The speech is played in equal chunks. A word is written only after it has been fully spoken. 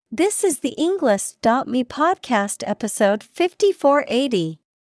This is the Englist.me podcast episode 5480.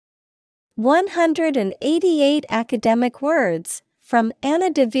 188 academic words from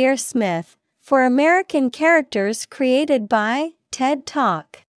Anna Deavere Smith for American characters created by TED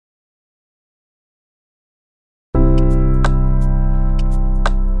Talk.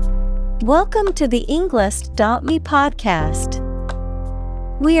 Welcome to the Englist.me podcast.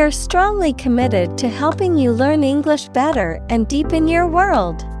 We are strongly committed to helping you learn English better and deepen your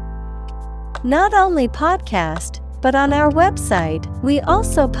world. Not only podcast, but on our website, we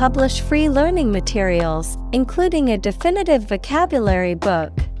also publish free learning materials, including a definitive vocabulary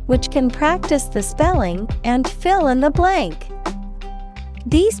book, which can practice the spelling and fill in the blank.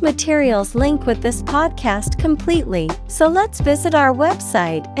 These materials link with this podcast completely, so let's visit our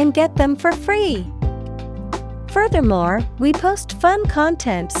website and get them for free. Furthermore, we post fun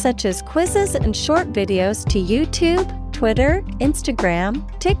content such as quizzes and short videos to YouTube, Twitter, Instagram,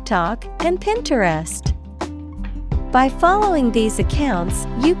 TikTok, and Pinterest. By following these accounts,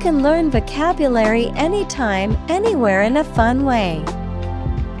 you can learn vocabulary anytime, anywhere in a fun way.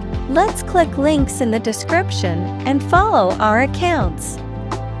 Let's click links in the description and follow our accounts.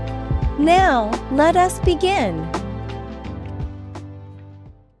 Now, let us begin.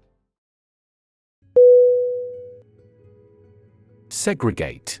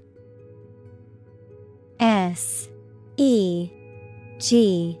 Segregate. S-E-G-R-E-G-A-T-E.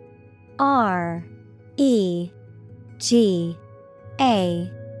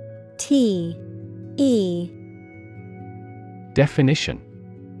 Definition: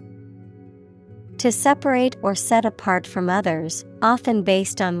 to separate or set apart from others, often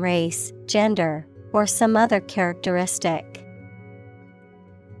based on race, gender, or some other characteristic.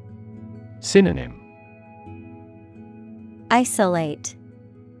 Synonym: isolate,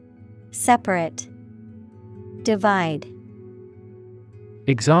 separate, divide.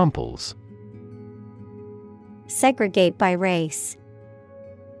 Examples: segregate by race.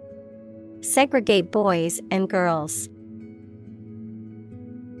 Segregate boys and girls.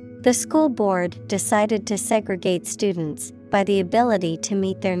 The school board decided to segregate students by the ability to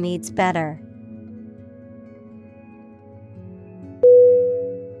meet their needs better.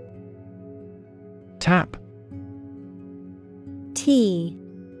 Tap. T-A-P.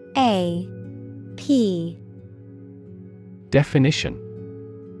 Definition: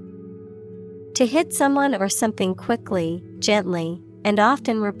 to hit someone or something quickly, gently, and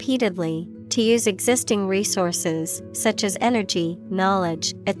often repeatedly, to use existing resources, such as energy,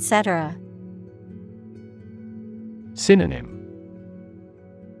 knowledge, etc. Synonym: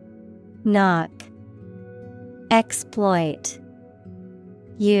 knock, exploit,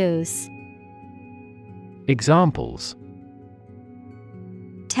 use. Examples: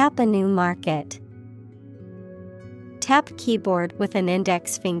 tap a new market. Tap keyboard with an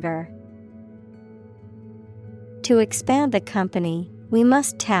index finger. To expand the company, we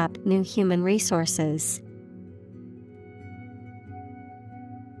must tap new human resources.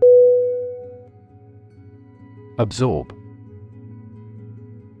 Absorb.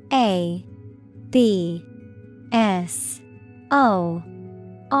 A-B-S-O-R-B.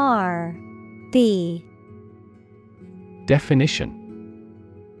 Definition: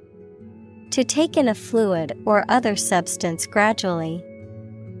 to take in a fluid or other substance gradually.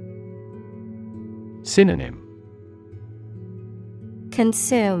 Synonym: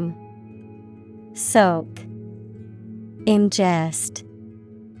 consume, soak, ingest.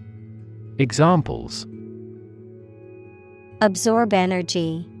 Examples: absorb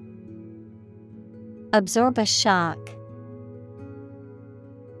energy. Absorb a shock.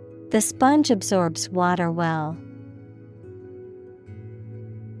 The sponge absorbs water well.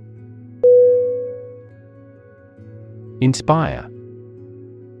 Inspire.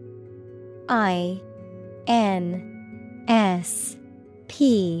 I-N-S-P-I-R-E.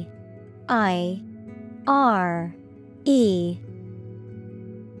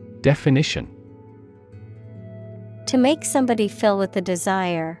 Definition: to make somebody feel with a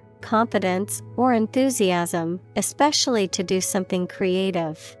desire, confidence, or enthusiasm, especially to do something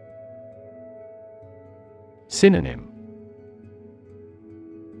creative. Synonym: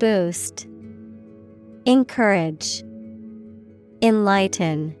 boost, encourage,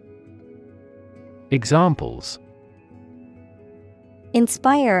 enlighten. Examples: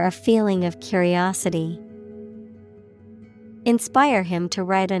 inspire a feeling of curiosity. Inspire him to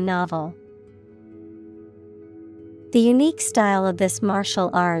write a novel. The unique style of this martial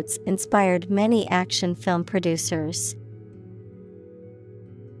arts inspired many action film producers.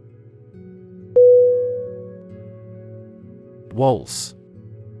 Waltz.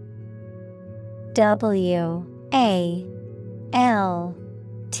 W-A-L-T-Z.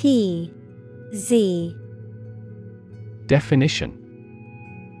 T Z. Definition: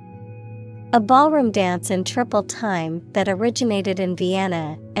 A ballroom dance in triple time that originated in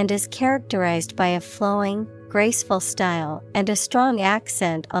Vienna and is characterized by a flowing, graceful style and a strong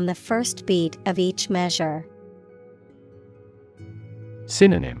accent on the first beat of each measure.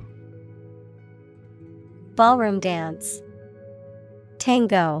 Synonym: Ballroom dance,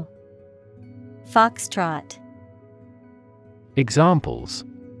 tango, foxtrot. Examples: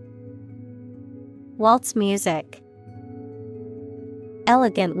 Waltz music,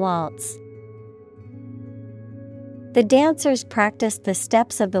 elegant waltz. The dancers practiced the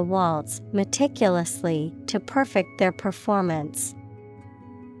steps of the waltz meticulously to perfect their performance.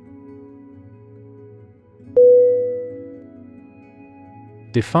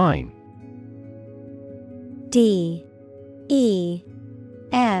 Define: D E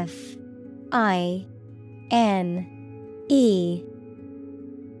F I N E.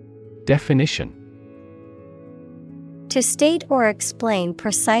 Definition: To state or explain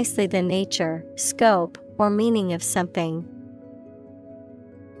precisely the nature, scope, or meaning of something.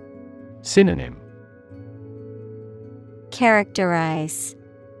 Synonym: Characterize,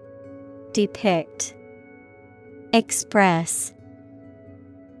 depict, express.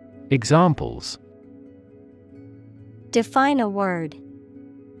 Examples: Define a word.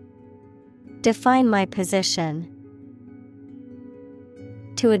 Define my position.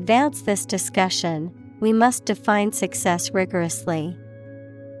 To advance this discussion, we must define success rigorously.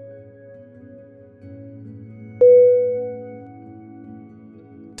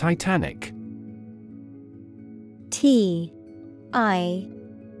 Titanic. T I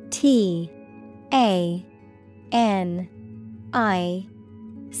T A N I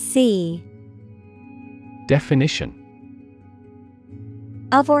C. Definition: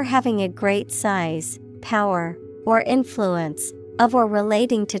 Of or having a great size, power, or influence, of or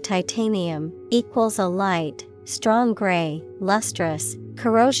relating to titanium, equals a light, strong gray, lustrous,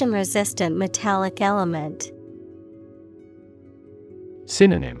 corrosion-resistant metallic element.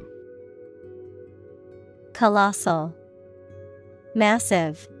 Synonym: Colossal,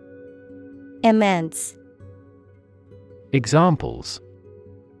 massive, immense. Examples: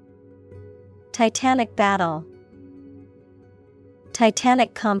 Titanic battle,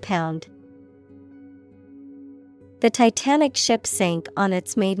 Titanic compound. The Titanic ship sank on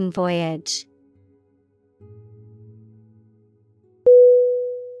its maiden voyage.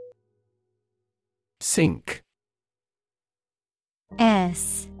 Sink.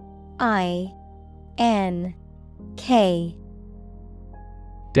 S-I-N-K.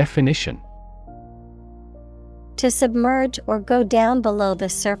 Definition: To submerge or go down below the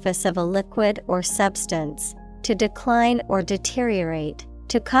surface of a liquid or substance, to decline or deteriorate,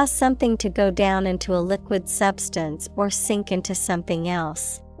 to cause something to go down into a liquid substance or sink into something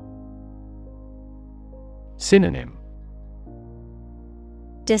else. Synonym: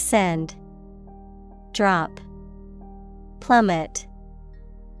 Descend, drop, plummet.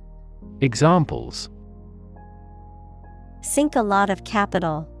 Examples: Sink a lot of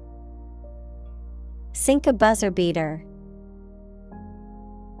capital. Sink a buzzer beater.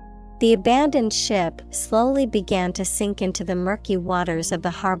 The abandoned ship slowly began to sink into the murky waters of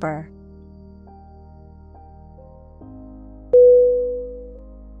the harbor.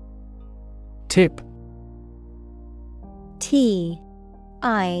 Tip. T-I-P.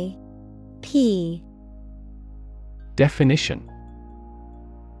 Definition: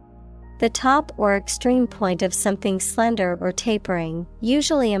 The top or extreme point of something slender or tapering,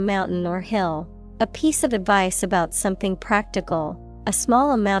 usually a mountain or hill. A piece of advice about something practical, a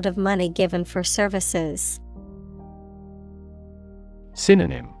small amount of money given for services.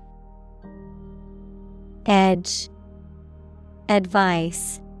 Synonym: Edge,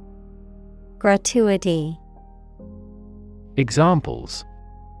 advice, gratuity. Examples: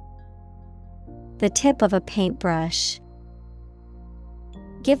 The tip of a paintbrush.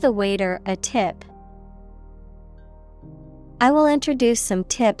 Give the waiter a tip. I will introduce some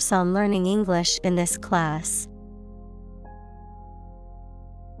tips on learning English in this class.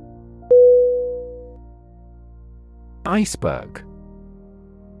 Iceberg.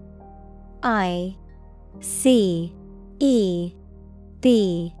 I-C-E-B-E-R-G.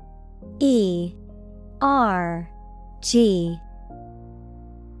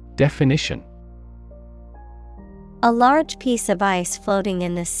 Definition: A large piece of ice floating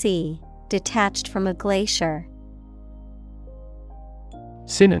in the sea, detached from a glacier.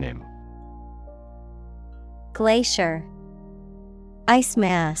 Synonym: Glacier, ice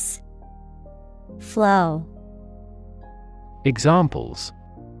mass, flow. Examples: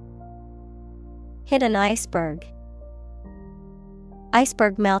 Hit an iceberg.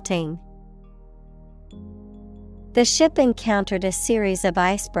 Iceberg melting. The ship encountered a series of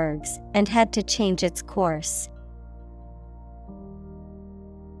icebergs and had to change its course.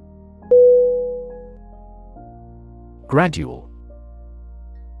 Gradual.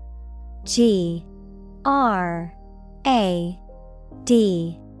 Gradual.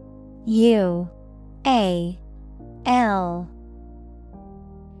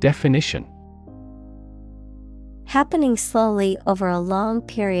 Definition. Happening slowly over a long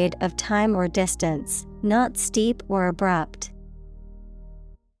period of time or distance, not steep or abrupt.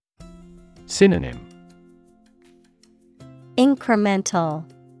 Synonym. Incremental,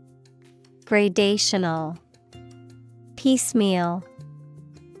 gradational, piecemeal.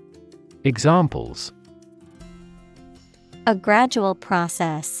 Examples. A gradual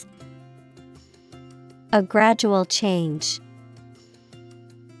process. A gradual change.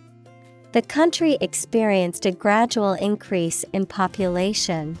 The country experienced a gradual increase in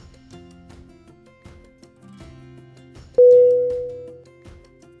population.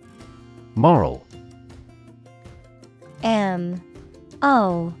 Moral. M-O-R-A-L.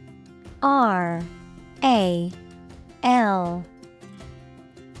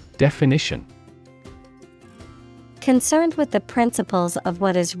 Definition. Concerned with the principles of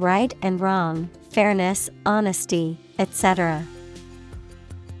what is right and wrong, fairness, honesty, etc.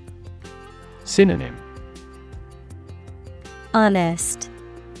 Synonym. Honest,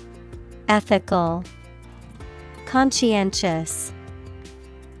 ethical, conscientious.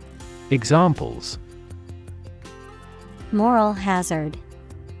 Examples. Moral hazard.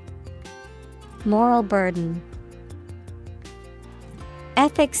 Moral burden.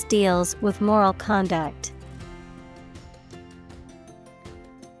 Ethics deals with moral conduct.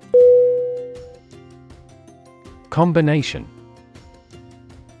 Combination.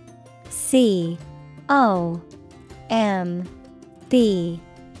 C-O-M-B-I-N-A-T-I-O-N.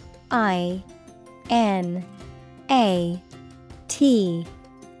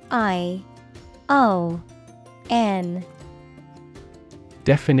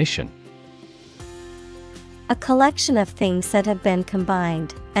 Definition. A collection of things that have been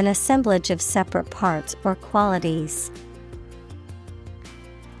combined, an assemblage of separate parts or qualities.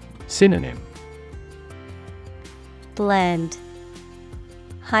 Synonym. Blend,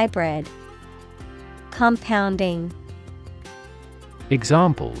 hybrid, compounding.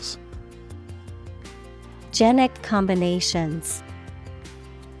 Examples. Genic combinations.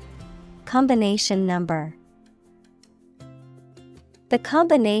 Combination number. The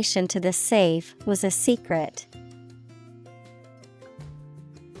combination to the safe was a secret.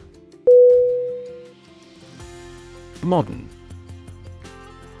 Modern.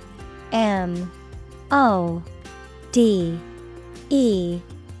 M-O-D-E-R-N.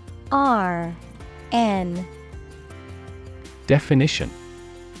 Definition.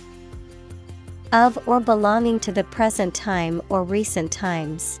 Of or belonging to the present time or recent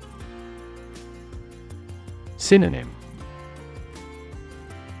times. Synonym.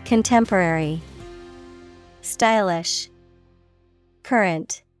 Contemporary, stylish,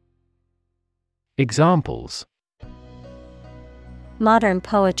 current. Examples. Modern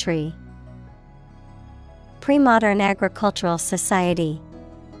poetry. Pre-modern agricultural society.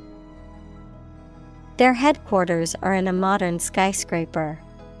 Their headquarters are in a modern skyscraper.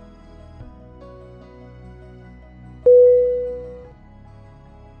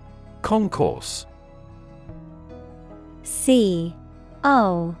 Concourse.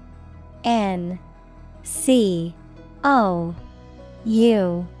 C-O-N-C-O-U-R-S-E.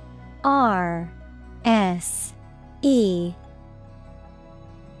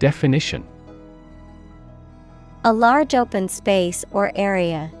 Definition. A large open space or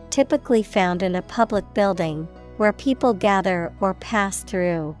area, typically found in a public building, where people gather or pass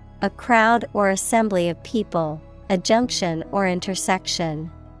through, a crowd or assembly of people, a junction or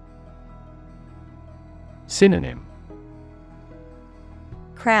intersection. Synonym.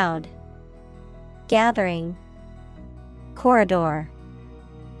 Crowd, gathering, corridor.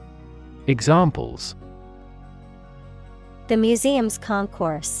 Examples. The museum's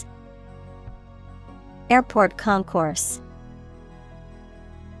concourse. Airport concourse.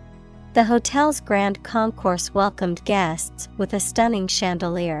 The hotel's grand concourse welcomed guests with a stunning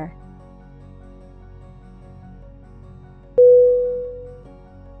chandelier.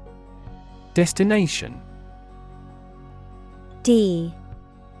 Destination.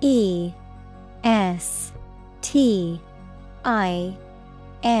 D-E-S-T-I-N-A-T-I-O-N.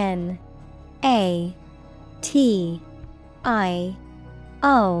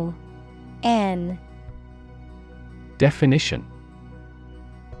 Definition.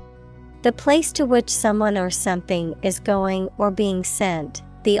 The place to which someone or something is going or being sent,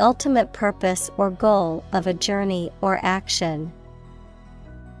 the ultimate purpose or goal of a journey or action.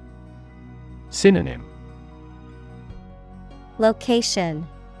 Synonym: Location,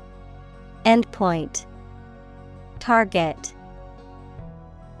 endpoint, target.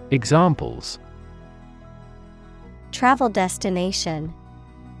 Examples: Travel destination,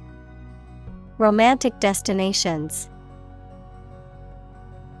 romantic destinations.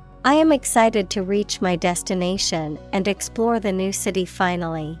 I am excited to reach my destination and explore the new city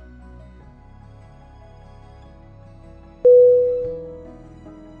finally.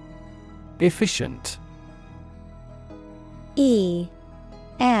 Efficient. E-F-F-I-C-I-E-N-T.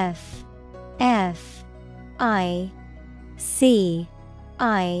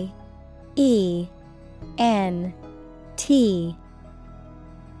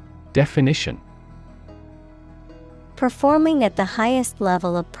 Definition: performing at the highest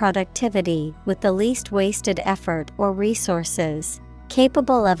level of productivity with the least wasted effort or resources,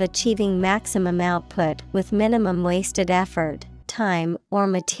 capable of achieving maximum output with minimum wasted effort, time, or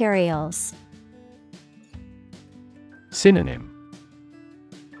materials. Synonym: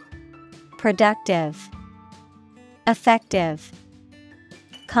 Productive, effective,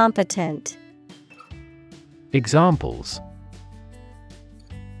 competent. Examples: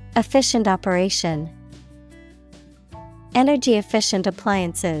 Efficient operation, energy efficient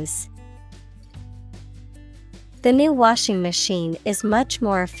appliances. The new washing machine is much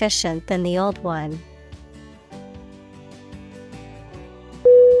more efficient than the old one.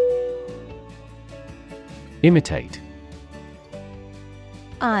 Imitate.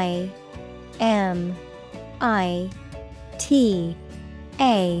 I-M-I-T-A-T-E.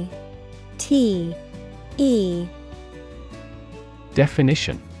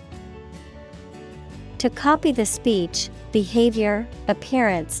 Definition: to copy the speech, behavior,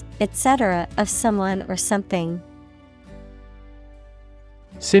 appearance, etc. of someone or something.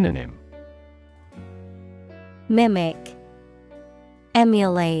 Synonym: Mimic,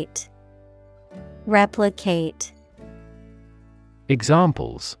 emulate, replicate.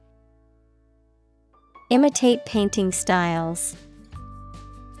 Examples: Imitate painting styles.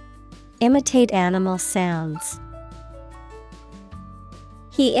 Imitate animal sounds.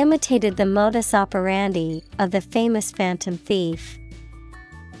 He imitated the modus operandi of the famous Phantom Thief.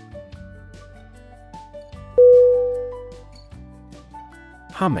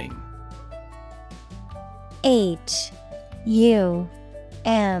 Humming. H-U-M-M-I-N-G.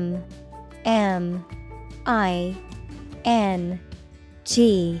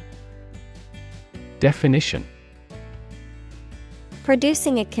 Definition: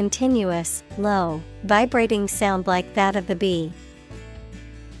 producing a continuous, low, vibrating sound like that of the bee.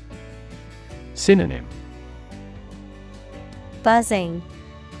 Synonym: buzzing,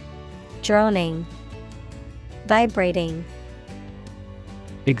 droning, vibrating.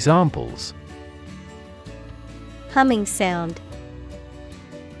 Examples: humming sound,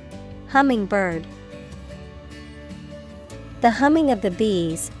 hummingbird. The humming of the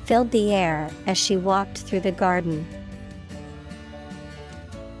bees filled the air as she walked through the garden.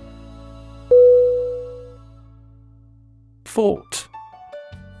 Fort.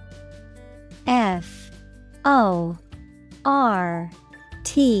 F-O-R-T.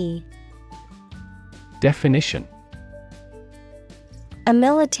 Definition: a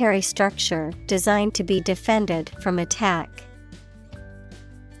military structure designed to be defended from attack.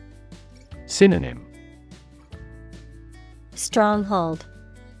 Synonym: stronghold,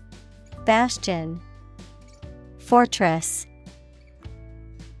 bastion, fortress.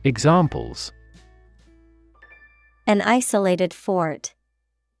 Examples: an isolated fort,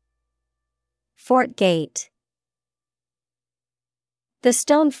 fort gate. The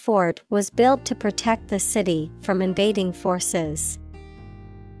stone fort was built to protect the city from invading forces.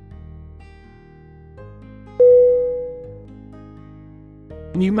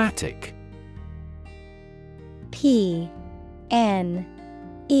 Pneumatic. P-N-E-U-M-A-T-I-C.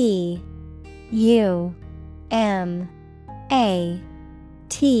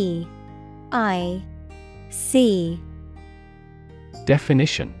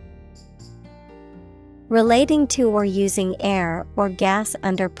 Definition: relating to or using air or gas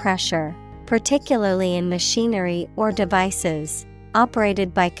under pressure, particularly in machinery or devices,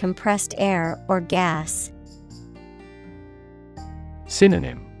 operated by compressed air or gas.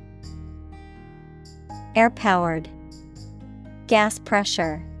 Synonym: air-powered, gas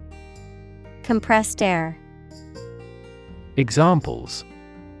pressure, compressed air. Examples: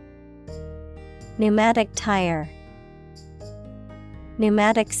 pneumatic tire,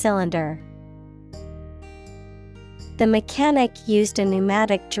 pneumatic cylinder. The mechanic used a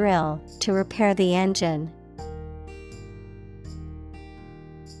pneumatic drill used to repair the engine.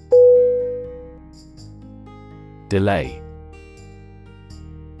 Delay.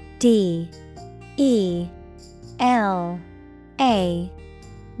 D-E-L-A-Y.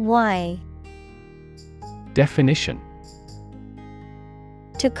 Definition: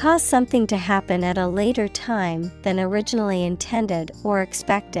 to cause something to happen at a later time than originally intended or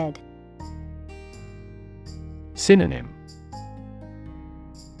expected. Synonym: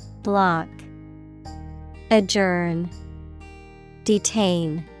 Block, adjourn,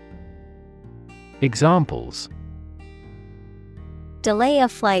 detain. Examples: delay a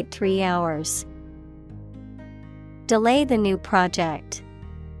flight 3 hours. Delay the new project.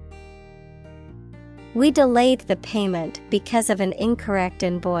 We delayed the payment because of an incorrect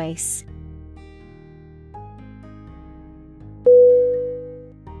invoice.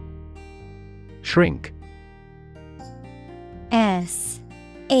 Shrink. S-H-R-I-N-K.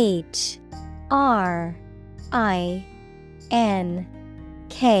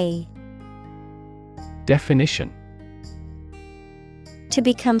 Definition: to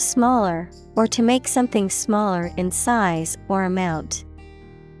become smaller, or to make something smaller in size or amount.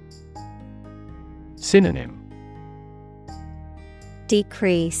 Synonym: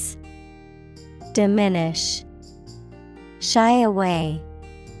 decrease, diminish, shy away.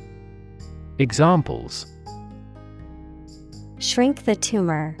 Examples: shrink the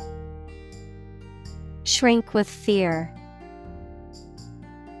tumor. Shrink with fear.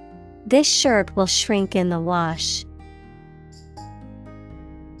 This shirt will shrink in the wash.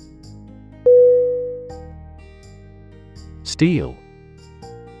 Steel.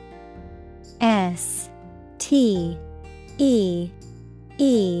 S-T-E-E-L.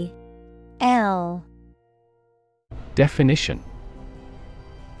 Definition: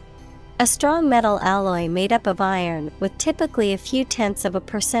 a strong metal alloy made up of iron with typically a few tenths of a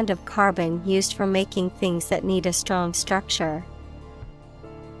 % of carbon used for making things that need a strong structure.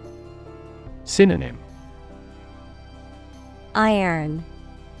 Synonym: iron.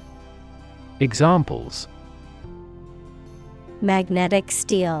 Examples: magnetic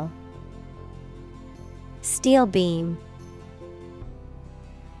steel. Steel beam.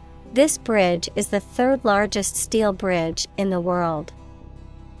 This bridge is the third largest steel bridge in the world.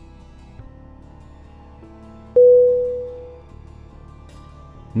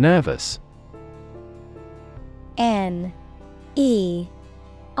 Nervous. N-E-R-V-O-U-S.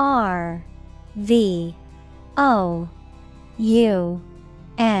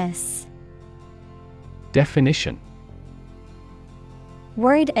 Definition: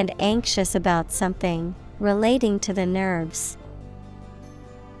 worried and anxious about something, relating to the nerves.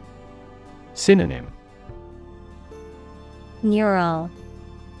 Synonym: neural,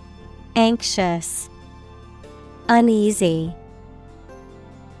 anxious, uneasy.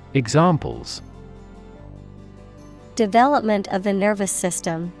 Examples: development of the nervous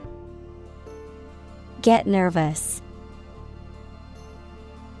system. Get nervous.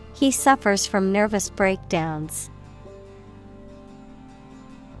 He suffers from nervous breakdowns.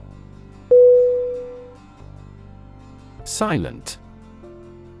 Silent.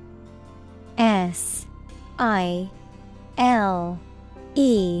 S-I-L-E-N-T.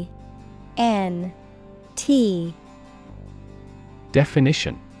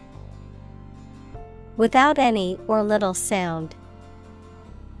 Definition: without any or little sound.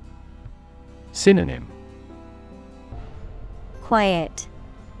 Synonym: quiet,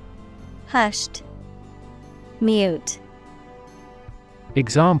 hushed, mute.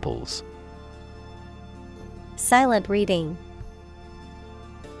 Examples: silent reading.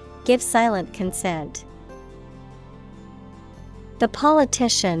 Give silent consent. The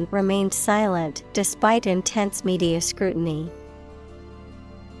politician remained silent despite intense media scrutiny.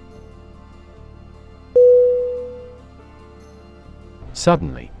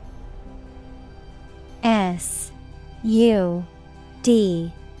 Suddenly. S-U-D-D-E-N-L-Y.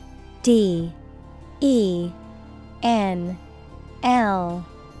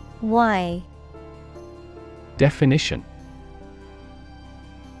 Definition: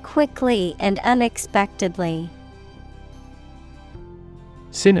 quickly and unexpectedly.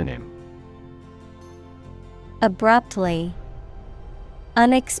 Synonym: abruptly,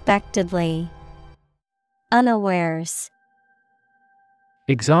 unexpectedly, unawares.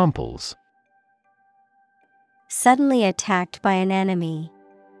 Examples: suddenly attacked by an enemy.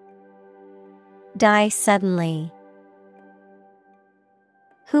 Die suddenly.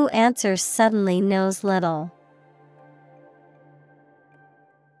 Who answers suddenly knows little.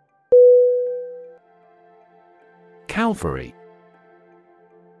 Calvary.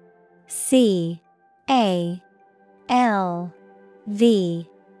 C-A-L-V-A-R-Y.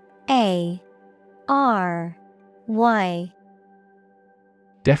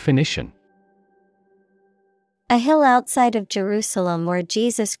 Definition: A hill outside of Jerusalem where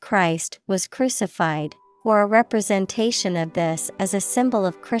Jesus Christ was crucified, or a representation of this as a symbol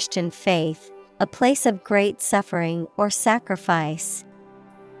of Christian faith, a place of great suffering or sacrifice.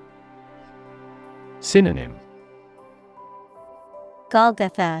 Synonym: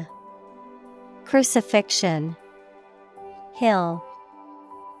 Golgotha, crucifixion, hill.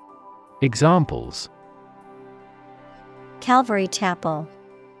 Examples: Calvary Chapel,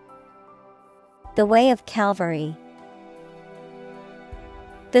 the Way of Calvary.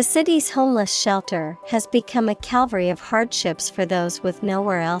 The city's homeless shelter has become a Calvary of hardships for those with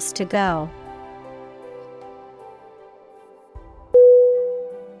nowhere else to go.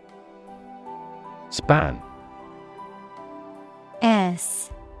 Span. S-P-A-N.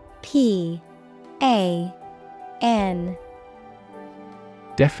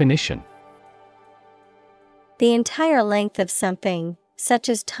 Definition: The entire length of something, such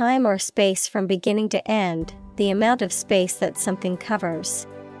as time or space from beginning to end, the amount of space that something covers.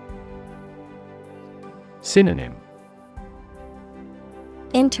 Synonym: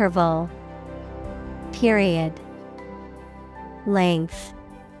 Interval, period, length.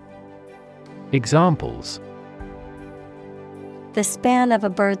 Examples: The span of a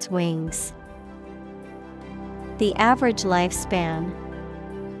bird's wings. The average lifespan.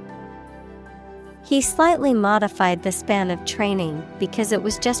 He slightly modified the span of training because it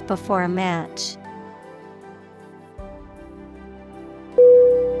was just before a match.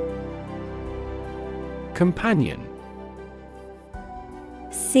 Companion.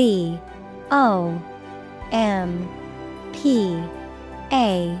 C-O-M-P-A-N-I-O-N.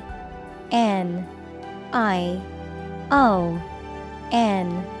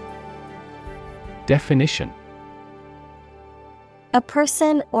 Definition: A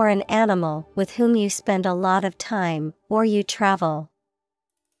person or an animal with whom you spend a lot of time, or you travel.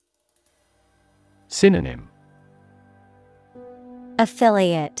 Synonym: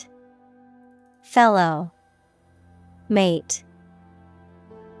 Affiliate, fellow, mate.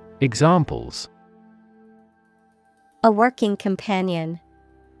 Examples: A working companion.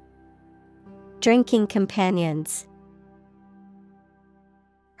 Drinking companions.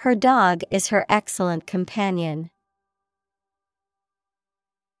 Her dog is her excellent companion.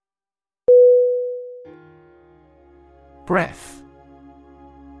 Breath.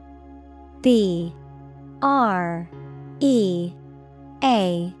 B-R-E-A-T-H.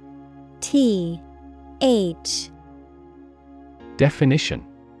 Definition: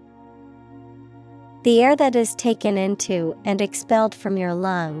 The air that is taken into and expelled from your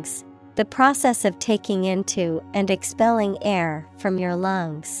lungs. The process of taking into and expelling air from your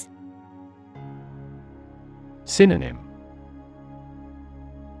lungs. Synonym: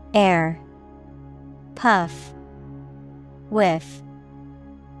 Air, puff, whiff.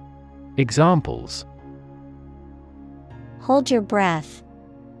 Examples: Hold your breath.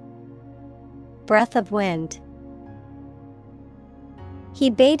 Breath of wind. He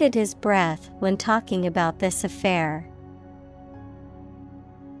bated his breath when talking about this affair.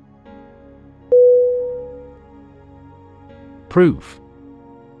 Proof.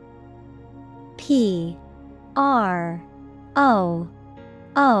 P-R-O-O-F.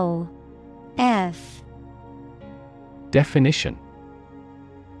 Definition: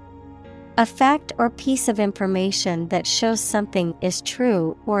 A fact or piece of information that shows something is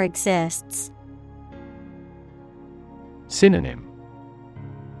true or exists. Synonym: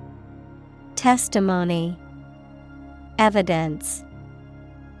 Testimony, evidence,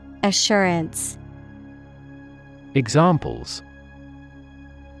 assurance. Examples: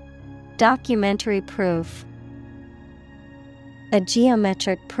 Documentary proof. A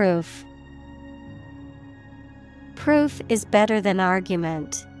geometric proof. Proof is better than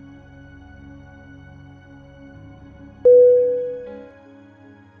argument.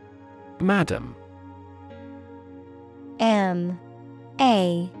 Madam. M-A-D-A-M.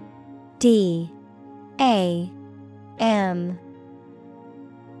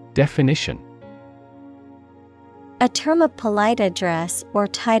 Definition: A term of polite address or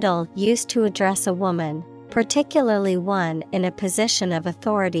title used to address a woman, particularly one in a position of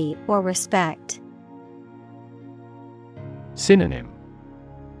authority or respect. Synonym: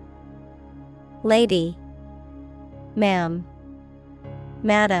 Lady, ma'am,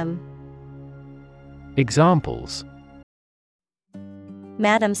 madam. Examples: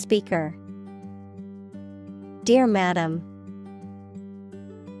 Madam Speaker. Dear Madam.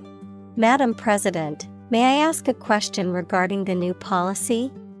 Madam President, may I ask a question regarding the new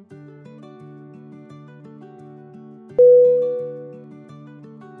policy?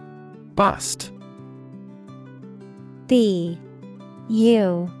 Bust. B-U-S-T.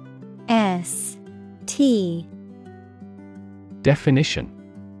 Definition.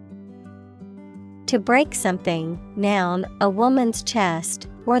 To break something, noun, a woman's chest,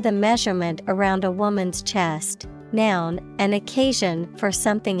 or the measurement around a woman's chest. Noun, an occasion for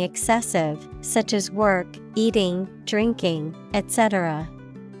something excessive, such as work, eating, drinking, etc.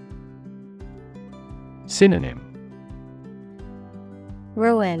 Synonym.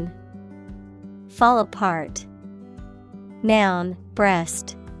 Ruin, fall apart. Noun,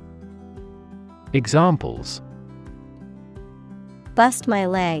 breast. Examples. Bust my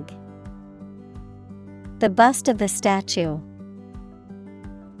leg. The bust of the statue.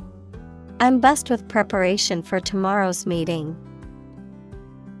 I'm bust with preparation for tomorrow's meeting.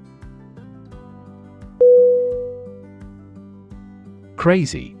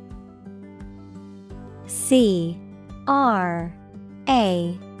 Crazy. C-R-A-Z-Y.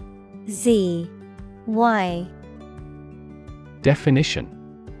 Definition.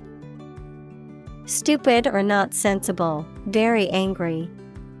 Stupid or not sensible, very angry.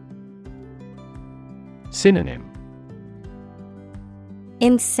 Synonym.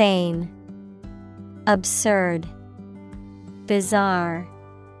 Insane, absurd, bizarre.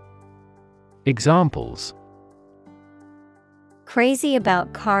 Examples. Crazy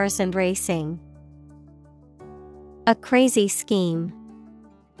about cars and racing. A crazy scheme.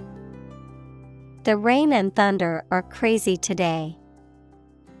 The rain and thunder are crazy today.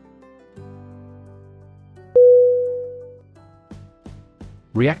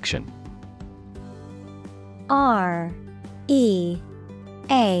 Reaction. R-E-A-C-T-I-O-N.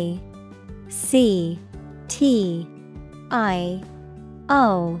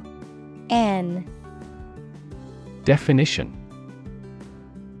 Definition.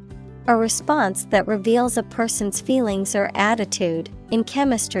 A response that reveals a person's feelings or attitude. In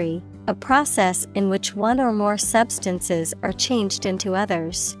chemistry, a process in which one or more substances are changed into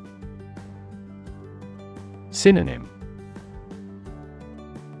others. Synonym.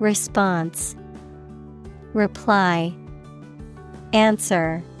 Response, reply,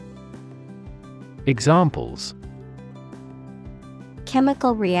 answer. Examples.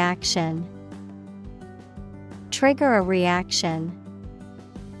 Chemical reaction. Trigger a reaction.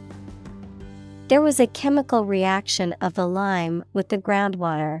 There was a chemical reaction of the lime with the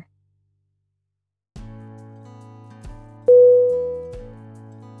groundwater.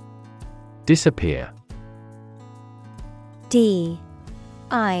 Disappear. D-I-S-A-P-P-E-A-R.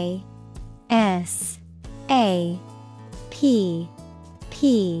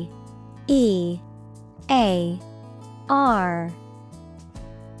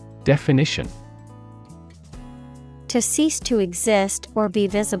 Definition. To cease to exist or be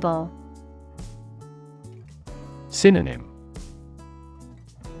visible. Synonym.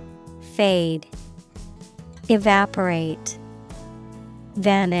 Fade, evaporate,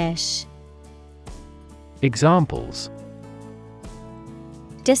 vanish. Examples.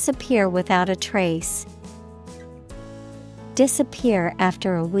 Disappear without a trace. Disappear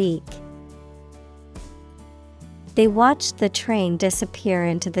after a week. They watched the train disappear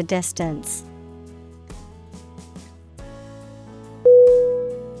into the distance.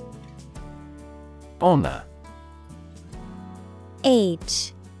 Honor.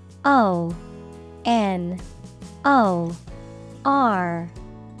 H-O-N-O-R.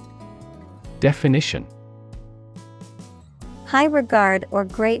 Definition. High regard or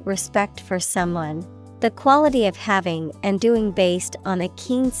great respect for someone. The quality of having and doing based on a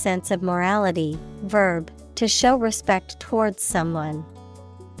keen sense of morality. Verb, to show respect towards someone.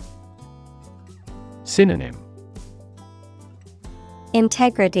 Synonym.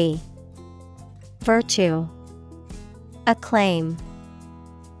 Integrity, virtue, acclaim.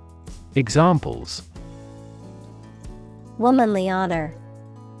 Examples. Womanly honor.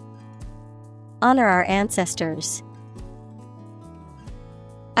 Honor our ancestors.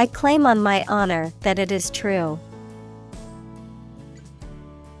 I claim on my honor that it is true.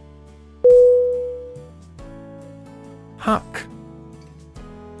 Huck.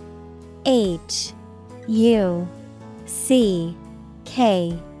 H-U-C-K.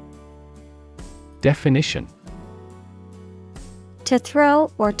 Definition. To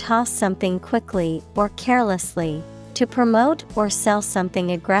throw or toss something quickly or carelessly. To promote or sell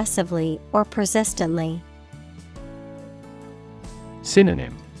something aggressively or persistently.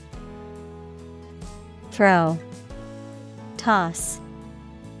 Synonym. Throw, toss,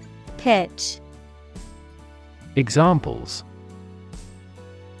 pitch. Examples.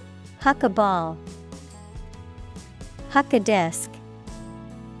 Huck a ball. Huck a disc.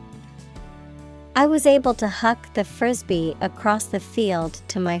 I was able to huck the frisbee across the field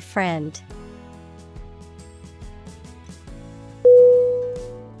to my friend.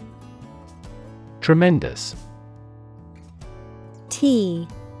 Tremendous. Tremendous.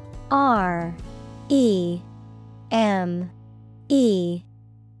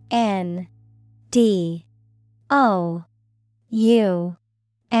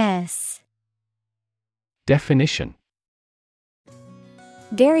 Definition.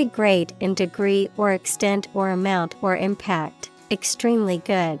 Very great in degree or extent or amount or impact, extremely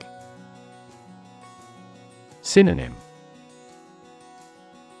good. Synonym.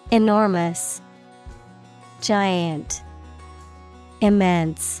 Enormous, giant,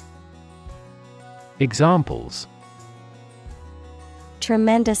 immense. Examples.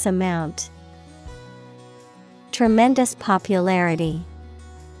 Tremendous amount. Tremendous popularity.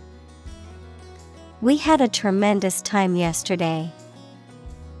 We had a tremendous time yesterday.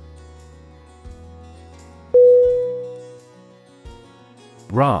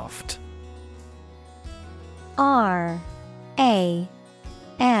 Raft. R-A-F-T.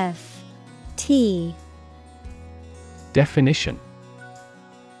 Definition.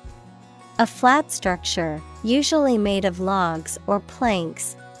 A flat structure, usually made of logs or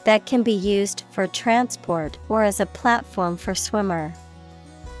planks, that can be used for transport or as a platform for swimmer.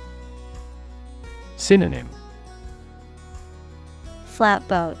 Synonym.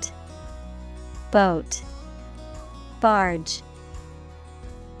 Flatboat, boat, barge.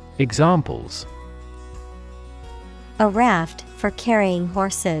 Examples. A raft for carrying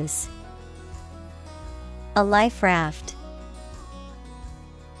horses. A life raft.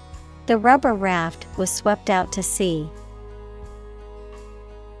 The rubber raft was swept out to sea.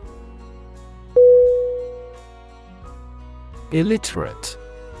 Illiterate.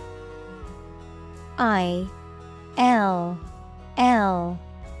 ILLITERATE.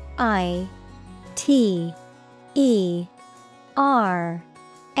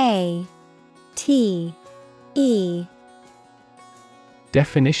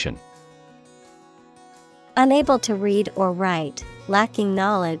 Definition. Unable to read or write, lacking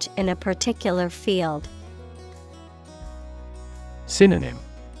knowledge in a particular field. Synonym.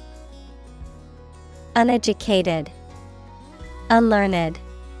 Uneducated, unlearned,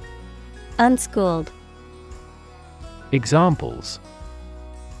 unschooled. Examples.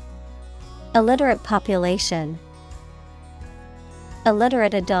 Illiterate population.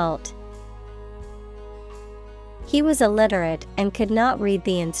 Illiterate adult. He was illiterate and could not read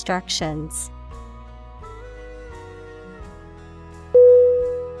the instructions.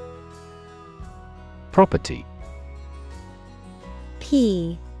 Property.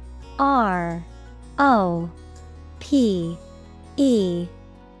 P-R-O-P-E-R-T-Y.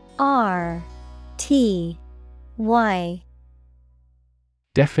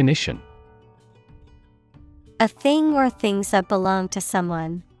 Definition. A thing or things that belong to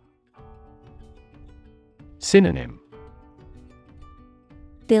someone. Synonym.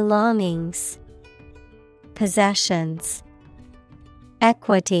 Belongings, possessions,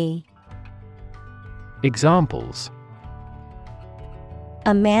 equity. Examples.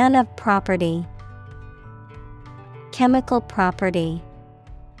 A man of property. Chemical property.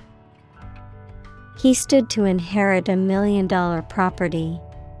 He stood to inherit $1 million property.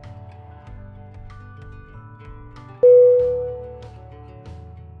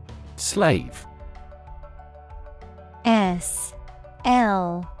 Slave. S-L-A-V-E.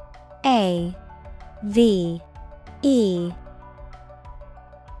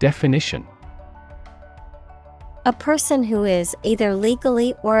 Definition. A person who is either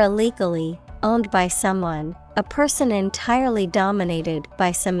legally or illegally owned by someone, a person entirely dominated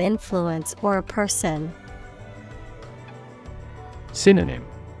by some influence or a person. Synonym.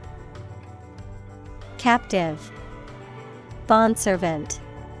 Captive, bondservant,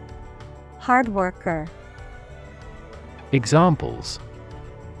 hard worker. Examples.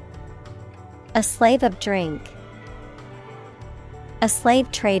 A slave of drink. A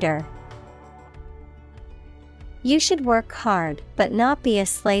slave trader. You should work hard but not be a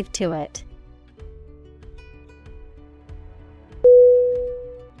slave to it.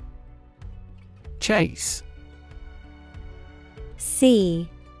 Chase. C-H-A-S-E.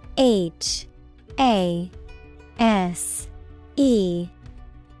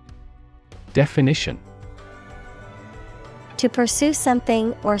 Definition. To pursue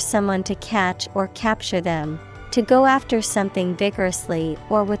something or someone to catch or capture them. To go after something vigorously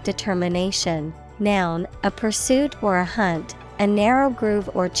or with determination. Noun, a pursuit or a hunt, a narrow groove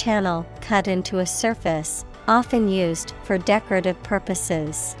or channel cut into a surface, often used for decorative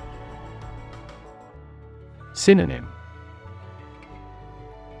purposes. Synonym.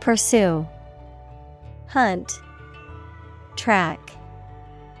 Pursue, hunt, track.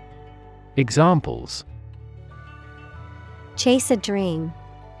 Examples: Chase a dream,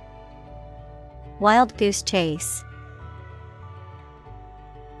 wild goose chase.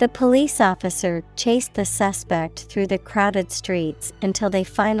 The police officer chased the suspect through the crowded streets until they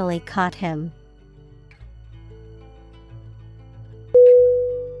finally caught him.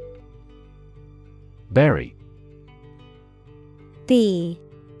 Bury. B-U-R-Y.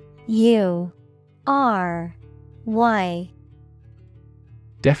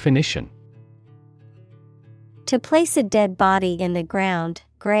 Definition: To place a dead body in the ground,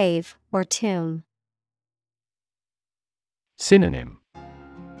 grave, or tomb. Synonym: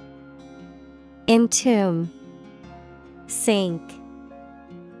 Entomb, sink,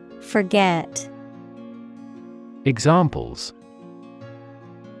 forget. Examples: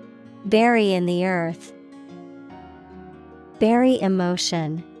 Bury in the earth, bury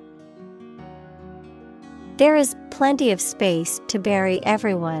emotion. There is plenty of space to bury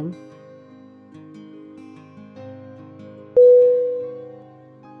everyone.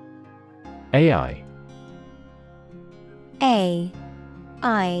 AI.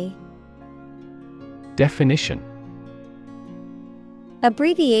 A-I. Definition: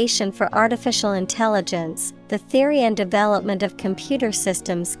 Abbreviation for artificial intelligence, the theory and development of computer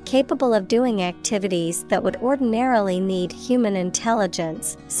systems capable of doing activities that would ordinarily need human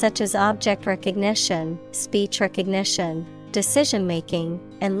intelligence, such as object recognition, speech recognition, decision-making,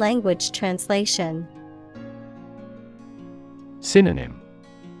 and language translation. Synonym: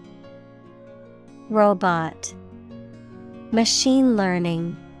 Robot, machine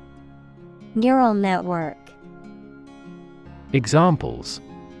learning, neural network. Examples: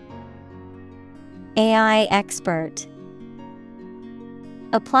 AI expert.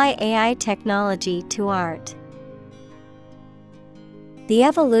 Apply AI technology to art. The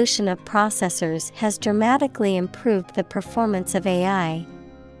evolution of processors has dramatically improved the performance of AI.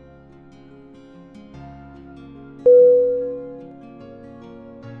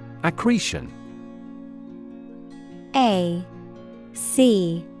 Accretion. A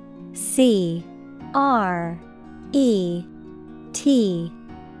C C R E T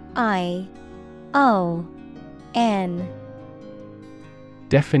I O N.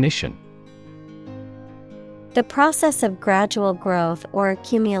 Definition: The process of gradual growth or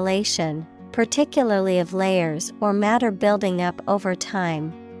accumulation, particularly of layers or matter building up over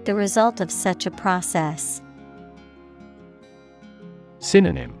time, the result of such a process.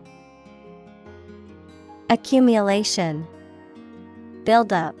 Synonym: Accumulation,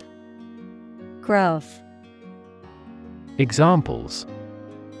 buildup, growth. Examples: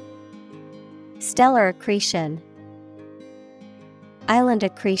 Stellar accretion, island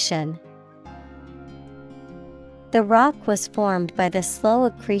accretion. The rock was formed by the slow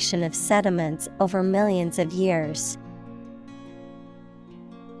accretion of sediments over millions of years.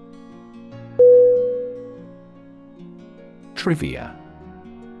 Trivia.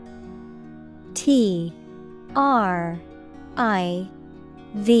 T R I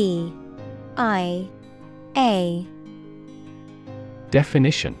V I A.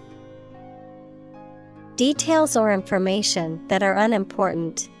 Definition: Details or information that are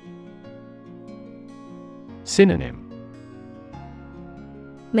unimportant. Synonym: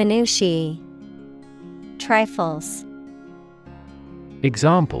 Minutiae, trifles.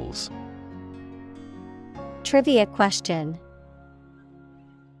 Examples: Trivia question.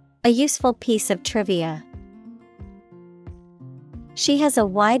 A useful piece of trivia. She has a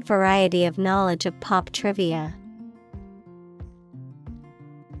wide variety of knowledge of pop trivia.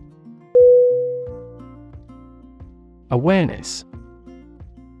 Awareness.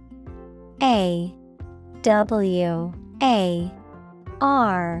 A W A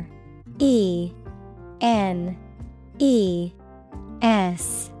R E N E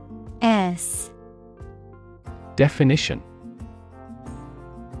S S. Definition: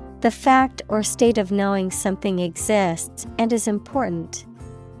 The fact or state of knowing something exists and is important.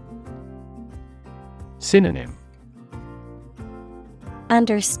 Synonym: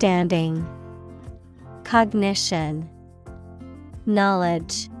 Understanding, cognition,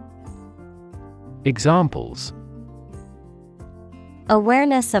 knowledge. Examples: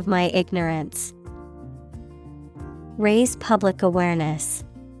 Awareness of my ignorance. Raise public awareness.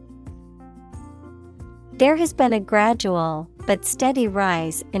 There has been a gradual but steady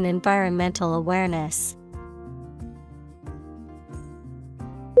rise in environmental awareness.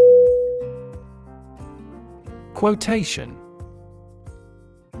 Quotation.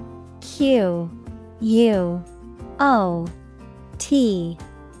 Q U O T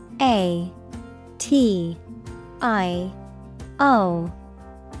A T I O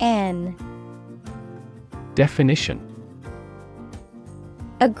N. Definition: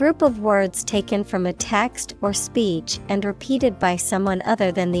 a group of words taken from a text or speech and repeated by someone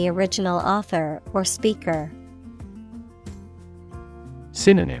other than the original author or speaker.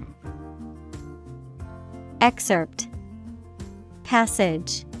 Synonym: Excerpt,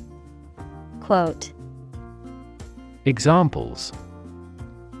 passage, quote. Examples: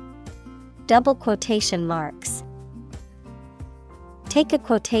 Double quotation marks. Take a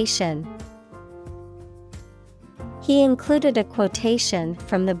quotation. He included a quotation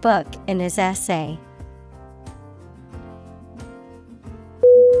from the book in his essay.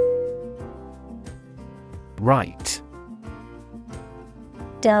 Right.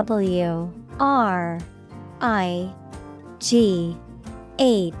 W-R-I-G-H-T.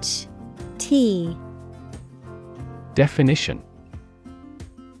 Definition: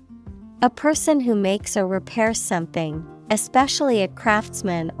 a person who makes or repairs something, especially a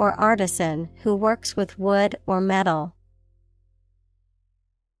craftsman or artisan who works with wood or metal.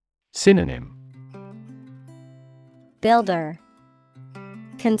 Synonym: Builder,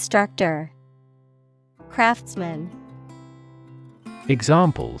 constructor, craftsman.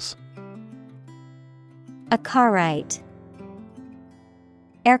 Examples: a car right,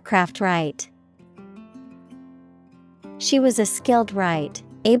 aircraft right. She was a skilled right,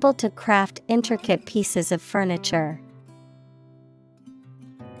 able to craft intricate pieces of furniture.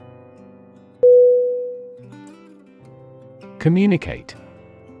 Communicate.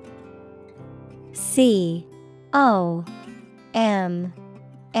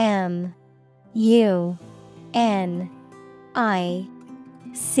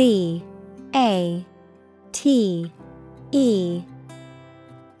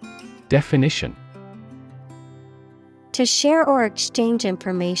 Definition: to share or exchange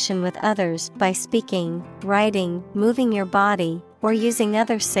information with others by speaking, writing, moving your body, or using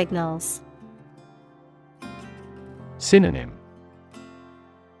other signals. Synonym: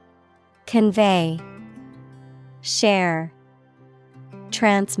 Convey, share,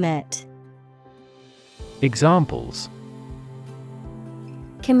 transmit. Examples: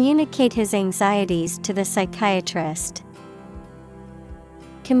 communicate his anxieties to the psychiatrist.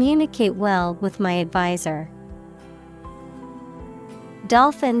 Communicate well with my advisor.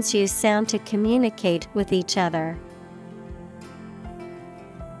 Dolphins use sound to communicate with each other.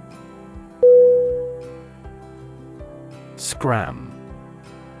 Scram.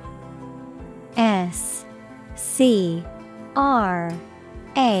 S-C-R-A-M.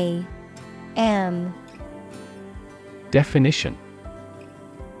 Definition: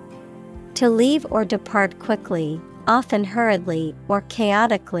 to leave or depart quickly, often hurriedly or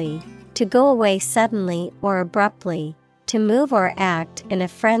chaotically, to go away suddenly or abruptly, to move or act in a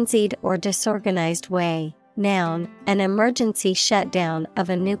frenzied or disorganized way. Noun, an emergency shutdown of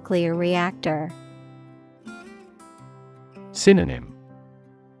a nuclear reactor. Synonym: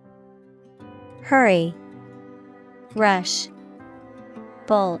 hurry, rush,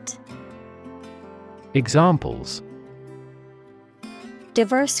 bolt. Examples: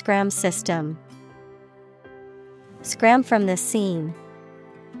 diverse scram system. Scram from the scene.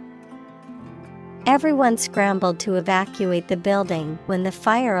 Everyone scrambled to evacuate the building when the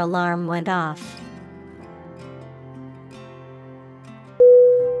fire alarm went off.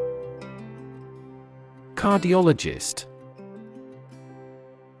 Cardiologist.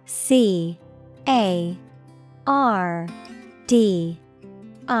 C-A-R-D-I-O-L-O-G-I-S-T.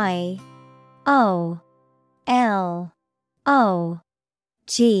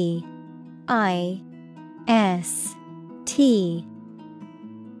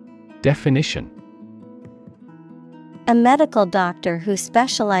 Definition: a medical doctor who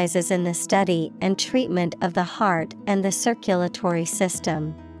specializes in the study and treatment of the heart and the circulatory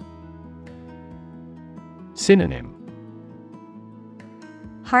system. Synonym: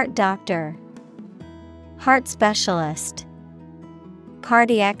 heart doctor, heart specialist,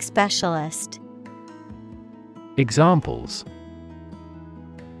 cardiac specialist. Examples: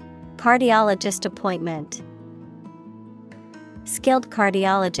 cardiologist appointment. Skilled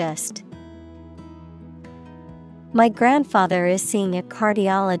cardiologist. My grandfather is seeing a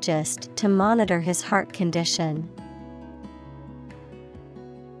cardiologist to monitor his heart condition.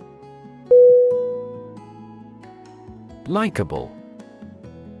 Likeable.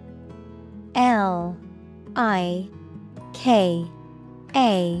 L-I-K-A-B-L-E.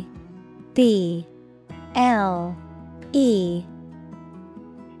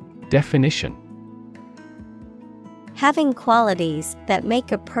 Definition: having qualities that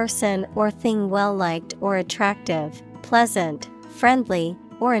make a person or thing well liked or attractive, pleasant, friendly,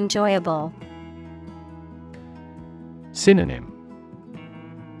 or enjoyable. Synonym: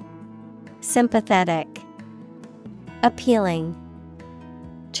 sympathetic, appealing,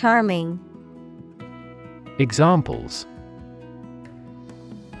 charming. Examples: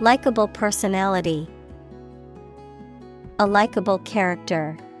 Likeable personality, a likable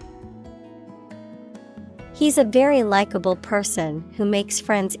character. He's a very likable person who makes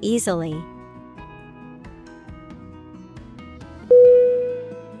friends easily.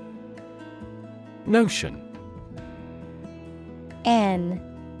 Notion. N-O-T-I-O-N.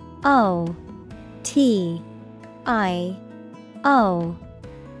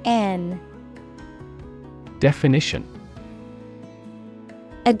 Definition: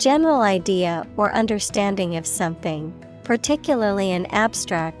 a general idea or understanding of something, particularly an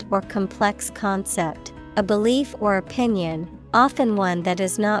abstract or complex concept, a belief or opinion, often one that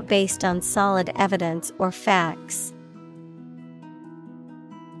is not based on solid evidence or facts.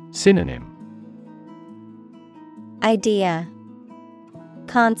 Synonym: Idea,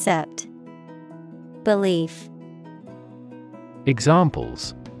 concept, belief.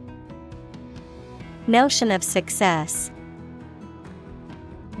 Examples: Notion of success,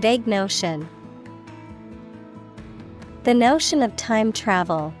 vague notion. The notion of time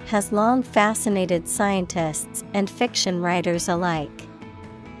travel has long fascinated scientists and fiction writers alike.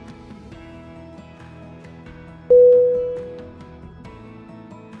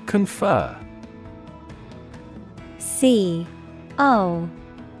 Confer. C-O-N-F-E-R.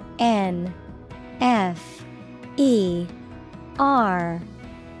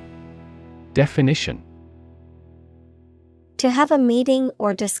 Definition: to have a meeting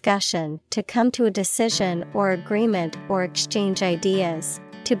or discussion, to come to a decision or agreement or exchange ideas,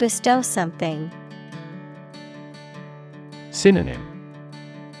 to bestow something. Synonym: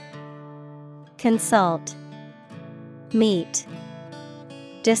 Consult, meet,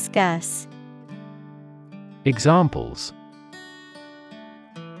 discuss. Examples: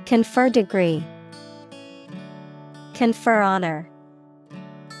 Confer degree, confer honor.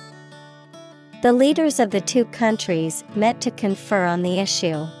 The leaders of the two countries met to confer on the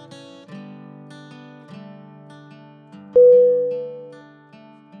issue.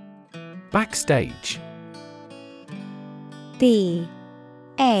 Backstage. B-A-C-K-S-T-A-G-E.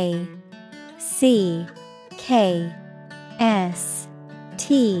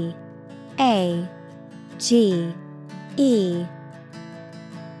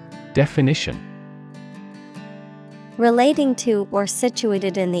 Definition: relating to or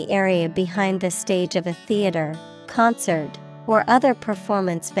situated in the area behind the stage of a theater, concert, or other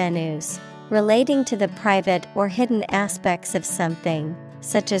performance venues, relating to the private or hidden aspects of something,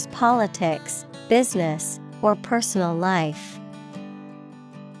 such as politics, business, or personal life.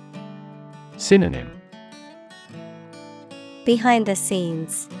 Synonym: behind the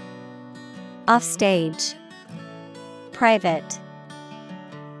scenes, offstage, private.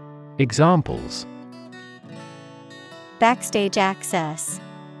 Examples: backstage access,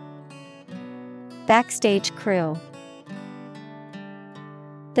 backstage crew.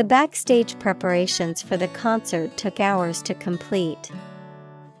 The backstage preparations for the concert took hours to complete.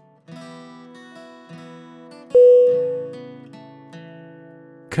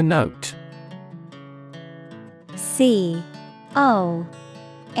 Connote. C-O-N-N-O-T-E.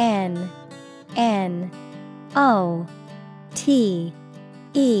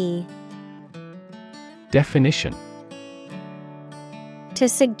 Definition: to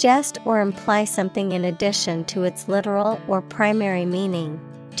suggest or imply something in addition to its literal or primary meaning.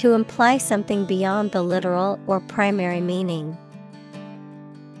 To imply something beyond the literal or primary meaning.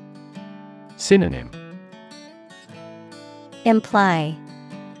 Synonym: imply,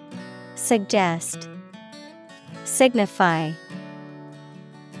 suggest, signify.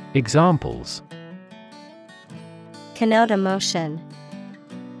 Examples: connote emotion,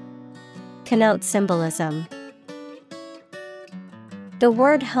 connote symbolism. The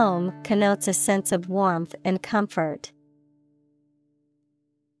word home connotes a sense of warmth and comfort.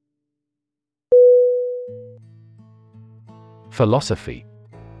 Philosophy.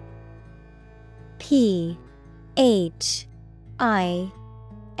 P-H-I-L-O-S-O-P-H-Y.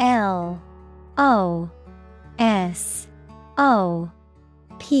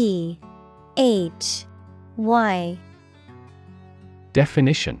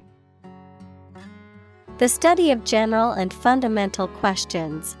 Definition: the study of general and fundamental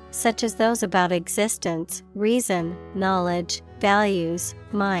questions, such as those about existence, reason, knowledge, values,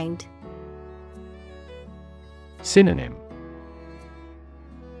 mind. Synonym: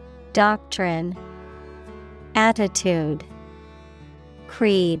 doctrine, attitude,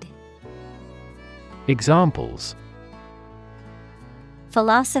 creed. Examples: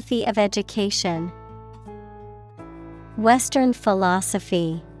 philosophy of education, Western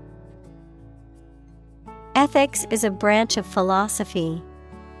philosophy. Ethics is a branch of philosophy.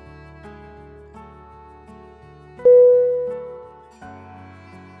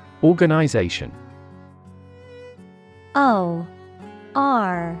 Organization.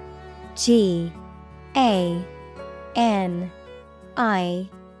 Organization.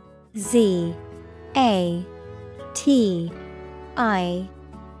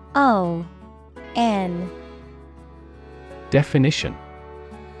 Definition.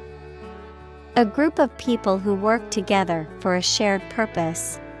 A group of people who work together for a shared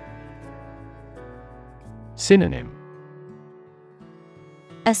purpose. Synonym.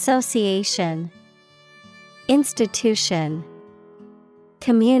 Association, institution,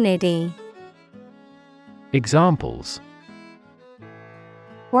 community. Examples.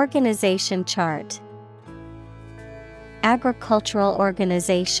 Organization chart. Agricultural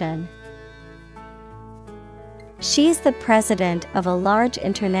organization. She's the president of a large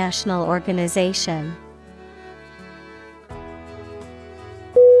international organization.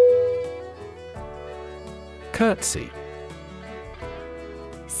 Curtsy.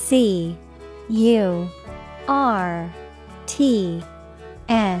 Curtsy.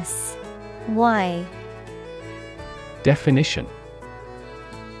 Definition.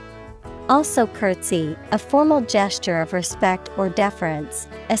 Also curtsy, a formal gesture of respect or deference,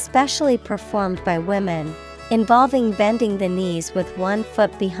 especially performed by women, involving bending the knees with one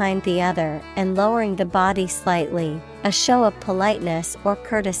foot behind the other and lowering the body slightly, a show of politeness or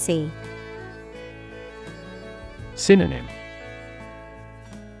courtesy. Synonym.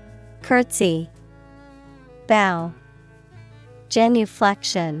 Curtsy, bow,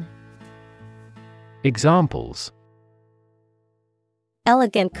 genuflection. Examples.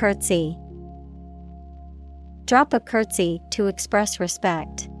 Elegant curtsy. Drop a curtsy to express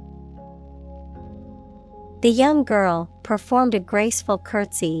respect. The young girl performed a graceful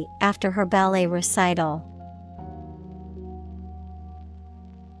curtsy after her ballet recital.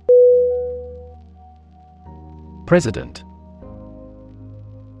 President. President.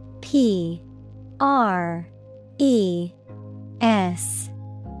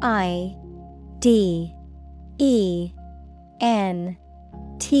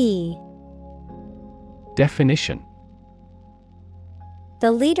 Definition.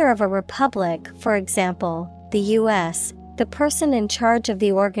 The leader of a republic, for example, the U.S., the person in charge of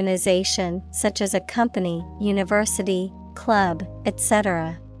the organization, such as a company, university, club,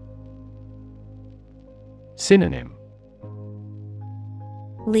 etc. Synonym.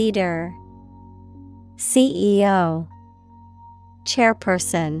 Leader, CEO,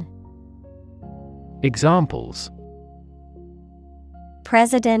 chairperson. Examples.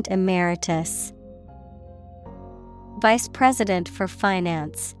 President Emeritus, Vice President for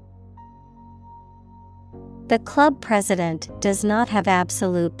Finance. The club president does not have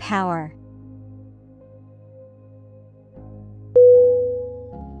absolute power.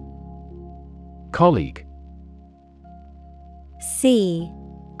 Colleague.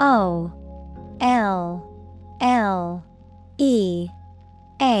 Colleague.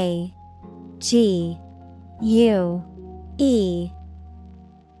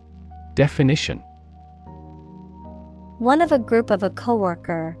 Definition. One of a group of a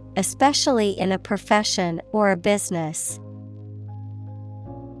coworker, especially in a profession or a business.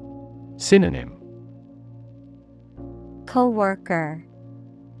 Synonym. Coworker,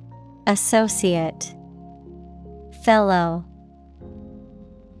 associate, fellow.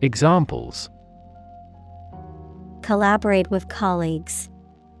 Examples. Collaborate with colleagues.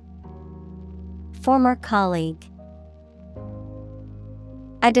 Former colleague.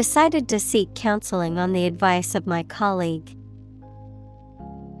 I decided to seek counseling on the advice of my colleague.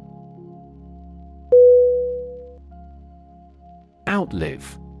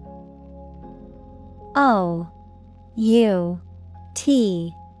 Outlive. Outlive.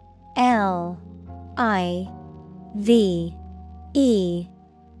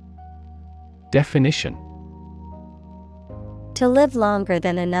 Definition. To live longer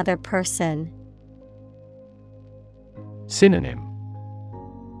than another person. Synonym.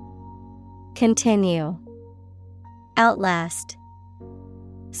 Continue. Outlast.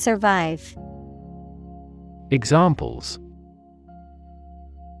 Survive. Examples.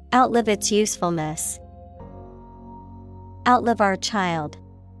 Outlive its usefulness. Outlive our child.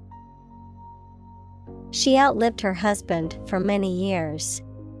 She outlived her husband for many years.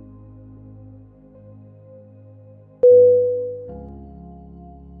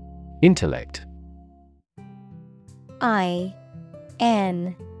 Intellect. INTELLECT.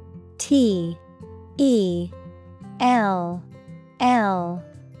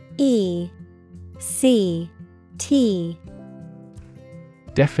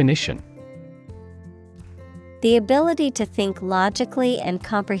 Definition. The ability to think logically and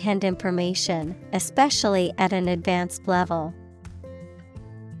comprehend information, especially at an advanced level.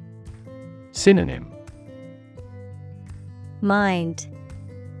 Synonym: Mind,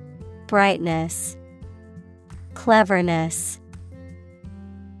 brightness, cleverness.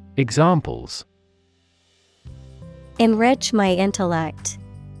 Examples: Enrich my intellect.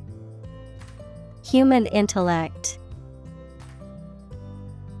 Human intellect.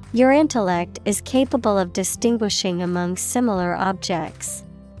 Your intellect is capable of distinguishing among similar objects.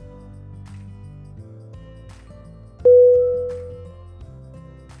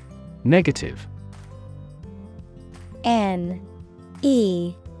 Negative. N-E-G-A-T-I-V-E.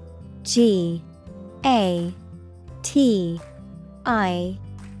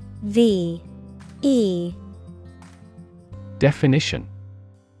 Definition: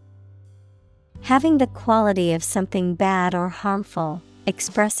 Having the quality of something bad or harmful,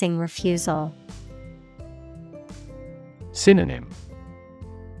 expressing refusal. Synonym: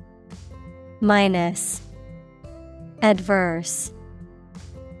 Minus, adverse,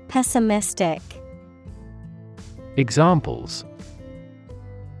 pessimistic. Examples: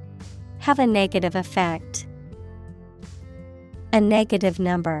 Have a negative effect. A negative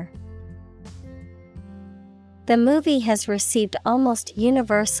number. The movie has received almost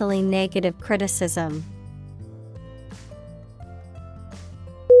universally negative criticism.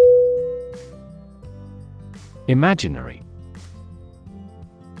 Imaginary.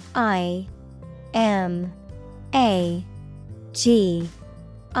 I-M-A-G-I-N-A-R-Y.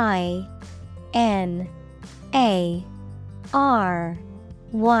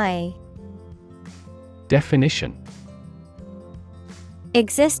 Definition: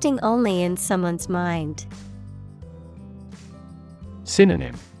 Existing only in someone's mind.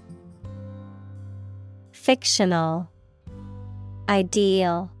 Synonym: Fictional,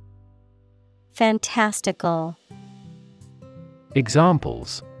 ideal, fantastical.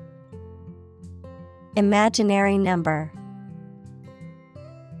 Examples: Imaginary number.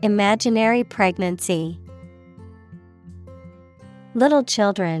 Imaginary pregnancy. Little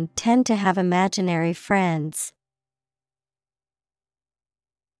children tend to have imaginary friends.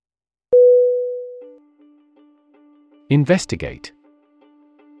 Investigate.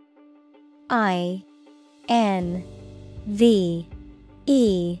 I-N-V-E-S-T-I-G-A-T-E.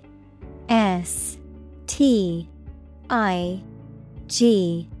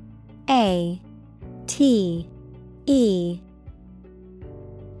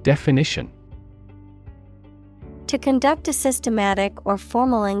 Definition: To conduct a systematic or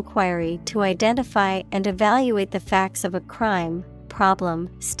formal inquiry to identify and evaluate the facts of a crime, problem,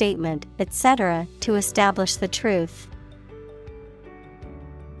 statement, etc., to establish the truth.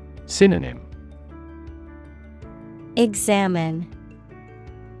 Synonym: Examine,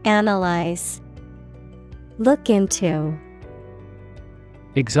 analyze, look into.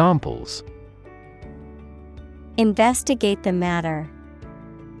 Examples: Investigate the matter.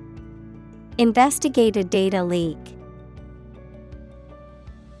 Investigate a data leak.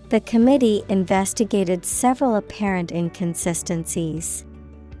 The committee investigated several apparent inconsistencies.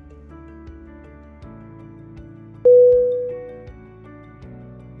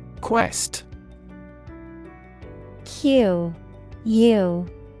 Quest. Q-U-E-S-T.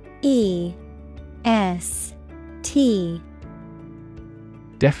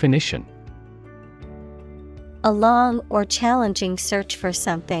 Definition: A long or challenging search for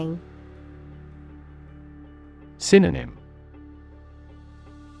something. Synonym: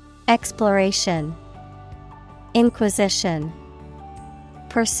 Exploration, inquisition,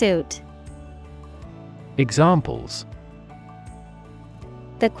 pursuit. Examples: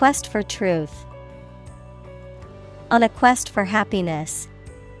 The quest for truth. On a quest for happiness.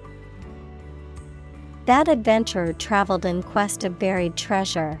 That adventurer traveled in quest of buried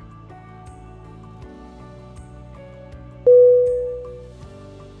treasure.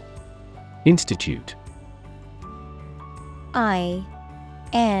 Institute. I-N-S-T-I-T-U-T-E.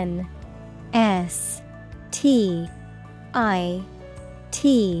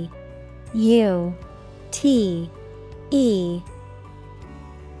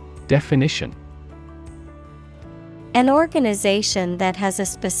 Definition: An organization that has a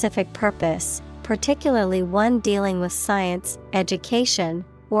specific purpose, particularly one dealing with science, education,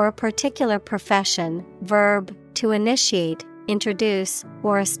 or a particular profession. Verb, to initiate, introduce,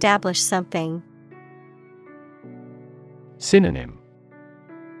 or establish something. Synonym: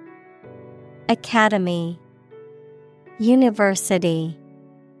 Academy, university,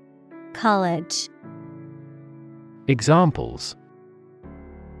 college. Examples: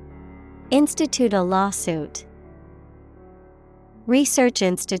 Institute a lawsuit. Research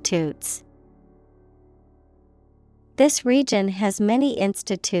institutes. This region has many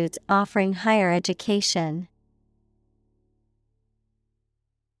institutes offering higher education.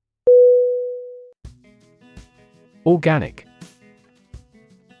 Organic.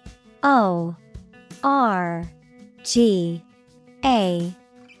 O-R-G-A-N-I-C.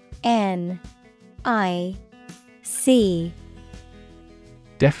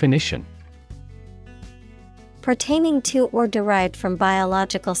 Definition: pertaining to or derived from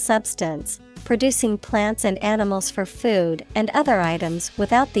biological substance, producing plants and animals for food and other items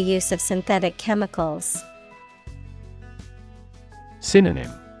without the use of synthetic chemicals.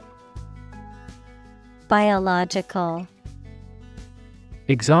 Synonym: biological,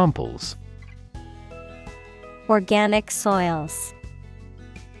 examples: organic soils,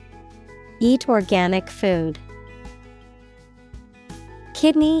 eat organic food.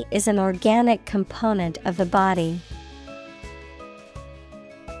 Kidney is an organic component of the body.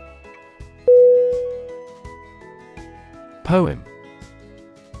 Poem.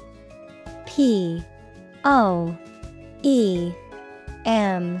 P-O-E-M.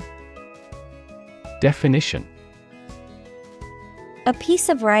 Definition: a piece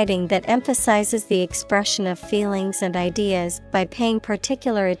of writing that emphasizes the expression of feelings and ideas by paying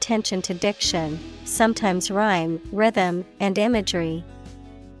particular attention to diction, sometimes rhyme, rhythm, and imagery.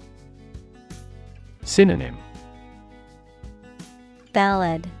 Synonym: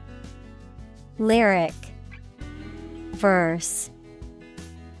 ballad, lyric, verse.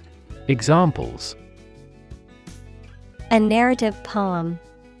 Examples: a narrative poem,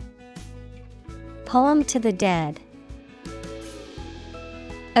 poem to the dead.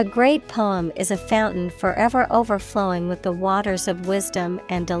 A great poem is a fountain forever overflowing with the waters of wisdom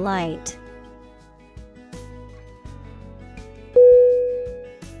and delight.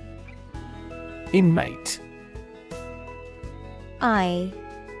 Inmate. I-N-M-A-T-E.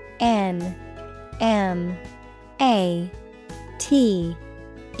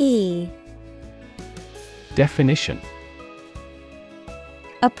 Definition: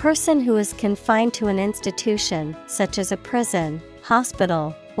 a person who is confined to an institution, such as a prison,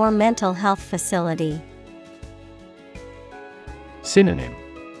 hospital, or mental health facility. Synonym: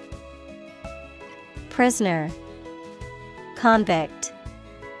 prisoner, convict,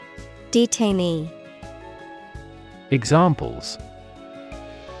 detainee. Examples: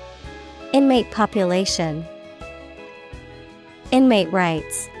 inmate population, inmate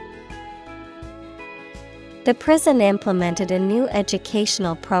rights. The prison implemented a new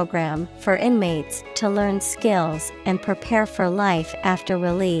educational program for inmates to learn skills and prepare for life after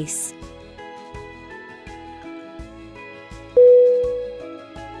release.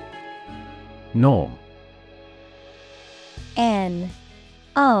 Norm. N-O-R-M.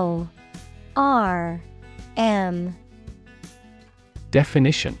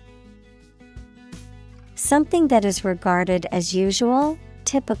 Definition: something that is regarded as usual,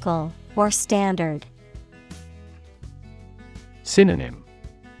 typical, or standard. Synonym: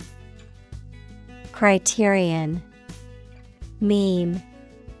 criterion, mean,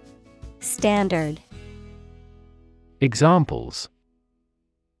 standard. Examples: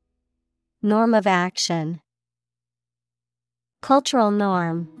 norm of action, cultural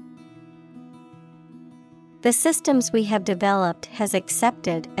norm. The systems we have developed has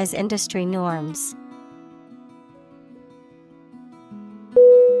accepted as industry norms.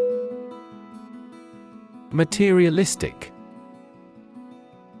 Materialistic.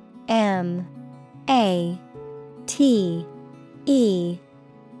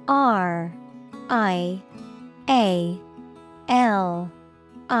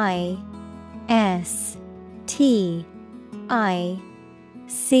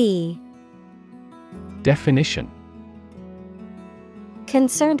 Definition: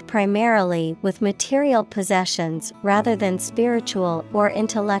 concerned primarily with material possessions rather than spiritual or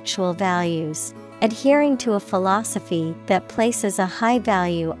intellectual values, adhering to a philosophy that places a high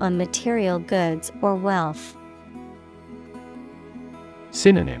value on material goods or wealth.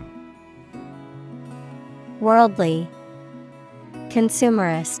 Synonym: worldly,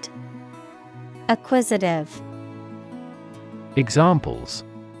 consumerist, acquisitive. Examples: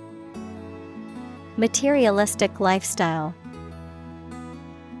 materialistic lifestyle,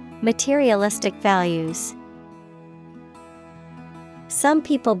 materialistic values. Some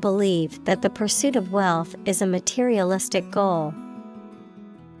people believe that the pursuit of wealth is a materialistic goal.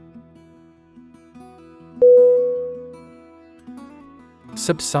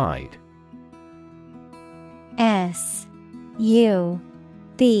 Subside. S-U-B-S-I-D-E.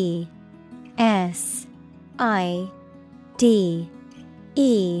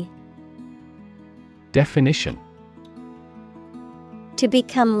 Definition: to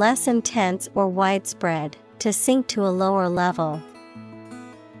become less intense or widespread, to sink to a lower level.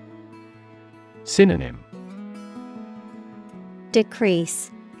 Synonym: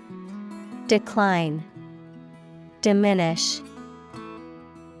 Decrease, decline, diminish.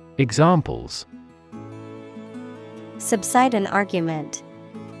 Examples: Subside an argument.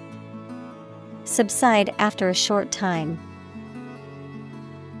 Subside after a short time.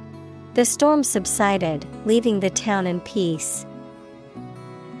 The storm subsided, leaving the town in peace.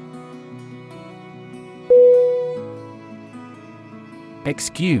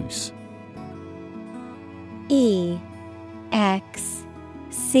 Excuse. E-X-C-U-S-E.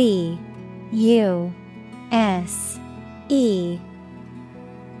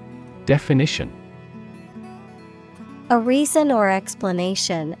 Definition: A reason or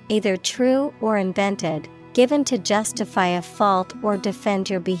explanation, either true or invented, given to justify a fault or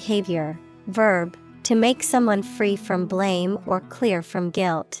defend your behavior. Verb, to make someone free from blame or clear from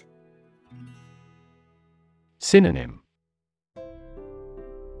guilt. Synonym: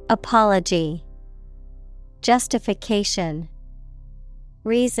 Apology, justification,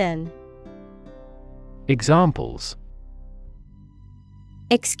 reason. Examples: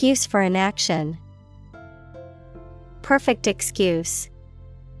 Excuse for inaction. Perfect excuse.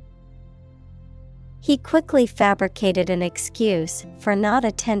 He quickly fabricated an excuse for not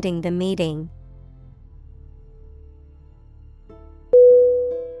attending the meeting.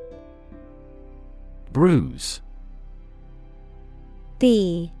 Bruise.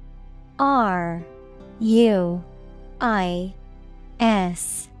 B-R-U-I-S-E.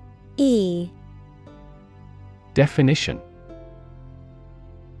 Definition: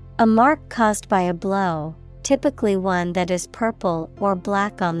 A mark caused by a blow, typically one that is purple or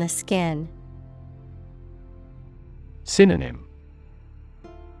black on the skin. Synonym: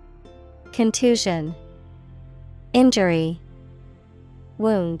 Contusion, injury,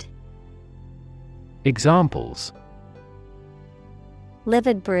 wound. Examples: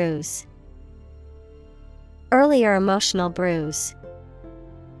 Livid bruise. Earlier emotional bruise.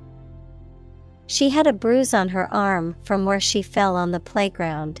 She had a bruise on her arm from where she fell on the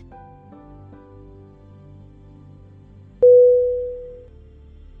playground.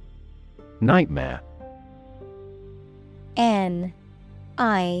 Nightmare.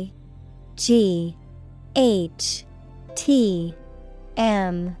 N-I-G-H-T-M-A-R-E.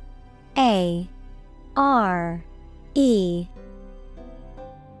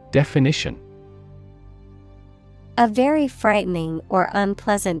 Definition: A very frightening or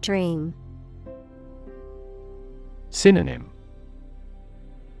unpleasant dream. Synonym: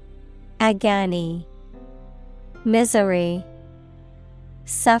 Agony, misery,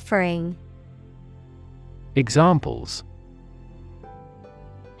 suffering. Examples: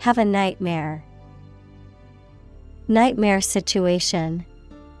 Have a nightmare. Nightmare situation.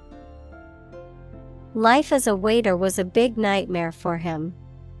 Life as a waiter was a big nightmare for him.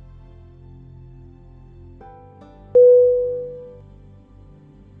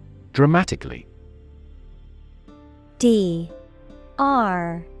 Dramatically. D-R-A-M-A-T-I-C-A-L-L-Y.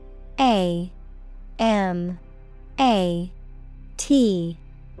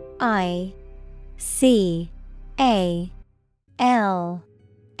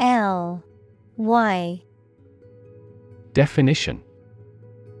 Definition: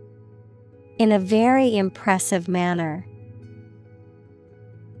 In a very impressive manner.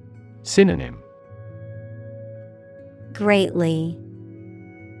 Synonym: Greatly,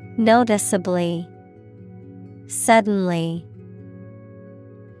 noticeably, suddenly.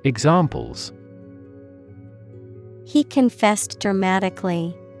 Examples: He confessed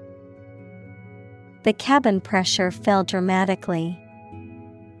dramatically. The cabin pressure fell dramatically.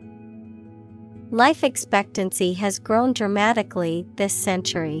 Life expectancy has grown dramatically this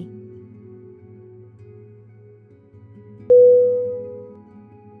century.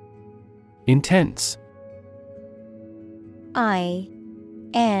 Intense.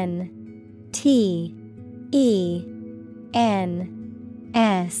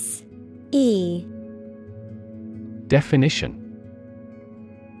 I-N-T-E-N-S-E. Definition: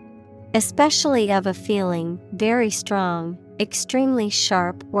 Especially of a feeling, very strong, extremely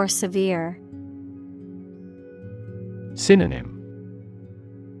sharp or severe. Synonym: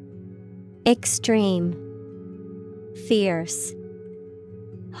 Extreme, fierce,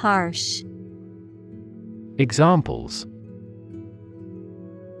 harsh. Examples: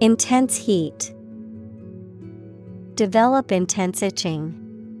 Intense heat. Develop intense itching.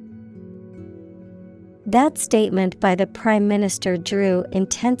 That statement by the Prime Minister drew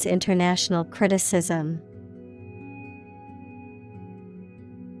intense international criticism.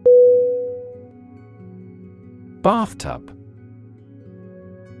 Bathtub.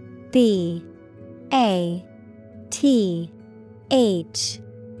 B-A-T-H-T-U-B. T H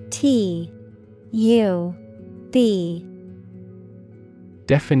T U B.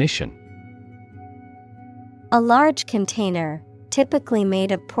 Definition: a large container, typically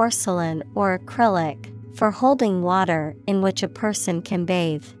made of porcelain or acrylic, for holding water in which a person can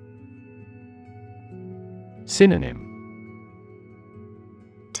bathe. Synonym: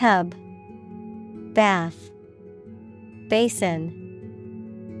 Tub, bath, basin.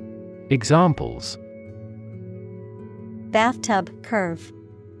 Examples: Bathtub curve,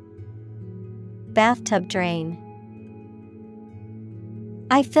 bathtub drain.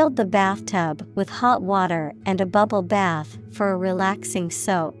 I filled the bathtub with hot water and a bubble bath for a relaxing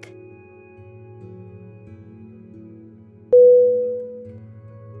soak.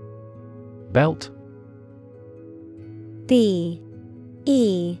 Belt. B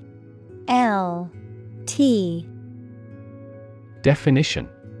E L T. Definition: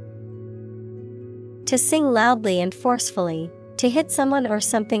 to sing loudly and forcefully, to hit someone or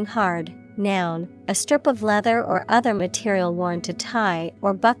something hard. Noun, a strip of leather or other material worn to tie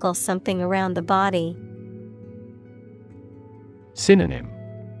or buckle something around the body. Synonym: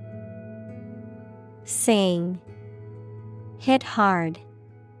 Sing, hit hard.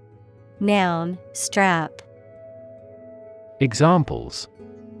 Noun, strap. Examples: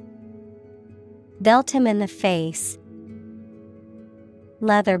 belt him in the face,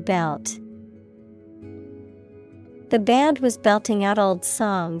 leather belt. The band was belting out old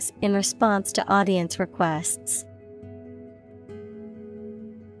songs in response to audience requests.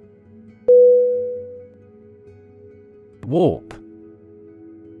 Warp.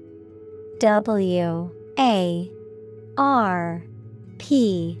 W-A-R-P.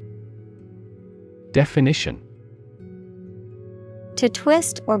 Definition: to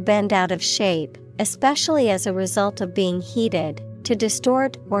twist or bend out of shape, especially as a result of being heated, to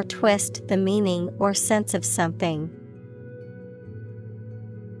distort or twist the meaning or sense of something.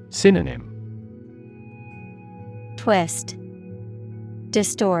 Synonym: twist,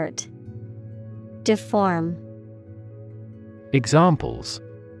 distort, deform. Examples: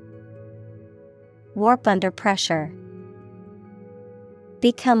 warp under pressure,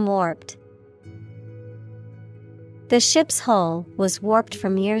 become warped. The ship's hull was warped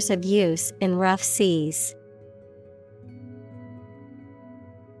from years of use in rough seas.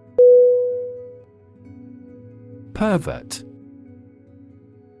 Pervert.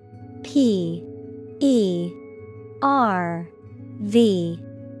 P E R V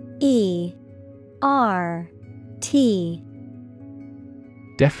E R T.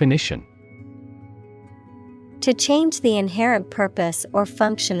 Definition: to change the inherent purpose or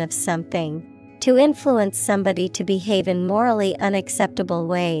function of something, to influence somebody to behave in morally unacceptable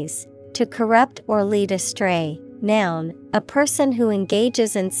ways, to corrupt or lead astray. Noun, a person who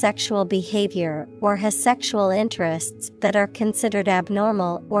engages in sexual behavior or has sexual interests that are considered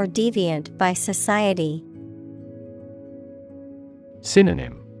abnormal or deviant by society.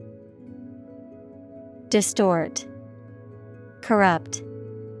 Synonym: distort, corrupt,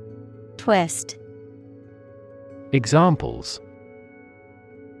 twist. Examples: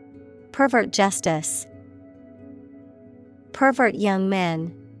 pervert justice, pervert young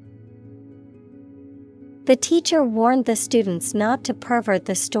men. The teacher warned the students not to pervert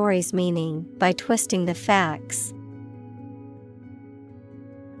the story's meaning by twisting the facts.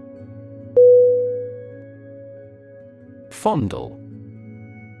 Fondle.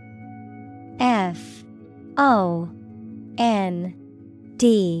 F-O-N-D-L-E.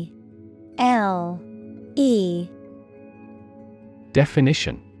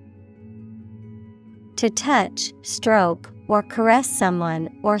 Definition: to touch, stroke, or caress someone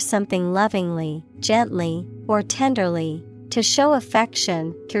or something lovingly, gently, or tenderly, to show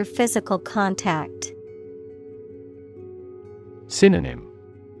affection through physical contact. Synonym: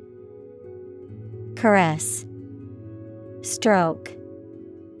 caress, stroke,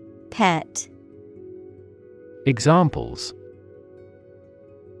 pet. Examples: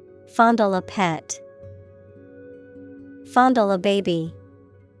 fondle a pet, fondle a baby.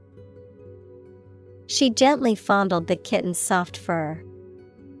 She gently fondled the kitten's soft fur.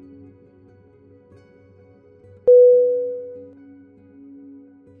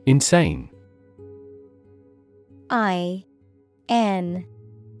 Insane. I-N-S-A-N-E.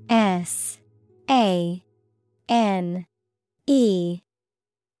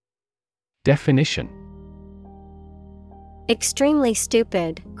 Definition: extremely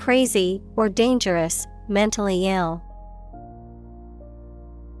stupid, crazy, or dangerous, mentally ill.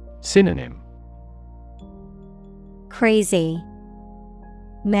 Synonym: crazy,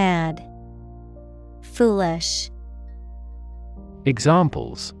 mad, foolish.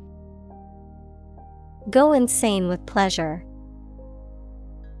 Examples: Go insane with pleasure.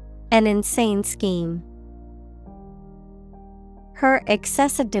 An insane scheme. Her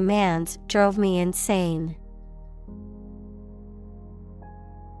excessive demands drove me insane.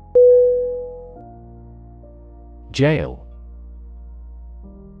 Jail.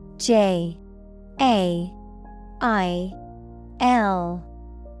 Jail.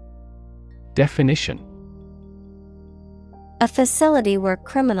 Definition. A facility where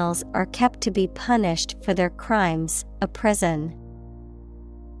criminals are kept to be punished for their crimes, a prison.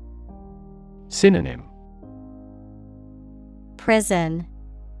 Synonym. Prison,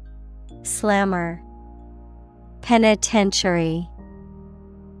 slammer, penitentiary.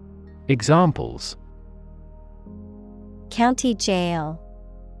 Examples. County jail.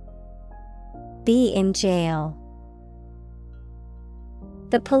 Be in jail.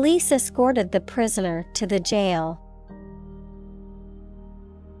 The police escorted the prisoner to the jail.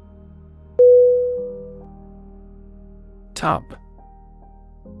 Tub.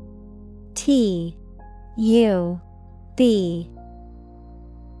 Tub.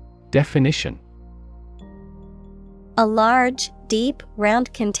 Definition. A large, deep,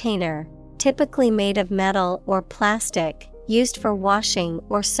 round container, typically made of metal or plastic, used for washing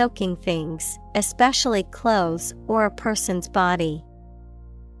or soaking things, especially clothes or a person's body.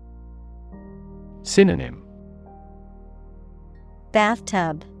 Synonym.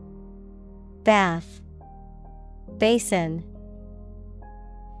 Bathtub, bath, basin.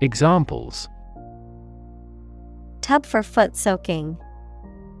 Examples. Tub for foot soaking.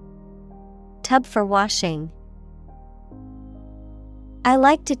 Tub for washing. I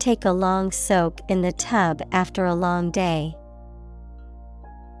like to take a long soak in the tub after a long day.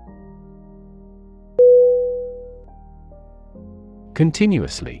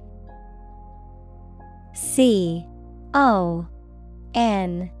 Continuously. Continuously.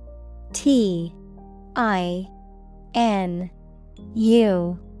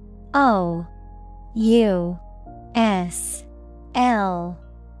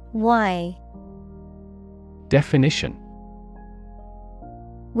 Definition.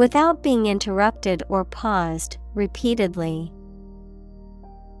 Without being interrupted or paused, repeatedly.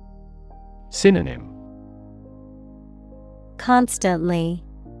 Synonym. Constantly,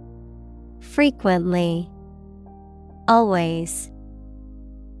 frequently, always.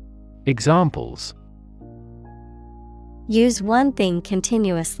 Examples. Use one thing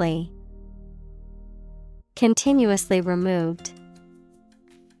continuously. Continuously removed.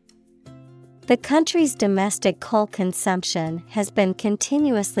 The country's domestic coal consumption has been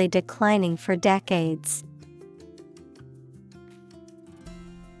continuously declining for decades.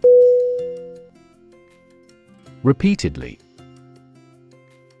 Repeatedly. Repeatedly.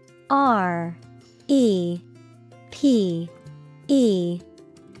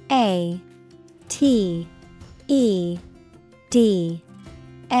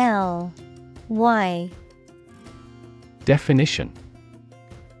 Definition.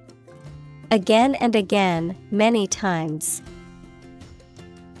 Again and again, many times.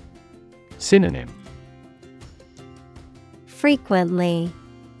 Synonym. Frequently,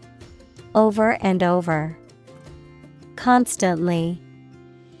 over and over, constantly.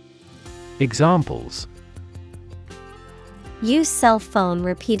 Examples. Use cell phone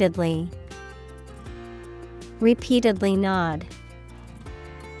repeatedly. Repeatedly nod.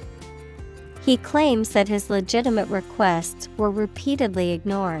 He claims that his legitimate requests were repeatedly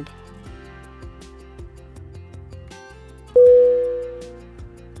ignored.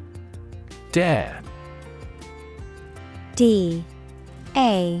 Dare. D-A-R-E.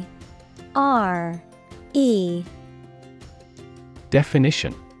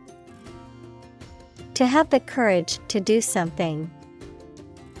 Definition. To have the courage to do something.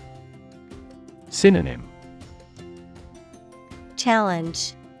 Synonym.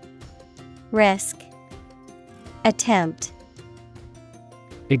 Challenge, risk, attempt.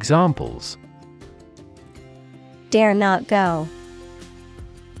 Examples. Dare not go.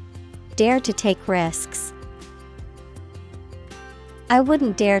 Dare to take risks. I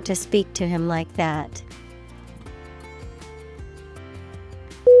wouldn't dare to speak to him like that.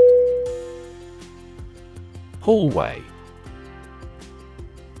 Hallway.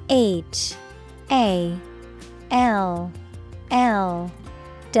 H-A-L-L-W-A-Y.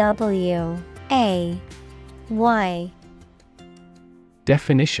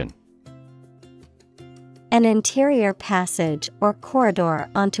 Definition. An interior passage or corridor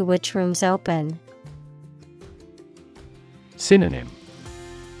onto which rooms open. Synonym.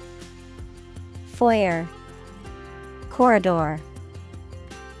 Foyer, corridor,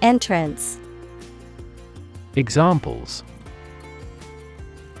 entrance. Examples.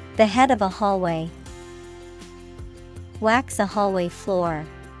 The head of a hallway. wax a hallway floor.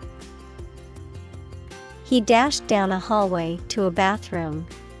 He dashed down a hallway to a bathroom.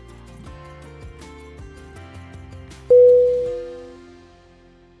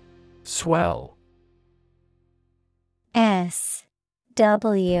 Swell. S-W-E-L-L.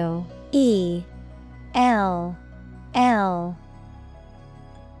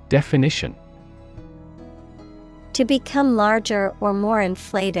 Definition: to become larger or more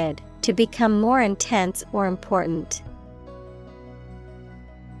inflated, to become more intense or important.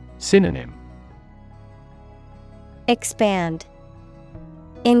 Synonym: Expand,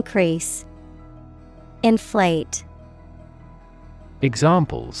 increase, inflate.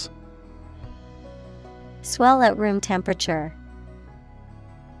 Examples: swell at room temperature,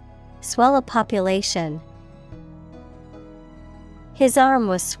 swell a population. His arm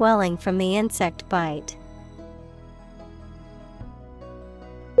was swelling from the insect bite.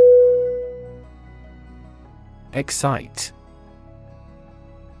 Excite.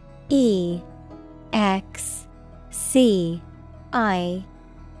 E-X-C-I-T-E.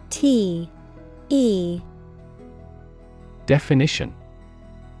 Definition: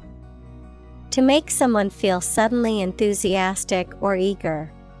 to make someone feel suddenly enthusiastic or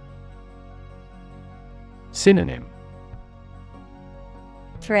eager. Synonym: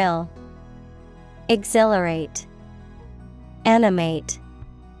 thrill, exhilarate, animate.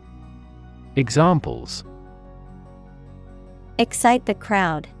 Examples: excite the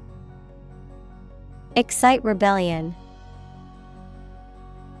crowd, excite rebellion.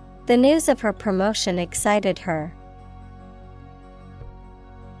 The news of her promotion excited her.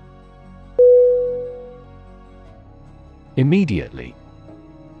 Immediately.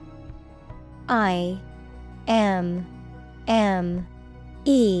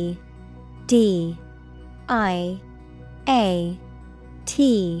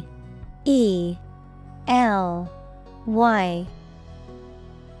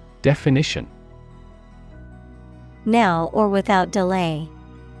 Definition: now or without delay.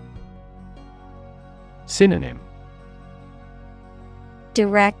 Synonym: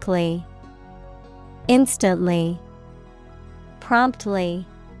 directly, instantly, promptly.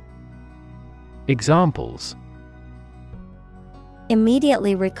 Examples: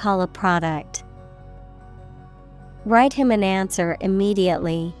 immediately recall a product. Write him an answer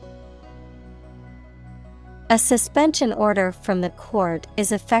immediately. A suspension order from the court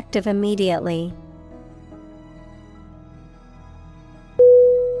is effective immediately.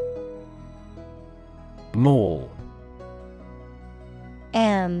 Mall.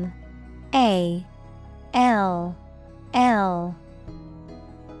 M-A-L-L.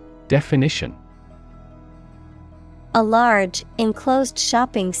 Definition: a large, enclosed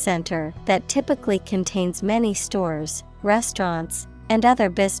shopping center that typically contains many stores, restaurants, and other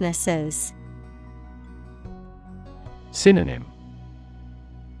businesses. Synonym: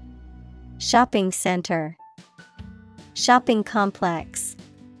 shopping center, shopping complex.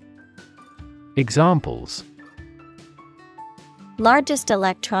 Examples: largest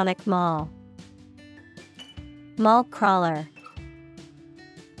electronic mall, mall crawler.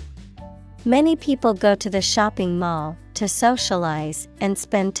 Many people go to the shopping mall to socialize and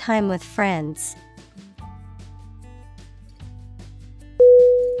spend time with friends.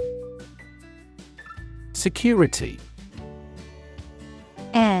 Security.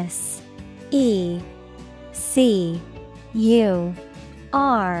 S-E-C-U-R-I-T-Y.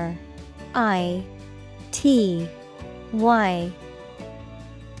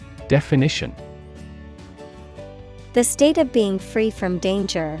 Definition: the state of being free from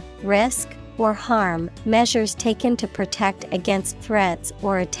danger, risk, or harm, measures taken to protect against threats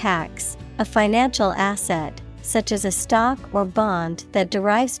or attacks, a financial asset, such as a stock or bond that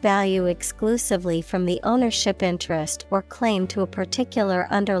derives value exclusively from the ownership interest or claim to a particular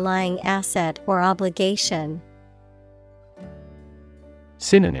underlying asset or obligation.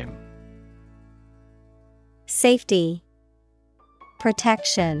 Synonym: safety,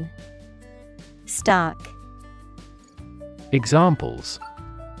 protection, stock. Examples: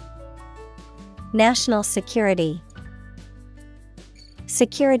 national security,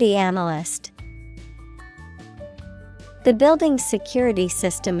 security analyst. The building's security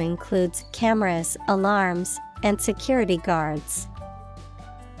system includes cameras, alarms, and security guards.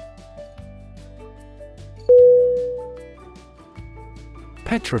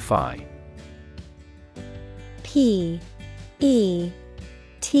 Petrify. P-E-T-R-I-F-Y.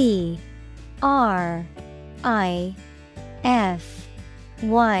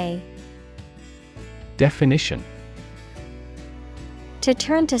 Definition: to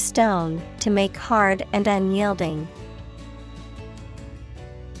turn to stone, to make hard and unyielding.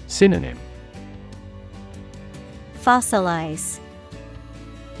 Fossilize,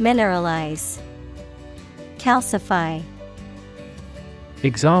 mineralize, calcify.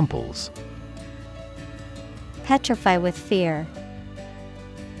 Examples: Petrify with fear.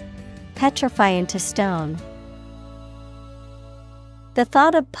 Petrify into stone. The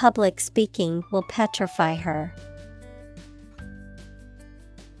thought of public speaking will petrify her.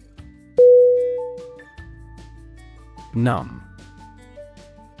 Numb.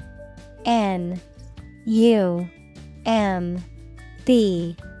 N-U-M-B.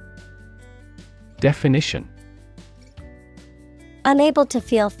 Definition: Unable to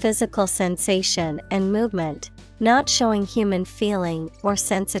feel physical sensation and movement, not showing human feeling or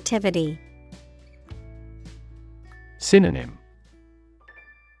sensitivity. Synonym: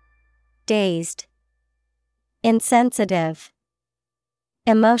 Dazed, insensitive,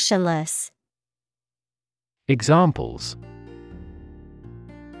 emotionless. Examples: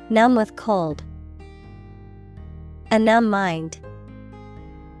 Numb with cold. A numb mind.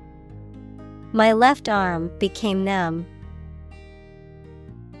 My left arm became numb.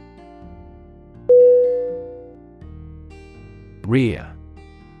 Rear.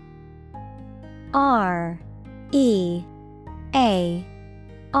 R-E-A-R.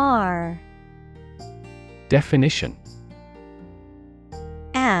 Definition: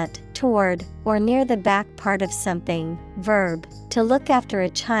 At, toward, or near the back part of something. Verb, to look after a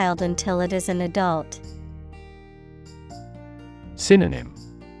child until it is an adult. Synonym: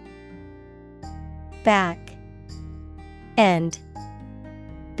 Back, end,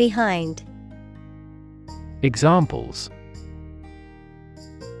 behind. Examples: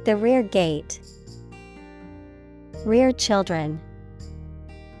 The rear gate. Rear children.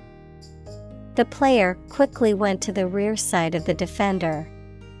 The player quickly went to the rear side of the defender.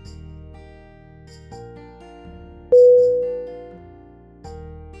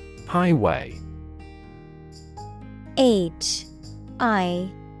 Highway. H-I-G-H-W-A-Y.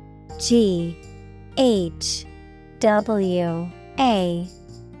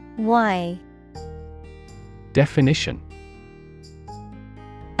 Definition: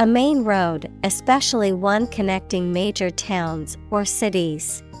 A main road, especially one connecting major towns or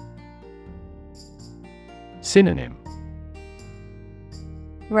cities. Synonym: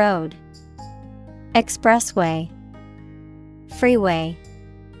 Road, expressway, freeway.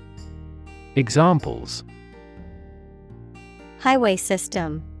 Examples: Highway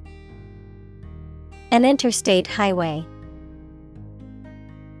system. An interstate highway.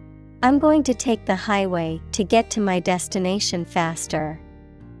 I'm going to take the highway to get to my destination faster.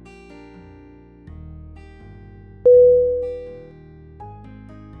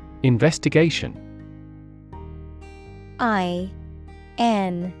 Investigation.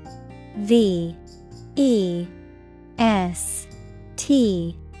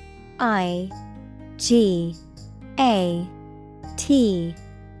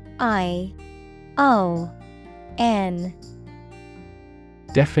 investigation.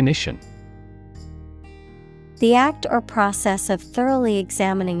 Definition: The act or process of thoroughly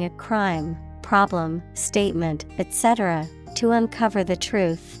examining a crime, problem, statement, etc., to uncover the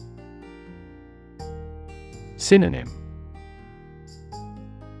truth. Synonym: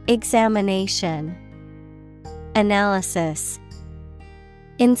 Examination, analysis,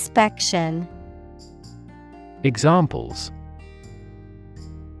 inspection. Examples: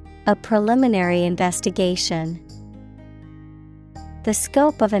 A preliminary investigation. The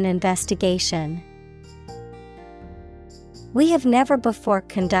scope of an investigation. We have never before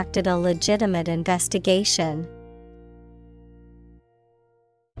conducted a legitimate investigation.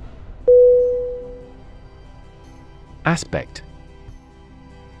 Aspect.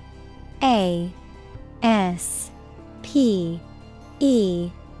 A-S-P-E-C-T.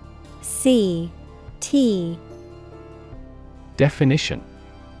 Definition: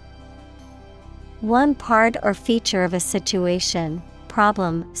 One part or feature of a situation,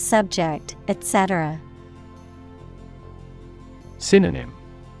 problem, subject, etc. Synonym: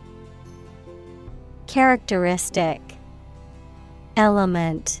 Characteristic,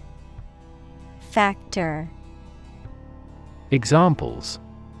 element, factor. Examples: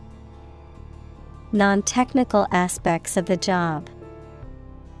 Non-technical aspects of the job.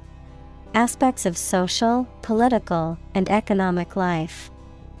 Aspects of social, political, and economic life.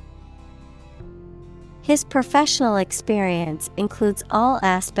 His professional experience includes all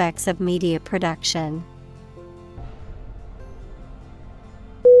aspects of media production.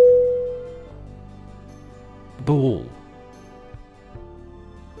 Ball.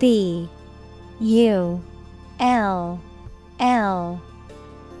 B-U-L-L.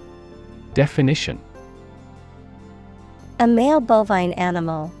 Definition: A male bovine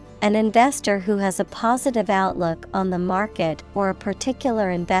animal, An investor who has a positive outlook on the market or a particular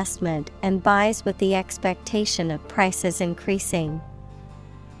investment and buys with the expectation of prices increasing.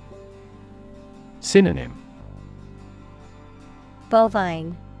 Synonym: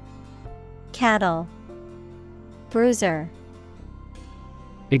 Bovine, cattle, bruiser.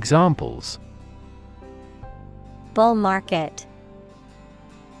 Examples: Bull market,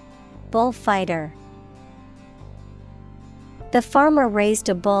 bullfighter. The farmer raised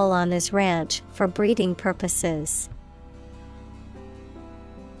a bull on his ranch for breeding purposes.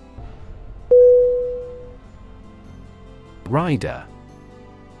 Rider.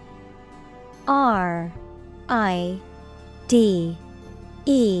 R-I-D-E-R.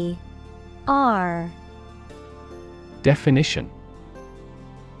 Definition: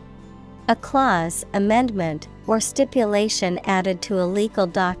 A clause, amendment, or stipulation added to a legal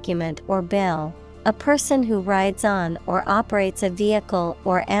document or bill. A person who rides on or operates a vehicle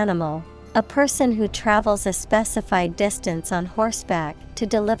or animal. A person who travels a specified distance on horseback to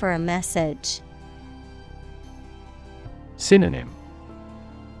deliver a message. Synonym: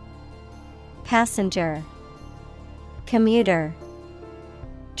 Passenger, commuter,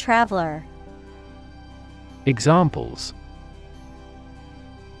 traveler. Examples: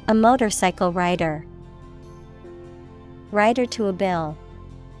 A motorcycle rider. Rider to a bill.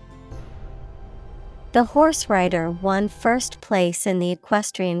 The horse rider won first place in the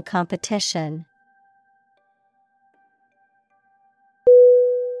equestrian competition.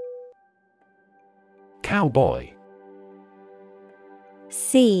 Cowboy.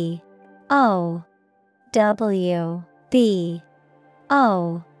 C-O-W-B-O-Y.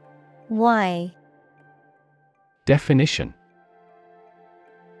 Definition: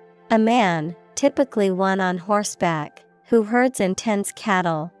 A man, typically one on horseback, who herds and tends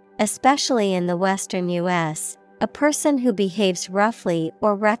cattle, especially in the western U.S., a person who behaves roughly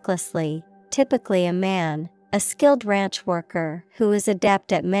or recklessly, typically a man, a skilled ranch worker who is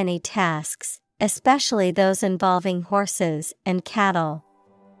adept at many tasks, especially those involving horses and cattle.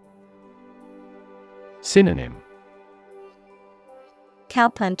 Synonym: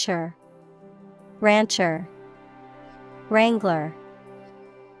 Cowpuncher, rancher, wrangler.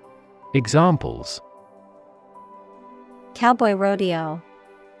 Examples: Cowboy rodeo,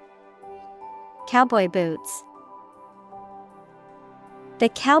 cowboy boots. The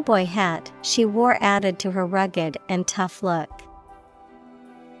cowboy hat she wore added to her rugged and tough look.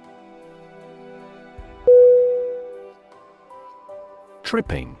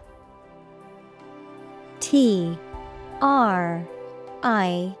 Tripping. T-R-I-P-P-I-N-G.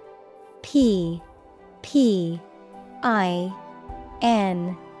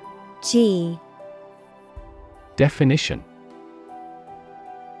 Definition: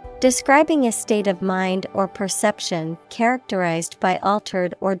 Describing a state of mind or perception characterized by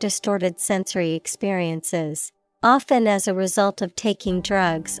altered or distorted sensory experiences, often as a result of taking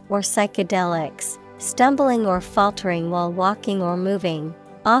drugs or psychedelics, stumbling or faltering while walking or moving,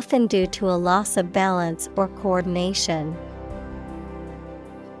 often due to a loss of balance or coordination.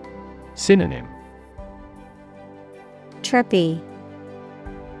 Synonym: Trippy,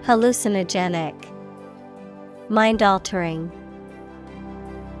 hallucinogenic, mind-altering.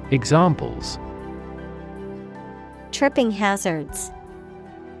 Examples: Tripping hazards,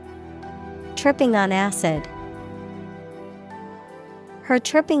 tripping on acid. Her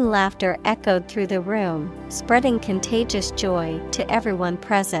tripping laughter echoed through the room, spreading contagious joy to everyone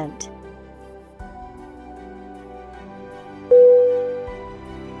present.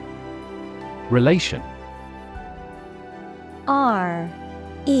 Relation.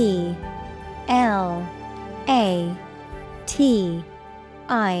 R-E-L-A-T-I-O-N.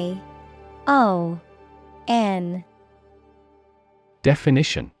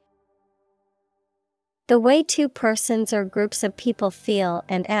 Definition: The way two persons or groups of people feel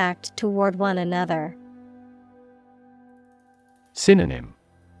and act toward one another. Synonym: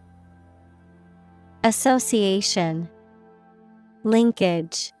 Association,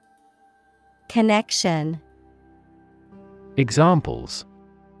 linkage, connection. Examples: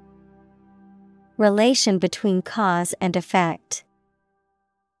 Relation between cause and effect.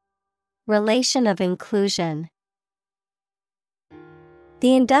 Relation of inclusion.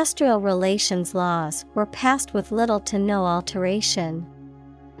 The industrial relations laws were passed with little to no alteration.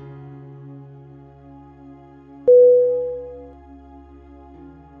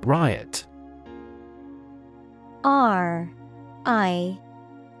 Riot. R-I-O-T.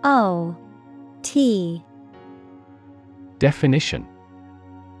 Definition: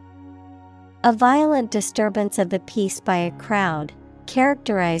 A violent disturbance of the peace by a crowd,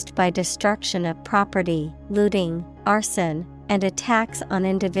 characterized by destruction of property, looting, arson, and attacks on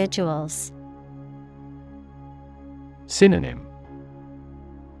individuals. Synonym: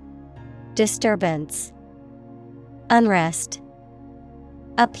 Disturbance, unrest,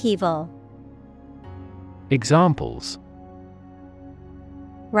 upheaval. Examples: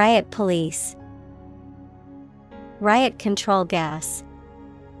 Riot police, riot control gas.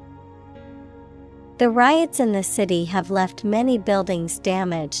 The riots in the city have left many buildings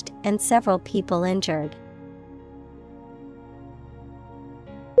damaged and several people injured.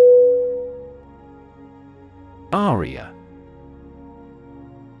 Aria.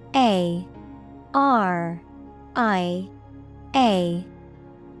 A-R-I-A.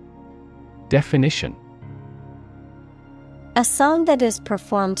 Definition: A song that is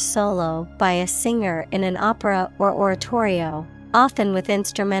performed solo by a singer in an opera or oratorio, often with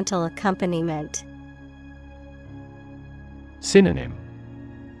instrumental accompaniment. Synonym: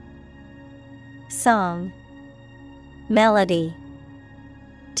 Song, melody,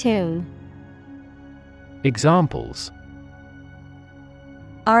 tune. Examples: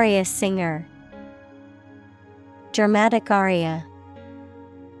 Aria singer, dramatic aria.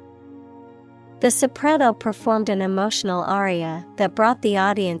 The soprano performed an emotional aria that brought the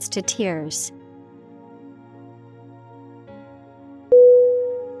audience to tears.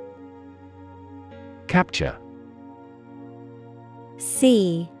 Capture.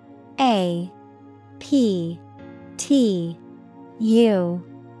 C-A-P-T-U-R-E.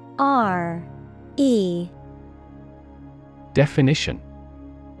 Definition: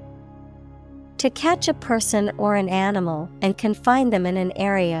 To catch a person or an animal and confine them in an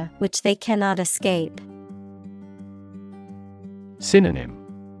area which they cannot escape. Synonym: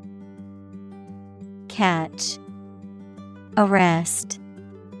 Catch, arrest,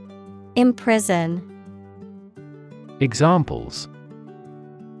 imprison. Examples: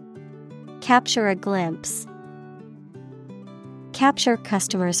 Capture a glimpse. Capture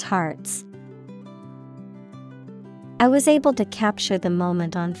customers' hearts. I was able to capture the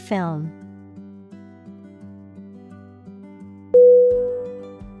moment on film.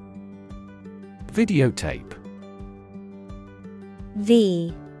 Videotape.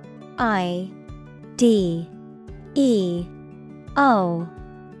 V-I-D-E-O-T-A-P-E.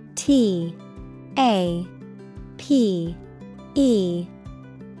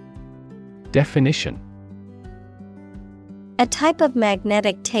 Definition: A type of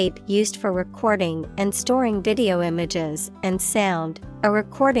magnetic tape used for recording and storing video images and sound, a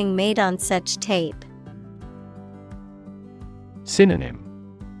recording made on such tape. Synonym: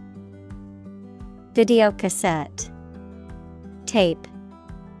 Videocassette, tape,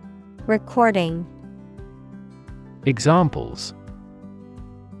 recording. Examples: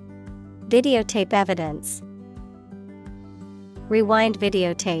 Videotape evidence. Rewind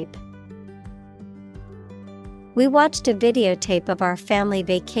videotape. We watched a videotape of our family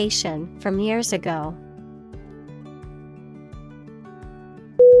vacation from years ago.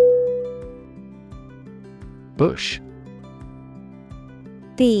 Bush.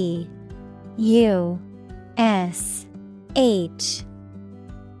 B-U-S-H.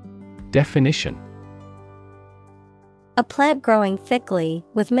 Definition: A plant growing thickly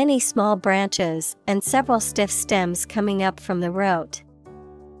with many small branches and several stiff stems coming up from the root.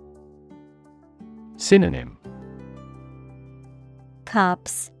 Synonym: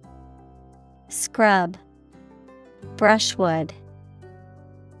 Copse, scrub, brushwood.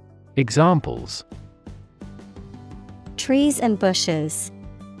 Examples: Trees and bushes.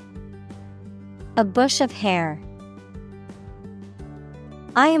 A bush of hair.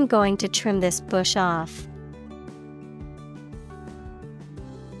 I am going to trim this bush off.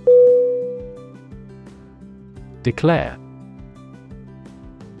 Declare.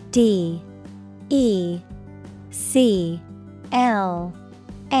 D-E-C-L-A-R-E.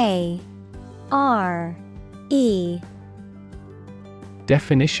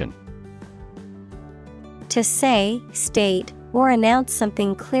 Definition: To say, state, or announce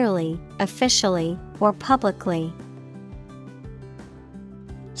something clearly, officially, or publicly.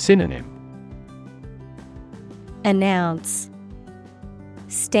 Synonym: Announce,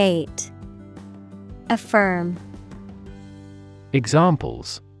 state, affirm.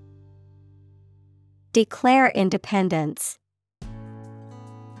 Examples: Declare independence.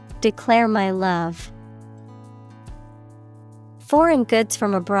 Declare my love. Foreign goods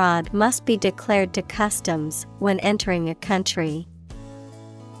from abroad must be declared to customs when entering a country.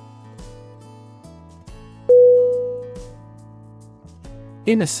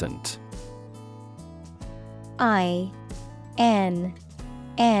 Innocent. I-N-N-O-C-E-N-T.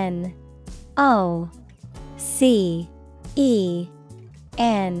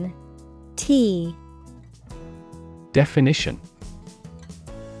 Definition: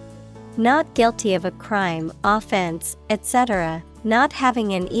 not guilty of a crime, offense, etc., not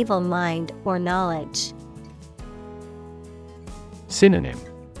having an evil mind or knowledge. Synonym: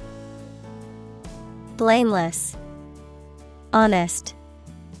 Blameless, honest,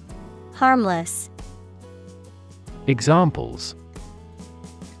 harmless. Examples: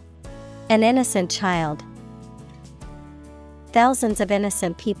 an innocent child, thousands of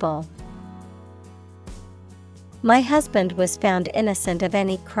innocent people. My husband was found innocent of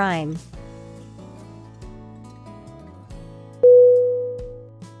any crime.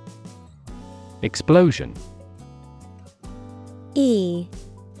 Explosion: E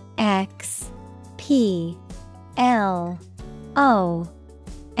X P L O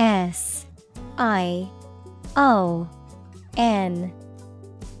S I O N.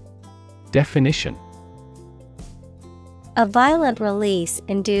 Definition: a violent release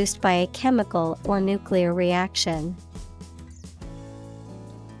induced by a chemical or nuclear reaction.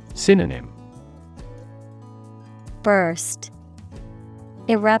 Synonym: burst,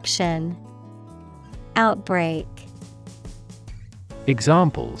 eruption, outbreak.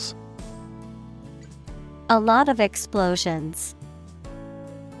 Examples: a lot of explosions.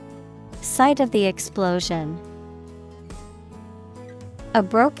 Site of the explosion. A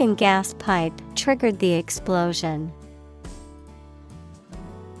broken gas pipe triggered the explosion.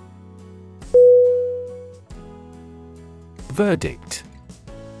 Verdict: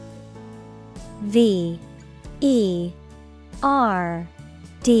 V E R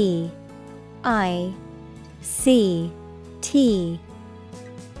D I C T.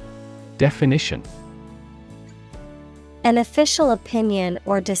 Definition: an official opinion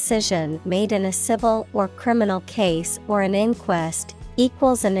or decision made in a civil or criminal case or an inquest,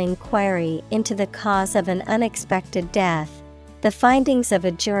 equals an inquiry into the cause of an unexpected death, the findings of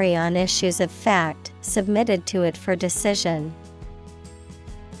a jury on issues of fact submitted to it for decision.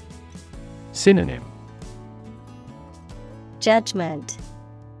 Synonym: judgment,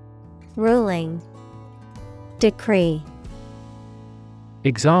 ruling, decree.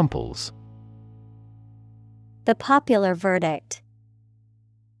 Examples: the popular verdict,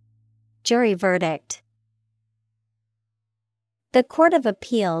 jury verdict. The Court of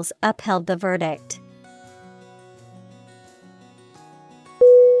Appeals upheld the verdict.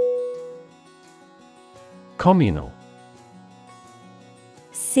 Communal: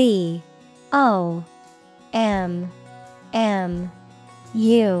 C O M M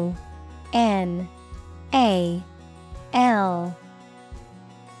U N A L.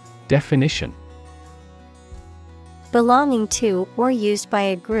 Definition: belonging to or used by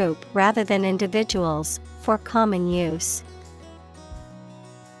a group rather than individuals, for common use.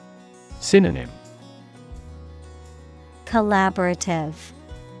 Synonym: collaborative,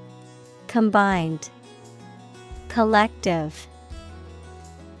 combined, collective.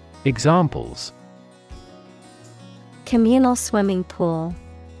 Examples: communal swimming pool,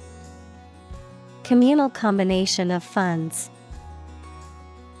 communal combination of funds.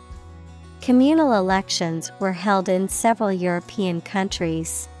 Communal elections were held in several European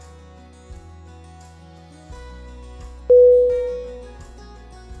countries.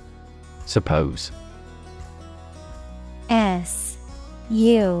 Suppose: S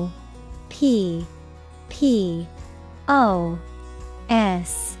U P P O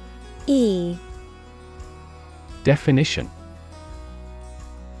S E. Definition: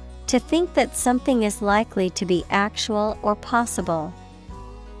 to think that something is likely to be actual or possible.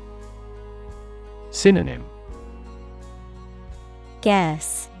 Synonym: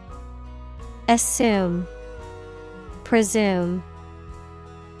 guess, assume, presume.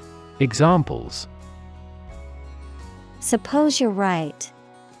 Examples: suppose you're right.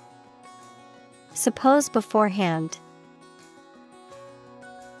 Suppose beforehand.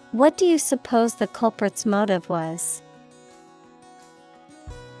 What do you suppose the culprit's motive was?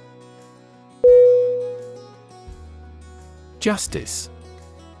 Justice: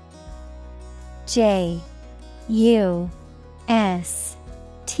 J U S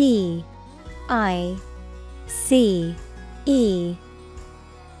T I C E.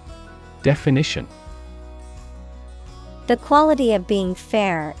 Definition: the quality of being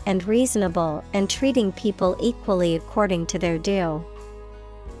fair and reasonable and treating people equally according to their due.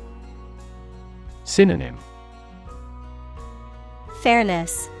 Synonym: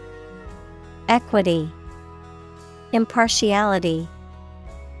 fairness, equity, impartiality.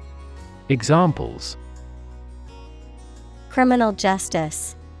 Examples: criminal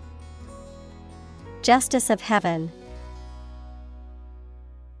justice, justice of heaven.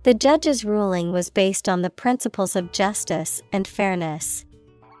 The judge's ruling was based on the principles of justice and fairness.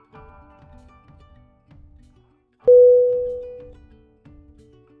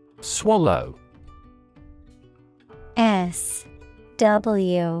 Swallow.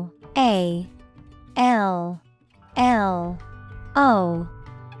 SWALLOW.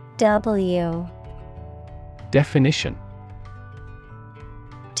 Definition: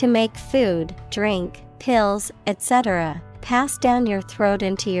 To make food, drink, pills, etc., pass down your throat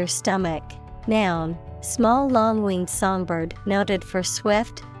into your stomach. Noun, small long-winged songbird noted for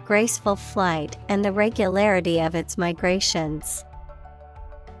swift, graceful flight and the regularity of its migrations.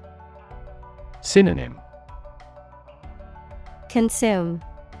 Synonym: Consume,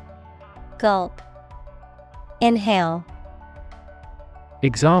 gulp, inhale.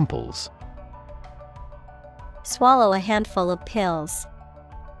 Examples: Swallow a handful of pills.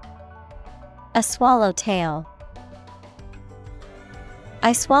 A swallowtail.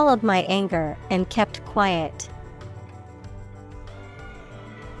 I swallowed my anger and kept quiet.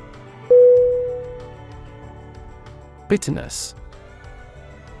 Bitterness.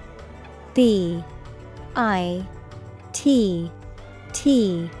 BITTERNESS.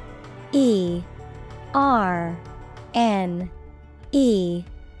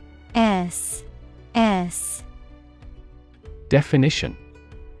 Definition: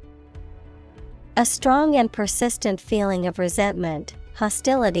 A strong and persistent feeling of resentment,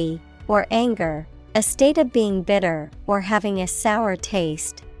 hostility, or anger, a state of being bitter or having a sour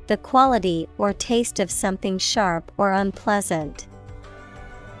taste, the quality or taste of something sharp or unpleasant.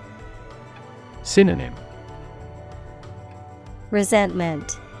 Synonym: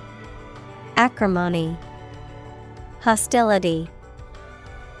 Resentment, acrimony, hostility.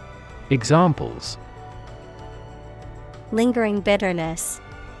 Examples: Lingering bitterness,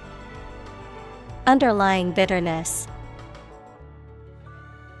 underlying bitterness.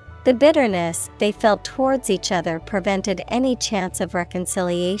 The bitterness they felt towards each other prevented any chance of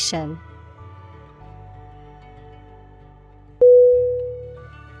reconciliation.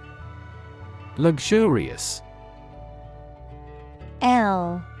 Luxurious.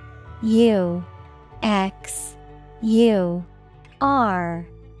 LUXURIOUS.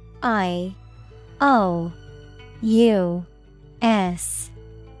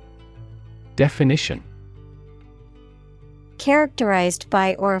 Definition: Characterized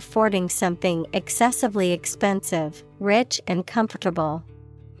by or affording something excessively expensive, rich and comfortable.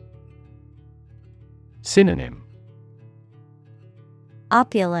 Synonym: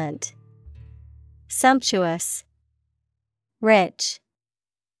 Opulent, sumptuous, rich.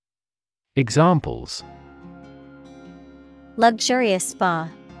 Examples: Luxurious spa,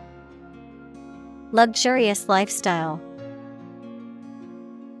 luxurious lifestyle.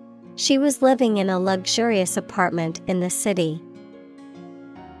 She was living in a luxurious apartment in the city.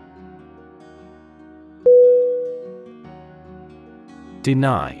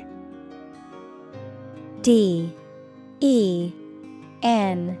 Deny. DENY.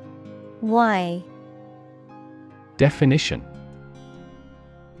 Definition: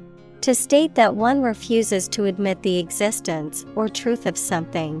 To state that one refuses to admit the existence or truth of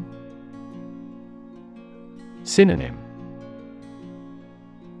something. Synonym: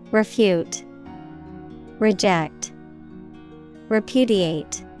 Refute, reject,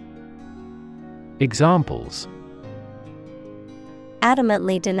 repudiate. Examples: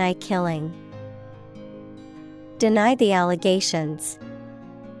 Adamantly deny killing. Deny the allegations.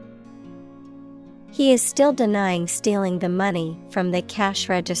 He is still denying stealing the money from the cash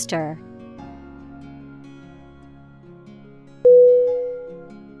register.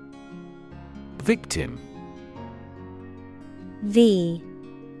 Victim. VICTIM.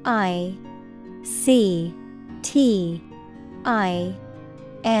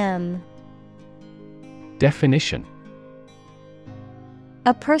 Definition: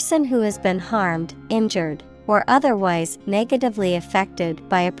 A person who has been harmed, injured, or otherwise negatively affected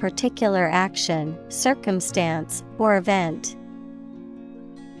by a particular action, circumstance, or event.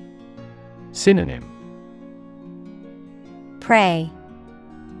 Synonym: Prey,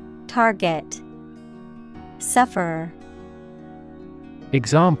 target, sufferer.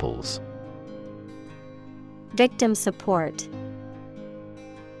 Examples: Victim support,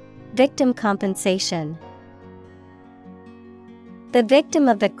 victim compensation. The victim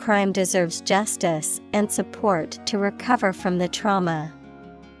of the crime deserves justice and support to recover from the trauma.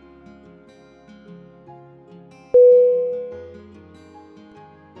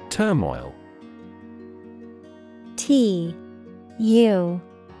 Turmoil. TURMOIL.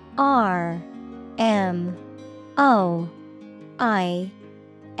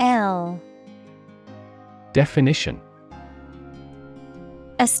 Definition: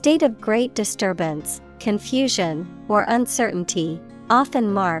 A state of great disturbance, confusion, or uncertainty,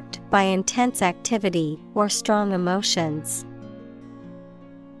 often marked by intense activity or strong emotions.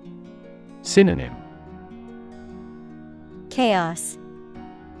 Synonym: chaos,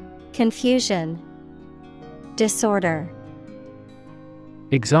 confusion, disorder.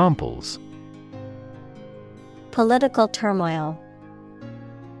 Examples: political turmoil,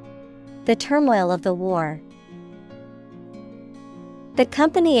 the turmoil of the war. The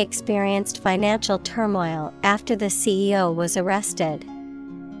company experienced financial turmoil after the CEO was arrested.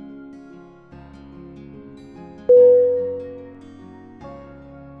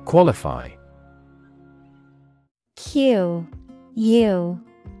 Qualify. Q U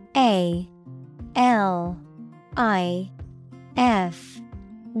A L I F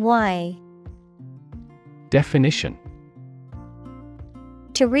Y. Definition: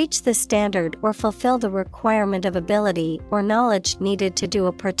 To reach the standard or fulfill the requirement of ability or knowledge needed to do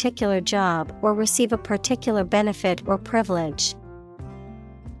a particular job or receive a particular benefit or privilege.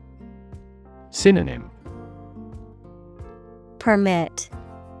 Synonym: Permit,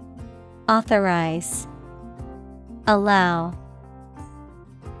 authorize, allow.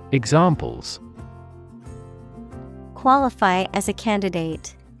 Examples: Qualify as a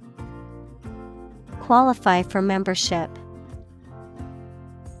candidate, qualify for membership.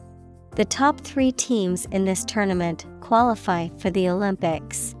 The top 3 teams in this tournament qualify for the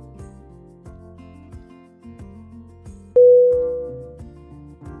Olympics.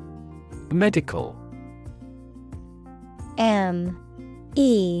 Medical. M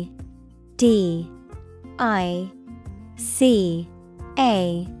E D I C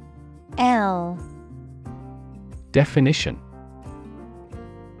A L. Definition: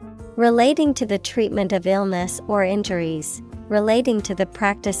 Relating to the treatment of illness or injuries, relating to the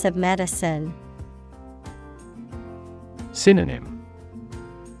practice of medicine. Synonym: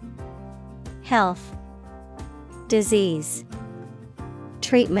 Health, disease,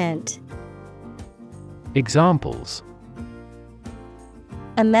 treatment. Examples: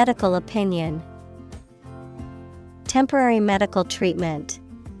 A medical opinion, temporary medical treatment.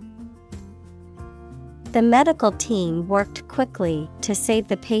 The medical team worked quickly to save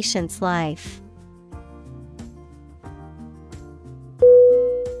the patient's life.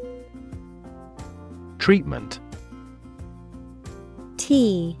 Treatment.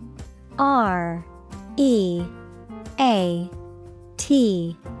 T R E A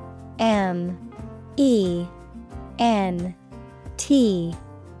T M E N T.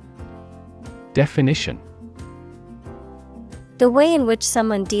 Definition: The way in which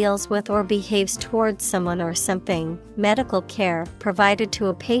someone deals with or behaves towards someone or something, medical care provided to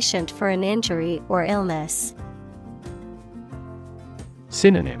a patient for an injury or illness.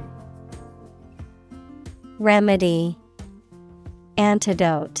 Synonym: Remedy,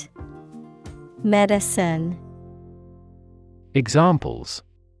 antidote, medicine. Examples: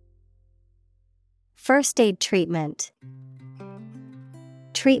 First aid treatment,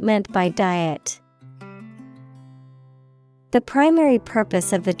 treatment by diet. The primary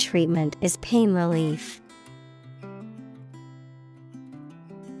purpose of the treatment is pain relief.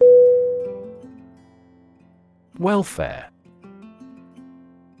 Welfare.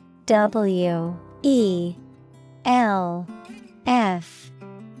 W E L F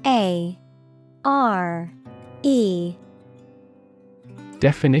A R E.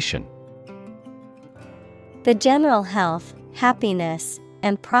 Definition: The general health, happiness,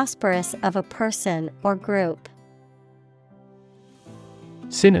 and prosperous of a person or group.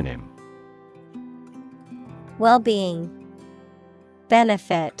 Synonym: Well-being,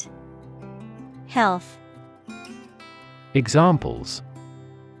 benefit, health. Examples: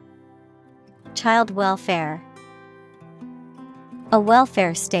 Child welfare, a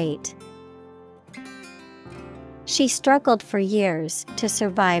welfare state. She struggled for years to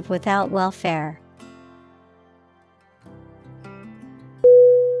survive without welfare.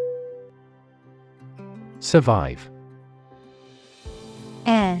 Survive.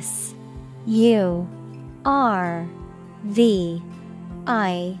 S U R V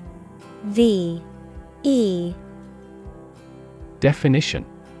I V E. Definition: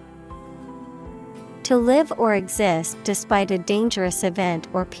 To live or exist despite a dangerous event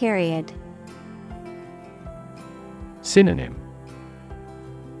or period. Synonym: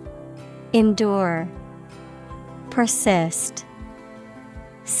 Endure, persist,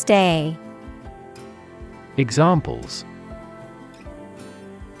 stay. Examples: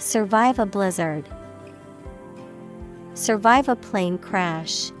 Survive a blizzard, survive a plane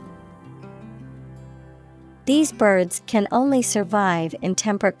crash. These birds can only survive in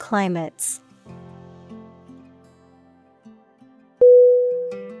temperate climates.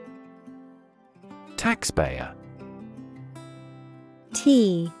 Taxpayer.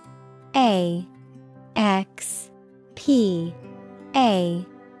 T A X P A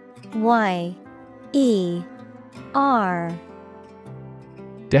Y-E-R.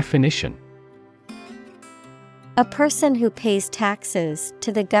 Definition: A person who pays taxes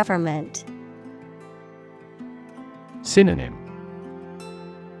to the government. Synonym: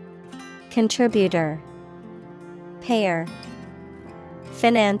 Contributor, payer,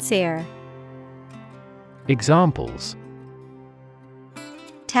 financier. Examples: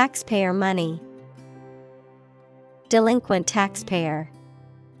 Taxpayer money. Delinquent taxpayer.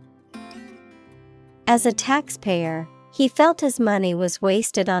 As a taxpayer, he felt his money was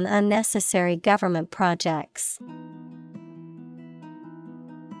wasted on unnecessary government projects.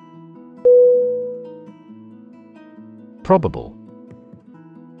 Probable: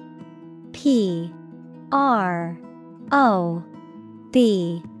 P-R-O-B-A-B-L-E.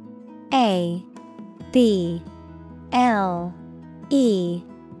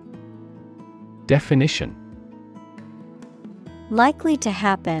 Definition: Likely to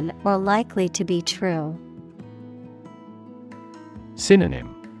happen or likely to be true.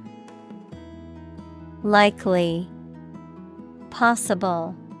 Synonym: Likely,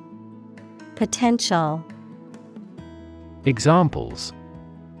 possible, potential. Examples: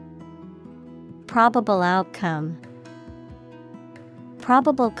 Probable outcome.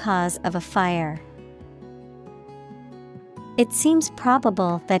 Probable cause of a fire. It seems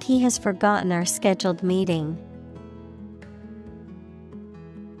probable that he has forgotten our scheduled meeting.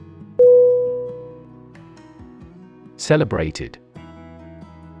 Celebrated: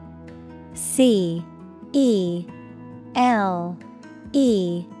 C-E-L-E-B-R-A-T-E-D.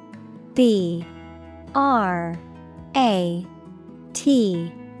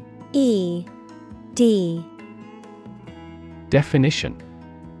 Definition: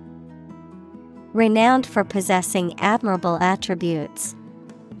 Renowned for possessing admirable attributes.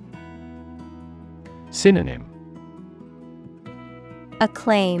 Synonym: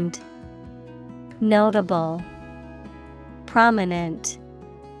 Acclaimed, notable, prominent.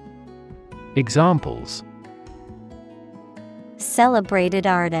 Examples: Celebrated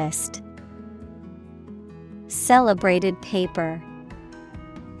artist. Celebrated paper.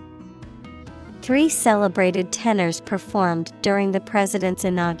 3 celebrated tenors performed during the president's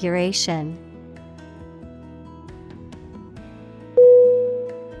inauguration.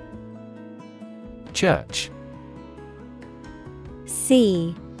 Church: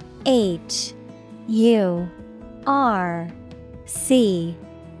 C-H-U-R-C-H.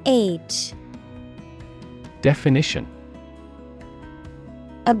 Definition: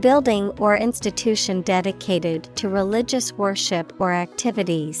 A building or institution dedicated to religious worship or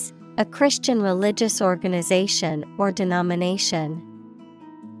activities, a Christian religious organization or denomination.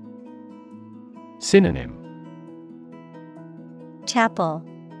 Synonym: Chapel,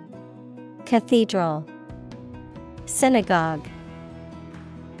 cathedral, synagogue.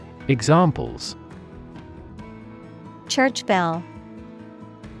 Examples: Church bell.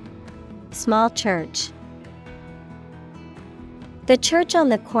 Small church. The church on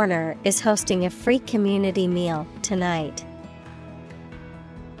the corner is hosting a free community meal tonight.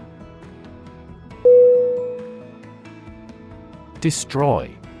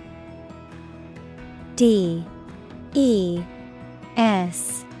 Destroy: D-E-S-T-R-O-Y.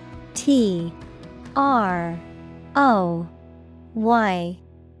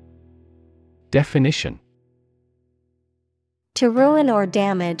 Definition: To ruin or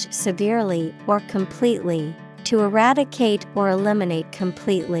damage severely or completely, to eradicate or eliminate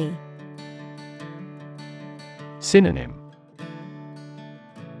completely. Synonym: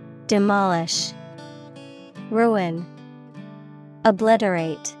 Demolish, ruin,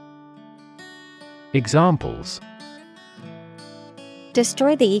 obliterate. Examples: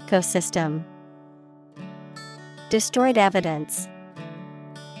 Destroy the ecosystem. Destroyed evidence.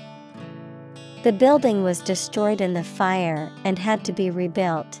 The building was destroyed in the fire and had to be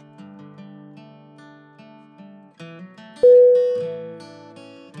rebuilt.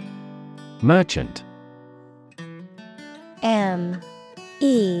 Merchant: M-E-R-C-H-A-N-T.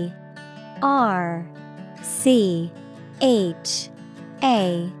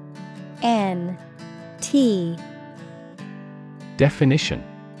 Definition: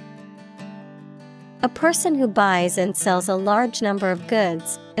 A person who buys and sells a large number of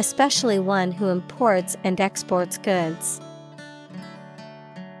goods, especially one who imports and exports goods.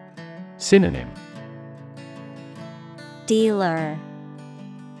 Synonym: Dealer,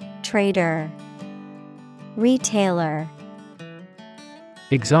 trader, retailer.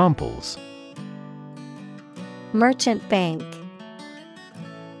 Examples: Merchant bank.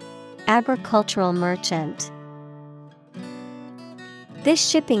 Agricultural merchant. This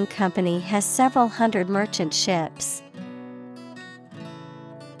shipping company has several hundred merchant ships.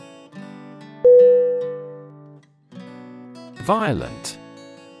 Violent.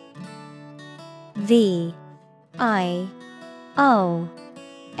 VIOLENT.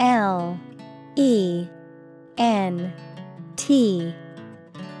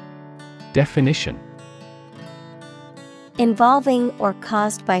 Definition. Involving or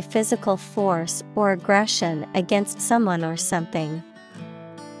caused by physical force or aggression against someone or something.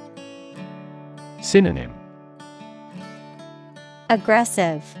 Synonym.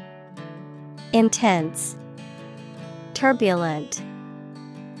 Aggressive, intense, turbulent.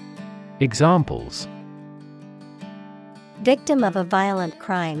 Examples. Victim of a violent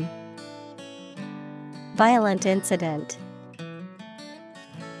crime. Violent incident.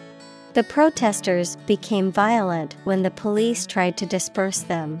 The protesters became violent when the police tried to disperse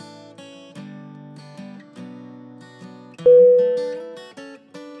them.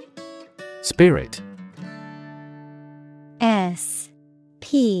 Spirit.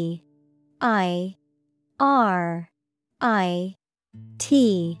 SPIRIT.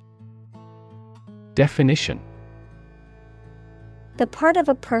 Definition. The part of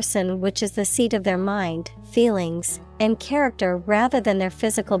a person which is the seat of their mind, feelings, and character rather than their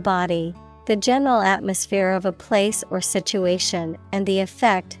physical body, the general atmosphere of a place or situation, and the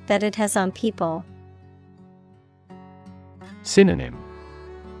effect that it has on people. Synonym.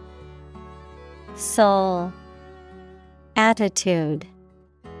 Soul, attitude,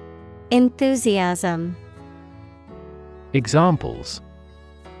 enthusiasm. Examples.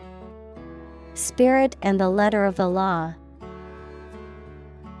 Spirit and the letter of the law.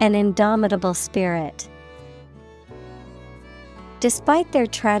 An indomitable spirit. Despite their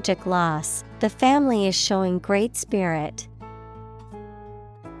tragic loss, the family is showing great spirit.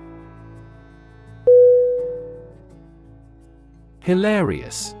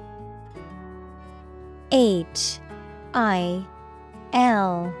 Hilarious. HILARIOUS.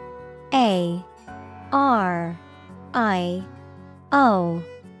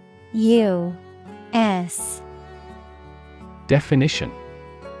 Definition.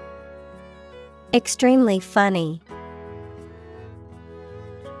 Extremely funny.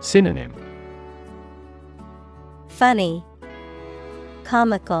 Synonym. Funny,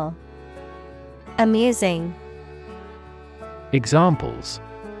 comical, amusing. Examples.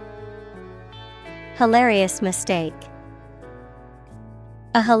 Hilarious mistake.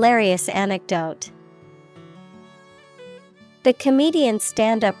 A hilarious anecdote. The comedian's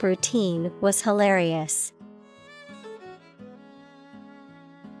stand-up routine was hilarious.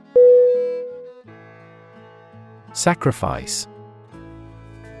 Sacrifice.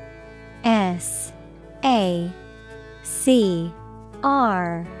 SACRIFICE.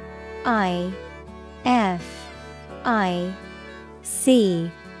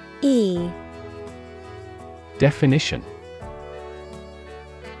 Definition.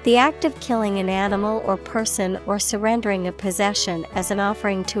 The act of killing an animal or person or surrendering a possession as an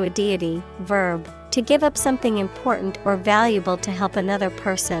offering to a deity. Verb, to give up something important or valuable to help another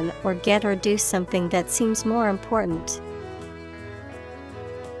person or get or do something that seems more important.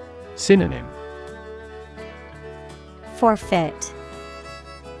 Synonym. Forfeit,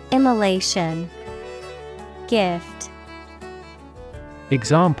 immolation, gift.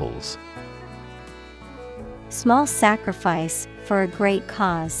 Examples. Small sacrifice for a great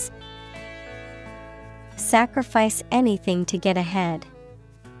cause. Sacrifice anything to get ahead.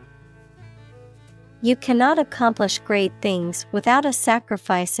 You cannot accomplish great things without a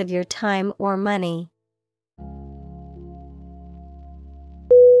sacrifice of your time or money.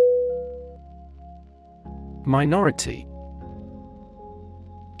 Minority.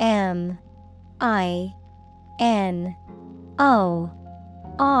 MINORITY.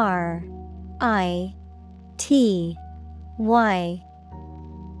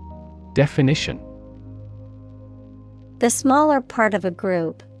 Definition. The smaller part of a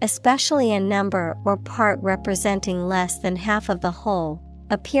group, especially a number or part representing less than half of the whole,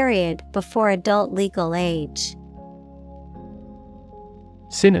 a period before adult legal age.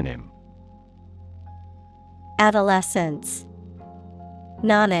 Synonym. Adolescence,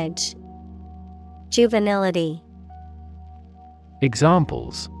 nonage, juvenility.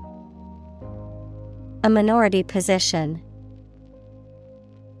 Examples. A minority position.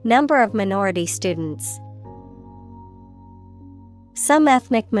 Number of minority students. Some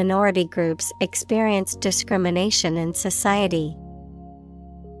ethnic minority groups experience discrimination in society.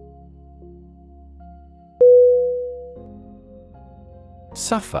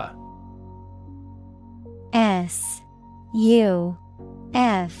 Suffer. SUFFER.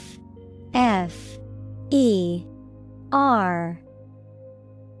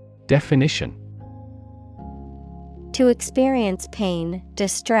 Definition. To experience pain,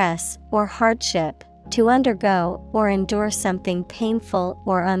 distress, or hardship, to undergo or endure something painful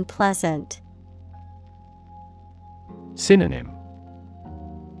or unpleasant. Synonym: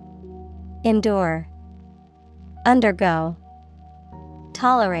 Endure, undergo,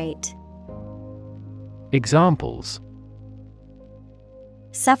 tolerate. Examples: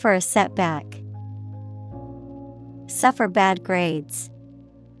 Suffer a setback. Suffer bad grades.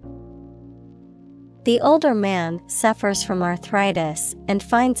 The older man suffers from arthritis and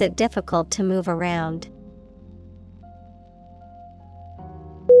finds it difficult to move around.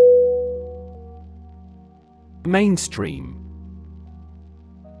 Mainstream.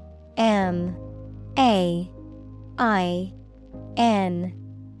 mainstream.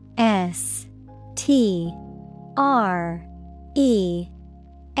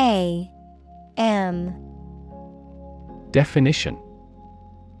 Definition: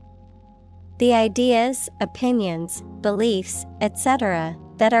 The ideas, opinions, beliefs, etc.,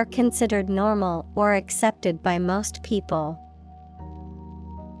 that are considered normal or accepted by most people.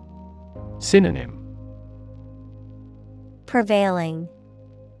 Synonym: Prevailing,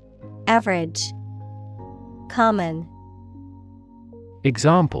 average, common.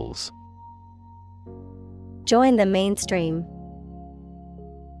 Examples: Join the mainstream.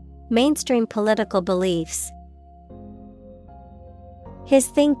 Mainstream political beliefs. His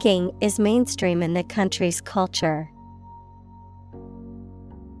thinking is mainstream in the country's culture.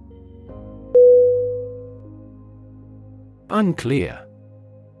 Unclear.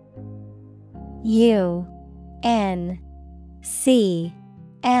 UNCLEAR.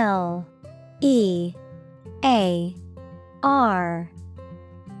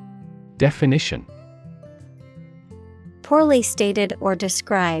 Definition: Poorly stated or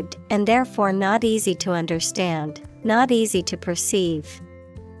described, and therefore not easy to understand, not easy to perceive.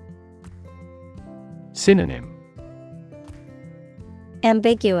 Synonym: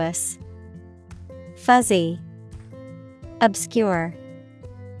 Ambiguous, fuzzy, obscure.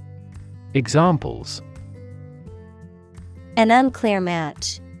 Examples: An unclear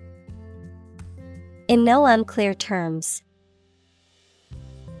match. In no unclear terms.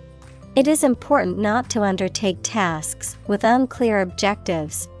 It is important not to undertake tasks with unclear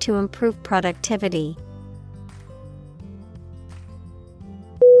objectives to improve productivity.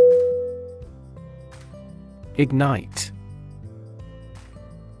 Ignite.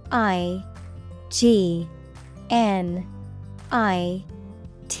 IGNITE.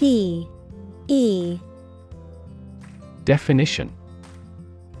 Definition: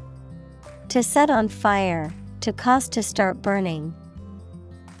 To set on fire, to cause to start burning.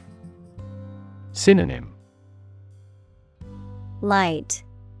 Synonym: Light,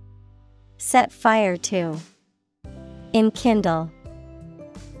 set fire to, enkindle.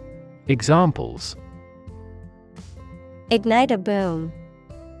 Examples: Ignite a boom.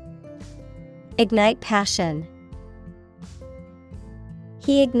 Ignite passion.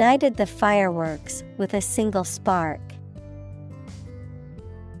 He ignited the fireworks with a single spark.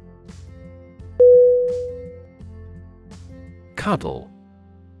 Cuddle.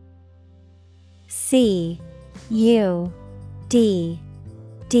 CUDDLE.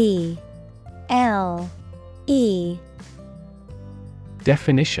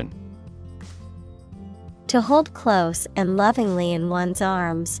 Definition: To hold close and lovingly in one's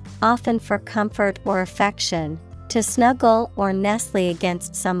arms, often for comfort or affection, to snuggle or nestle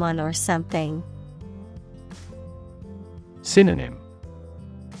against someone or something. Synonym: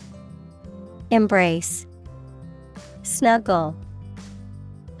 Embrace, snuggle,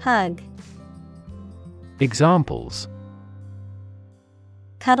 hug. Examples: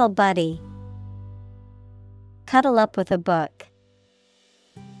 Cuddle buddy. Cuddle up with a book.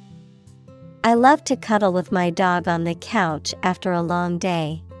 I love to cuddle with my dog on the couch after a long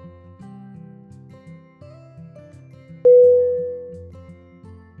day.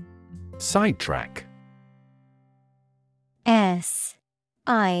 Sidetrack.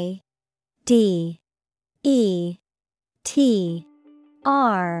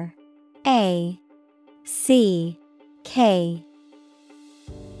 SIDETRACK.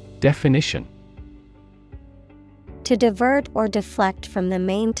 Definition: To divert or deflect from the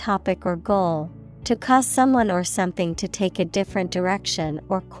main topic or goal, to cause someone or something to take a different direction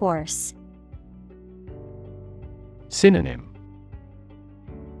or course. Synonym: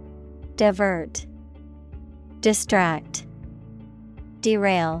 Divert, distract,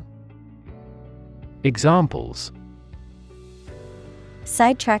 derail. Examples: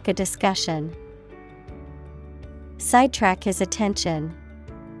 Sidetrack a discussion. Sidetrack his attention.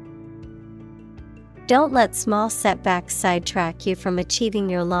 Don't let small setbacks sidetrack you from achieving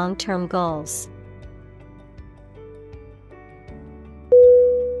your long-term goals.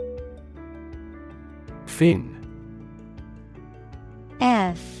 Fin.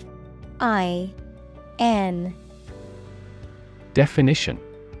 F-I-N. Definition.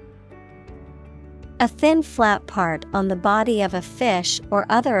 A thin flat part on the body of a fish or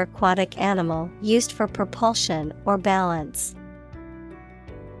other aquatic animal used for propulsion or balance.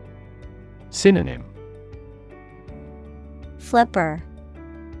 Synonym. Flipper,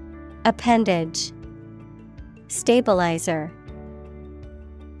 appendage, stabilizer.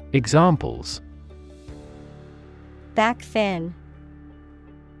 Examples. Back fin,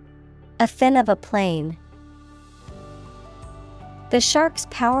 a fin of a plane. The shark's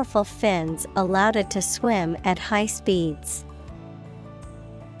powerful fins allowed it to swim at high speeds.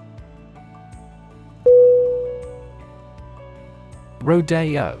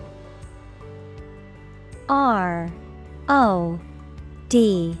 Rodeo. R-O-D-E-O.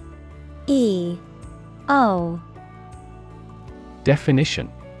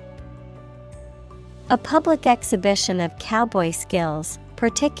 Definition. A public exhibition of cowboy skills,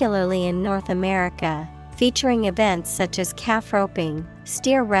 particularly in North America, featuring events such as calf roping,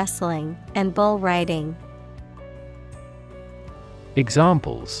 steer wrestling, and bull riding.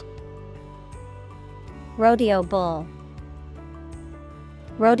 Examples. Rodeo bull,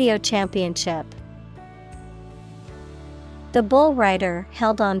 rodeo championship. The bull rider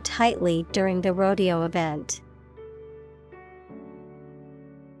held on tightly during the rodeo event.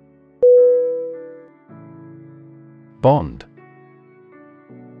 Bond.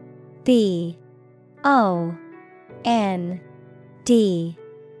 B-O-N-D.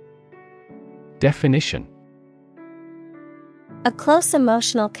 Definition. A close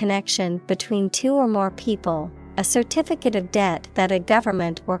emotional connection between two or more people, a certificate of debt that a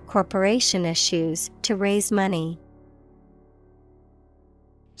government or corporation issues to raise money.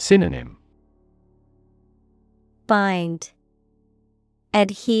 Synonym. Bind,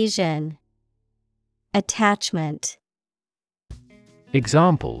 adhesion, attachment.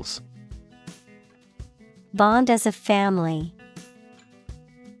 Examples. Bond as a family.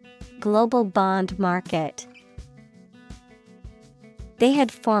 Global bond market. They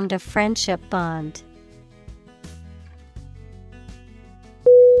had formed a friendship bond.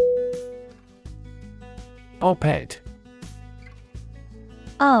 Op-ed.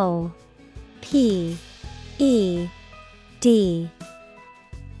 O-P-E-D.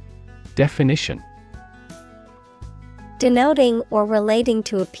 Definition. Denoting or relating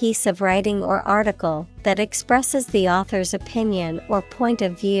to a piece of writing or article that expresses the author's opinion or point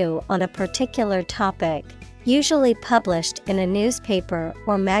of view on a particular topic, usually published in a newspaper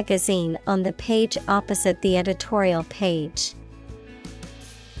or magazine on the page opposite the editorial page.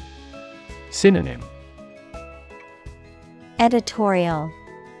 Synonym. Editorial,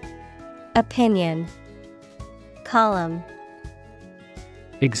 opinion, column.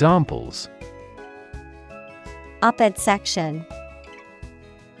 Examples. Op-ed section,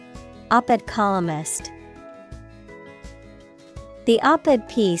 op-ed columnist. The op-ed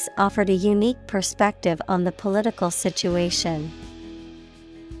piece offered a unique perspective on the political situation.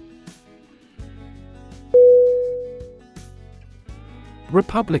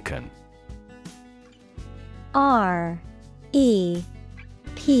 Republican. R-E-P-U-B-L-I-C-A-N.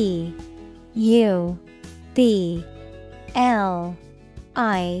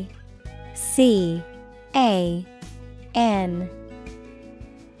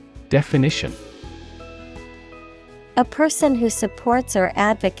 Definition. A person who supports or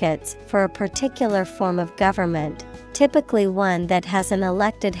advocates for a particular form of government, typically one that has an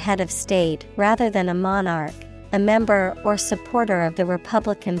elected head of state rather than a monarch, a member or supporter of the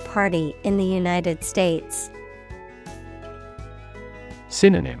Republican Party in the United States.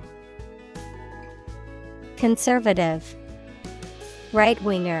 Synonym. Conservative,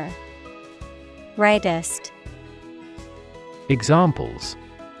 right-winger, rightist. Examples.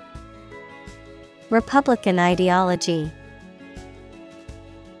 Republican ideology,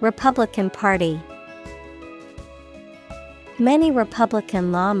 Republican Party. Many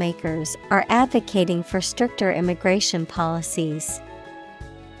Republican lawmakers are advocating for stricter immigration policies.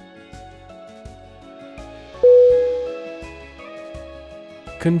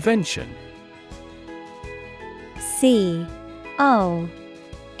 Convention. C-O-N-V-E-N-T-I-O-N.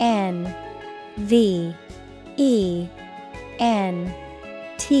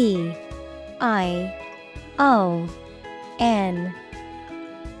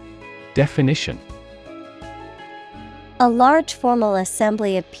 Definition. A large formal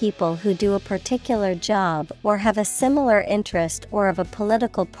assembly of people who do a particular job or have a similar interest or of a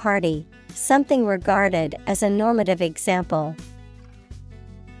political party, something regarded as a normative example.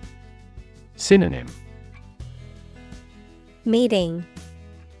 Synonym. Meeting,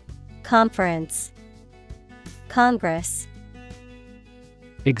 conference, Congress.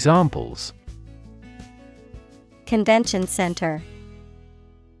 Examples: Convention center.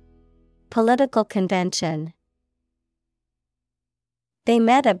 Political convention. They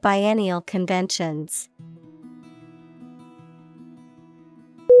met at biennial conventions.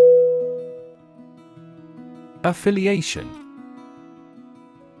 Affiliation.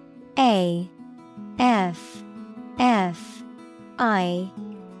 A F F I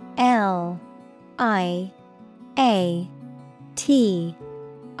L I A T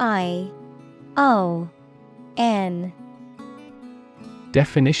I O N.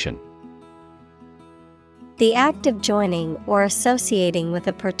 Definition: The act of joining or associating with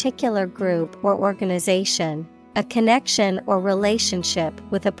a particular group or organization, a connection or relationship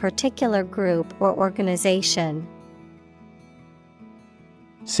with a particular group or organization.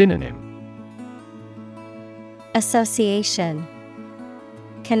 Synonym: Association,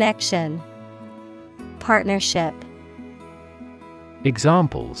 connection, partnership.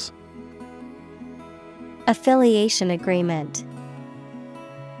 Examples: Affiliation agreement.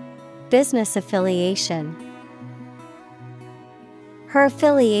 Business affiliation. Her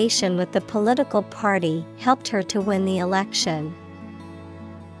affiliation with the political party helped her to win the election.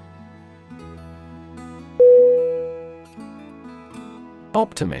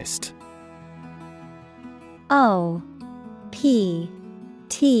 Optimist. O P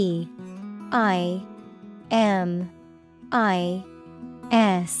T I M I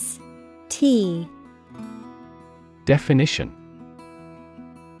S T. Definition: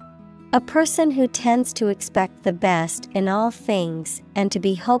 A person who tends to expect the best in all things and to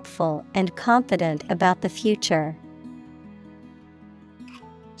be hopeful and confident about the future.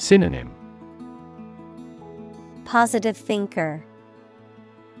 Synonym: Positive thinker,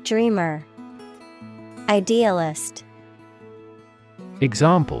 dreamer, idealist.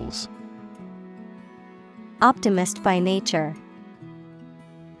 Examples: Optimist by nature.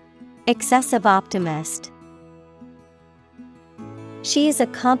 Excessive optimist. She is a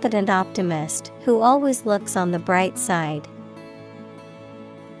confident optimist who always looks on the bright side.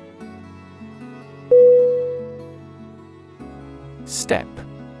 Step.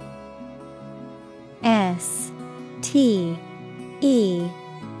 S T E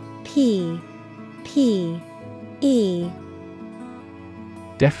P P E.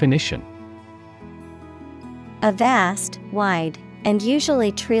 Definition: A vast, wide, and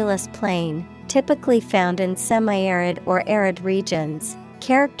usually treeless plain, typically found in semi-arid or arid regions,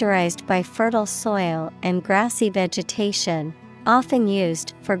 characterized by fertile soil and grassy vegetation, often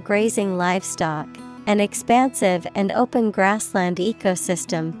used for grazing livestock, an expansive and open grassland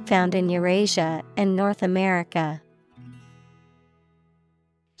ecosystem found in Eurasia and North America.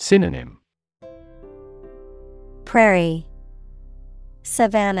 Synonym: Prairie,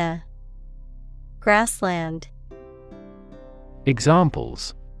 savanna, grassland.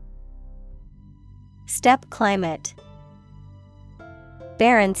 Examples: Steppe climate.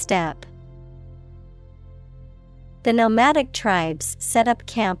 Barren steppe. The nomadic tribes set up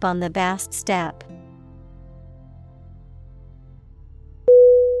camp on the vast steppe.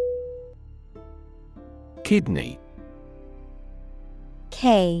 Kidney.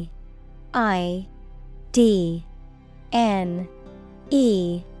 K I D N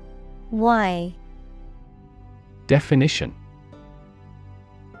E Y. Definition: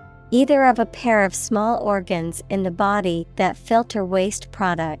 Either of a pair of small organs in the body that filter waste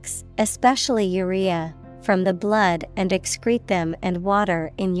products, especially urea, from the blood and excrete them and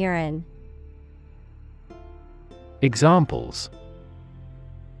water in urine. Examples: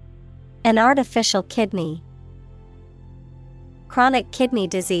 An artificial kidney. Chronic kidney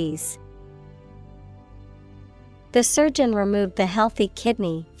disease. The surgeon removed the healthy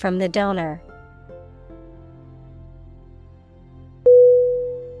kidney from the donor.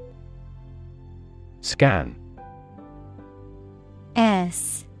 Scan.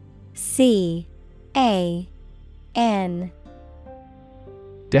 S C A N.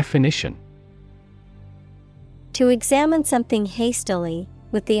 Definition: To examine something hastily,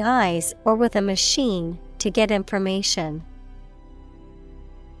 with the eyes or with a machine, to get information.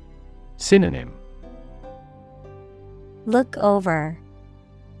 Synonym: Look over,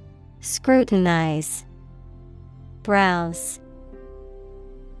 scrutinize, browse.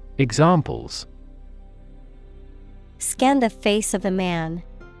 Examples: Scan the face of a man.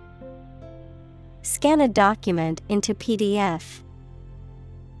 Scan a document into PDF.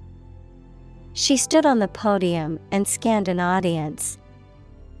 She stood on the podium and scanned an audience.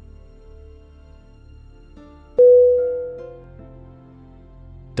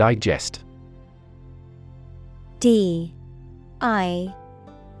 Digest. D I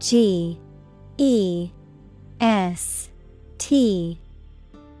G E S T.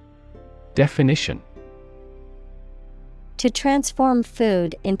 Definition: To transform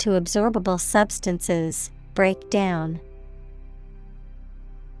food into absorbable substances, break down.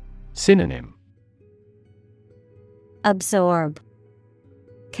 Synonym: Absorb,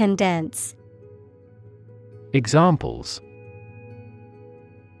 condense. Examples: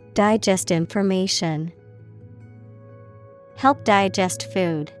 Digest information. Help digest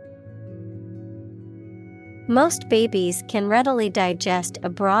food. Most babies can readily digest a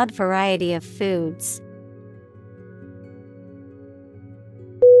broad variety of foods.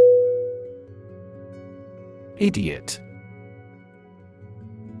 Idiot.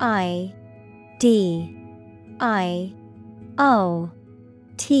 I-D-I-O-T.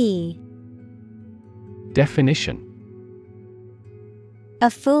 Definition: a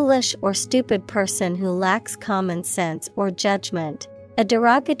foolish or stupid person who lacks common sense or judgment, a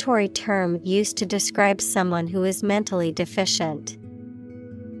derogatory term used to describe someone who is mentally deficient.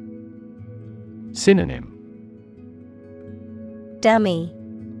 Synonym: Dummy,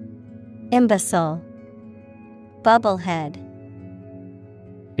 imbecile, bubblehead.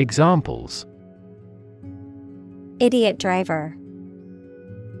 Examples: Idiot driver.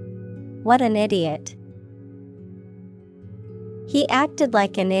 What an idiot. He acted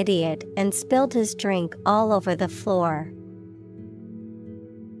like an idiot and spilled his drink all over the floor.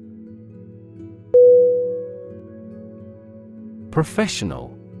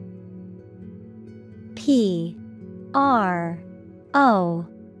 Professional.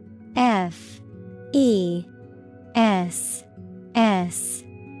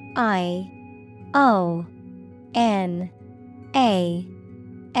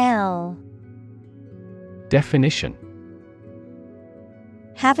 Definition: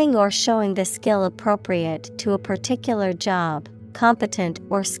 having or showing the skill appropriate to a particular job, competent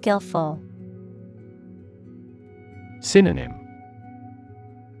or skillful. Synonym: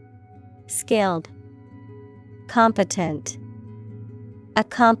 Skilled, competent,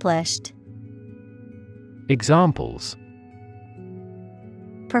 accomplished. Examples: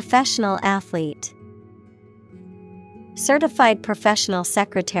 professional athlete, certified professional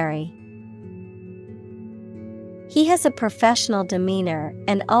secretary. He has a professional demeanor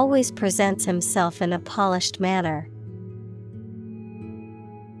and always presents himself in a polished manner.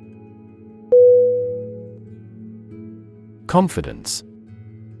 Confidence.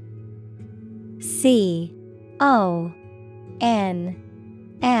 C-O-N-F-I-D-E-N-C-E.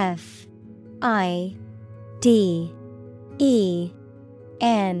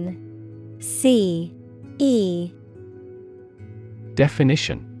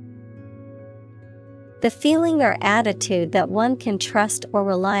 Definition: the feeling or attitude that one can trust or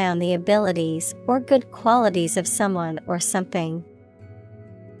rely on the abilities or good qualities of someone or something.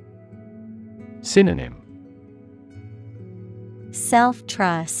 Synonym: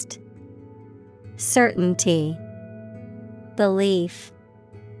 self-trust, certainty, belief.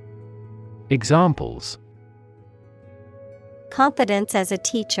 Examples: competence as a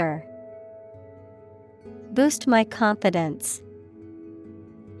teacher. Boost my confidence.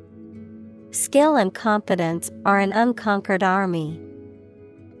 Skill and competence are an unconquered army.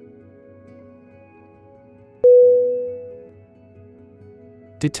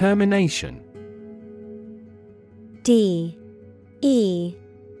 Determination. D-E-T-E-R-M-I-N-A-T-I-O-N.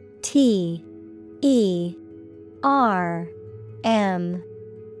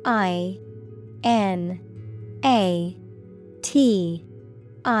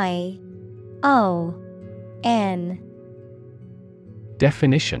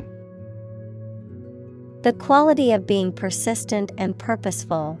 Definition: the quality of being persistent and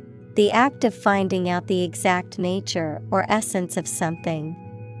purposeful, the act of finding out the exact nature or essence of something.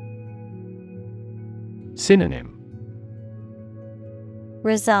 Synonym: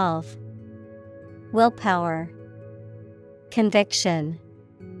 resolve, willpower, conviction.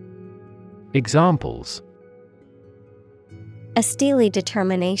 Examples: a steely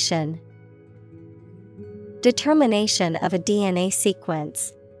determination. Determination of a DNA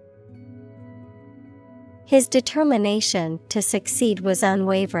sequence. His determination to succeed was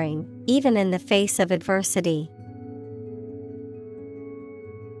unwavering, even in the face of adversity.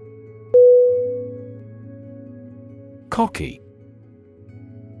 Cocky.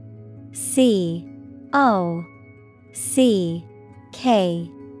 C-O-C-K-Y.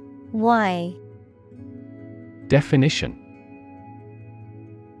 Definition: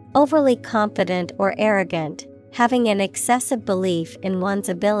 overly confident or arrogant, having an excessive belief in one's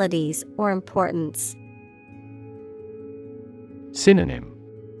abilities or importance. Synonym: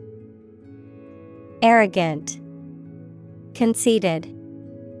 arrogant, conceited,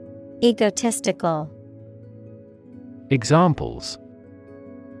 egotistical. Examples: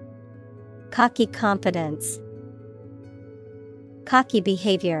 cocky confidence, cocky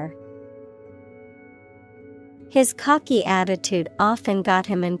behavior. His cocky attitude often got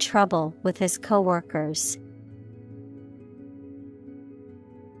him in trouble with his coworkers.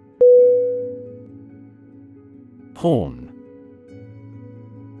 Horn.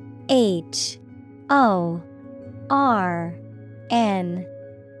 Horn.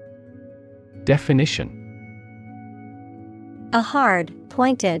 Definition: A hard,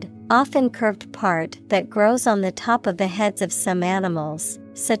 pointed, often curved part that grows on the top of the heads of some animals,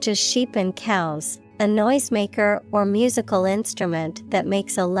 such as sheep and cows, a noisemaker or musical instrument that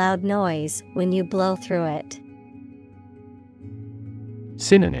makes a loud noise when you blow through it.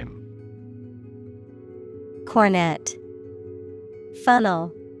 Synonym: Cornet,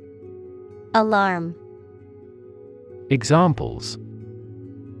 funnel, alarm. Examples: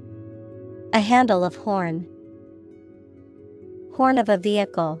 A handle of horn, horn of a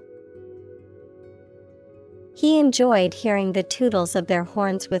vehicle. He enjoyed hearing the tootles of their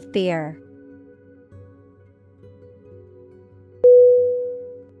horns with beer.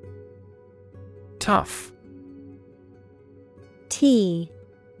 Tough. Tuff.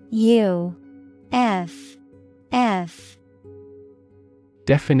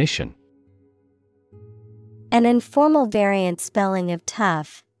 Definition: An informal variant spelling of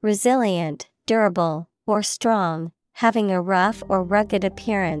tough, resilient, durable, or strong, having a rough or rugged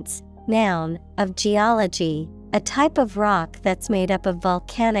appearance. Noun, of geology, a type of rock that's made up of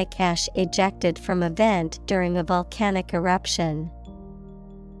volcanic ash ejected from a vent during a volcanic eruption.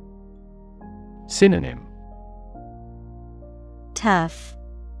 Synonym: Tough,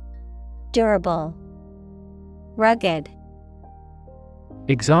 durable, rugged.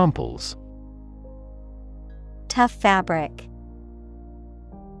 Examples: Tough fabric,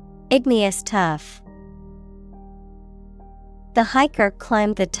 igneous tuff. The hiker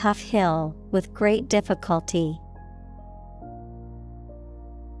climbed the tough hill with great difficulty.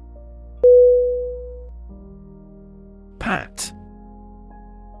 Pat.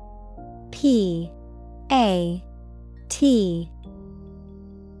 P-A-T.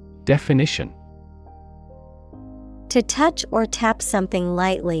 Definition: To touch or tap something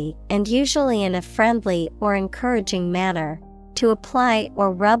lightly and usually in a friendly or encouraging manner, to apply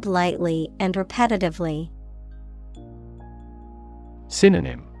or rub lightly and repetitively.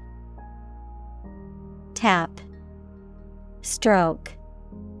 Synonym: Tap, stroke,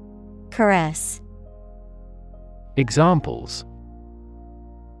 caress. Examples: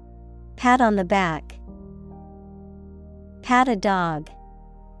 Pat on the back, pat a dog.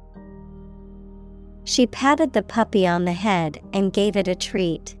 She patted the puppy on the head and gave it a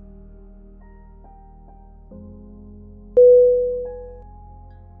treat.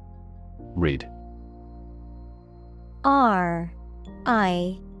 Rid. R-I-D.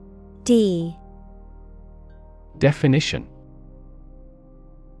 Definition: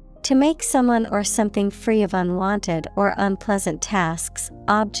 To make someone or something free of unwanted or unpleasant tasks,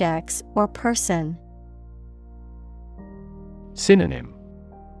 objects, or person. Synonym: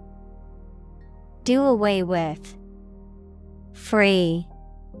 Do away with, free,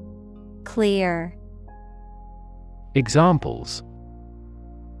 clear. Examples: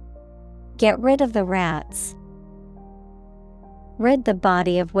 Get rid of the rats. Rid the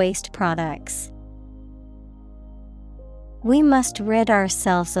body of waste products. We must rid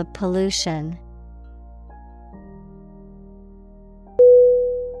ourselves of pollution.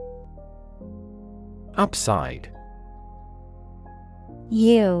 Upside.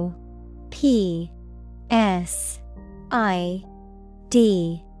 U-P-S-I-D-E.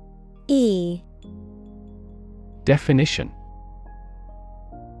 Definition: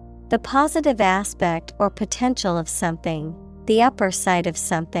 The positive aspect or potential of something, the upper side of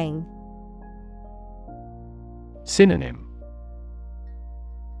something. Synonym: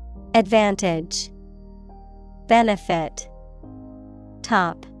 Advantage, benefit,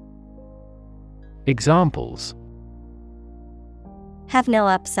 top. Examples: Have no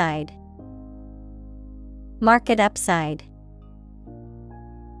upside. Market upside.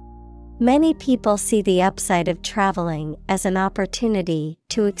 Many people see the upside of traveling as an opportunity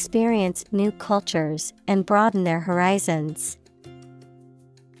to experience new cultures and broaden their horizons.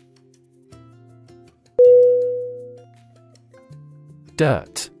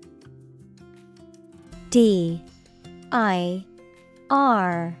 Dirt. D-I-R-T.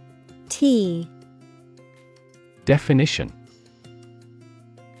 Definition: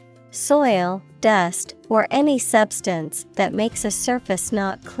 Soil, dust, or any substance that makes a surface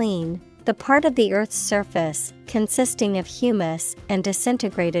not clean, the part of the Earth's surface consisting of humus and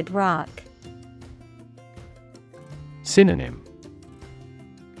disintegrated rock. Synonym: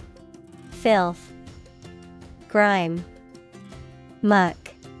 filth, grime, muck.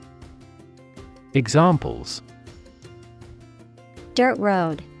 Examples: Dirt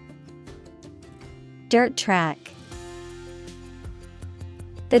road, dirt track.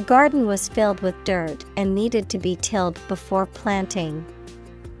 The garden was filled with dirt and needed to be tilled before planting.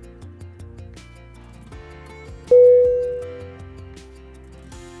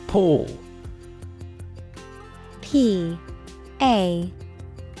 Paul. P-A-L-L.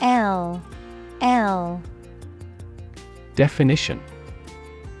 Definition: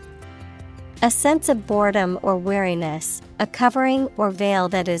 A sense of boredom or weariness, a covering or veil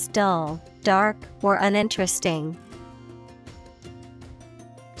that is dull, dark, or uninteresting.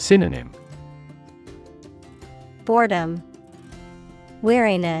 Synonym: Boredom,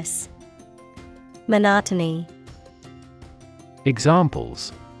 weariness, monotony.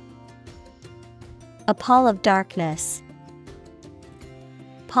 Examples: A pall of darkness,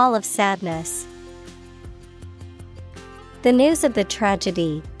 pall of sadness. The news of the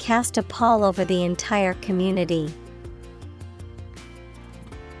tragedy cast a pall over the entire community.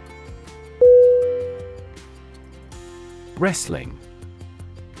 Wrestling.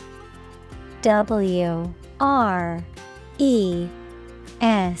 W-R-E-S-T-L-I-N-G.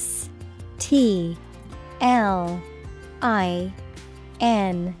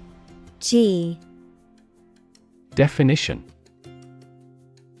 Definition: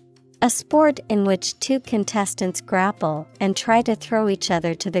 A sport in which two contestants grapple and try to throw each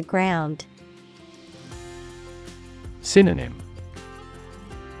other to the ground. Synonym: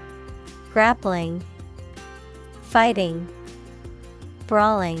 Grappling, fighting,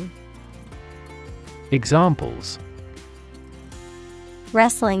 brawling. Examples: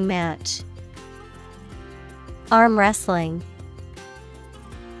 Wrestling match, arm wrestling.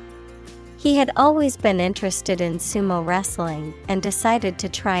 He had always been interested in sumo wrestling and decided to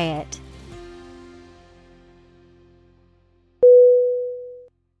try it.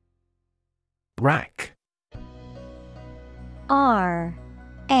 Rack. R-A-C-K.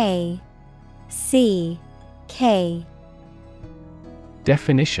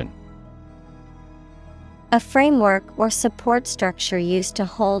 Definition: A framework or support structure used to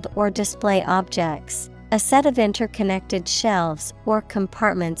hold or display objects, a set of interconnected shelves or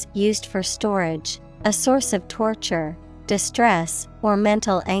compartments used for storage, a source of torture, distress, or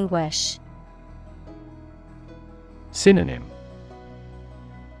mental anguish. Synonym: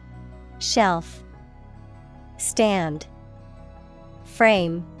 Shelf, stand,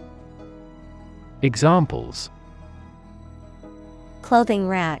 frame. Examples: Clothing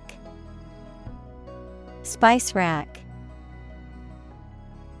rack, spice rack.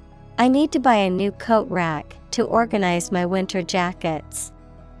 I need to buy a new coat rack to organize my winter jackets.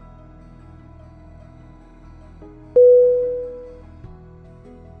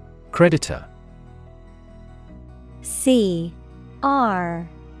 Creditor. C-R-E-D-I-T-O-R.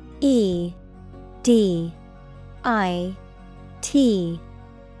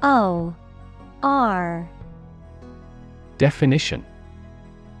 Definition: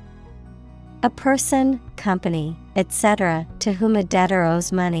 A person, company, etc., to whom a debtor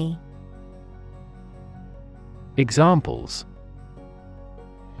owes money. Examples: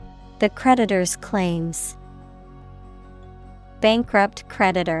 The creditor's claims. Bankrupt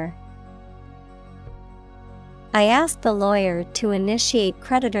creditor. I asked the lawyer to initiate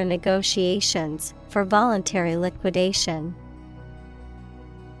creditor negotiations for voluntary liquidation.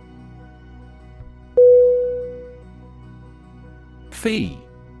 Fee.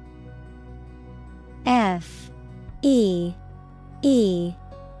 F-E-E.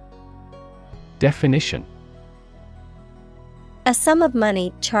 Definition: A sum of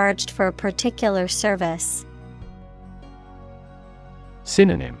money charged for a particular service.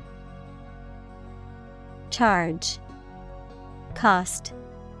 Synonym: Charge, cost,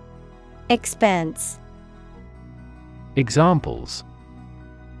 expense. Examples: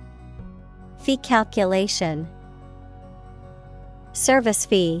 Fee calculation, service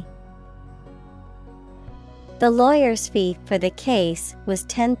fee. The lawyer's fee for the case was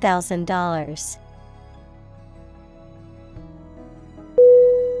 $10,000.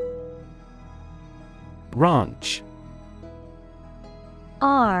 Ranch.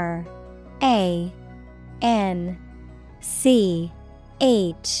 R-A-N-C-H.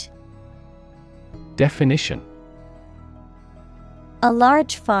 Definition: A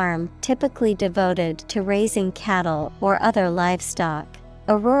large farm typically devoted to raising cattle or other livestock,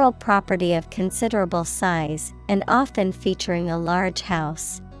 a rural property of considerable size and often featuring a large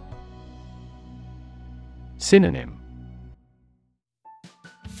house. Synonym: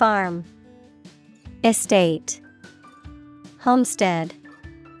 Farm, estate, homestead.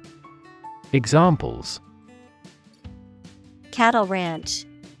 Examples: Cattle ranch.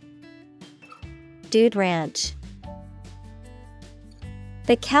 Dude ranch.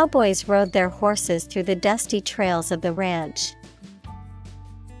 The cowboys rode their horses through the dusty trails of the ranch.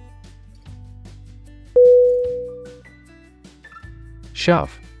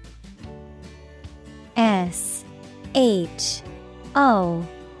 Shove. S-H-O-V-E.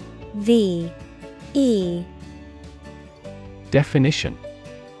 Definition: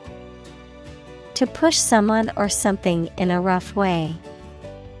 To push someone or something in a rough way.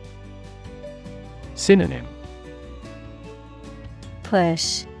 Synonym: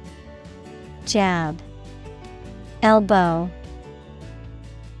 Push, jab, elbow.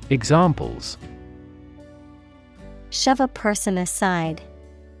 Examples: Shove a person aside.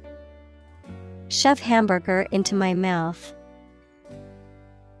 Shove hamburger into my mouth.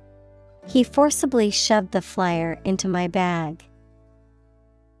 He forcibly shoved the flyer into my bag.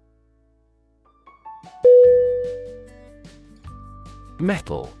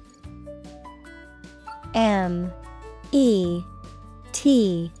 Metal. M-E-T-A-L.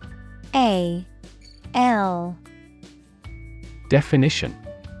 Definition: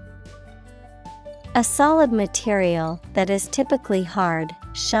 A solid material that is typically hard,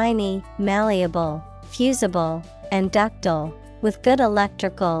 shiny, malleable, fusible, and ductile, with good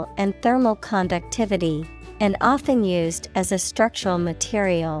electrical and thermal conductivity, and often used as a structural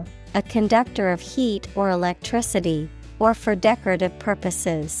material, a conductor of heat or electricity, or for decorative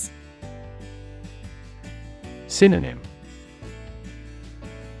purposes. Synonym: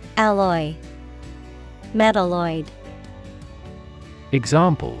 Alloy, metalloid.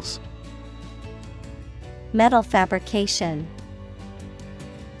 Examples: Metal fabrication.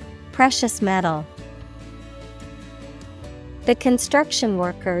 Precious metal. The construction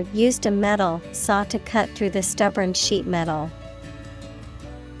worker used a metal saw to cut through the stubborn sheet metal.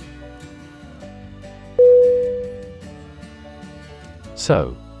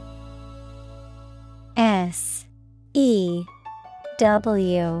 Sew. S-E-W.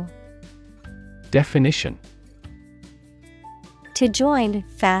 Definition: To join,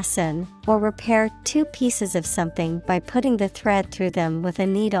 fasten, or repair two pieces of something by putting the thread through them with a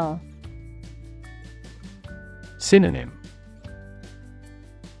needle. Synonym: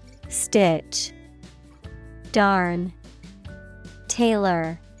 Stitch, darn,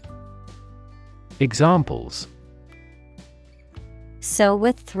 tailor. Examples: Sew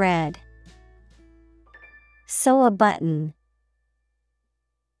with thread. Sew a button.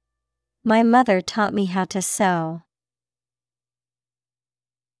 My mother taught me how to sew.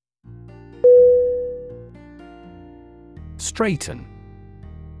 Straighten.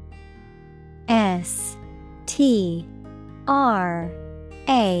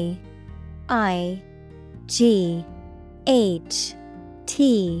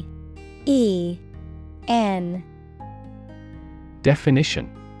 Definition: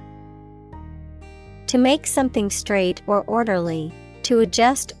 To make something straight or orderly, to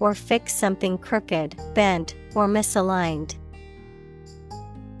adjust or fix something crooked, bent, or misaligned.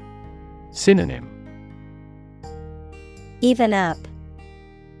 Synonym: Even up,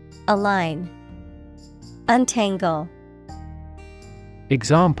 align, untangle.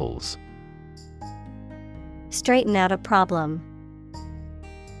 Examples: Straighten out a problem.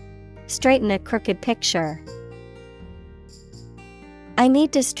 Straighten a crooked picture. I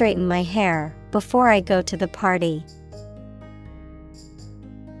need to straighten my hair before I go to the party.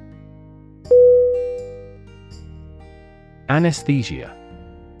 Anesthesia.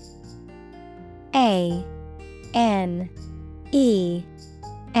 A N E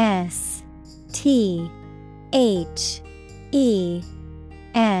S T H E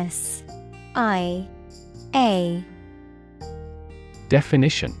S I A.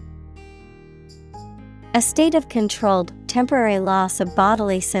 Definition: A state of controlled, temporary loss of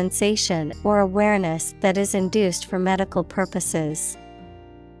bodily sensation or awareness that is induced for medical purposes.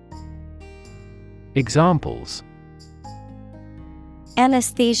 Examples: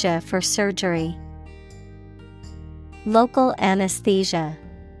 Anesthesia for surgery. Local anesthesia.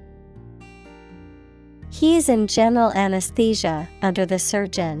 He is in general anesthesia under the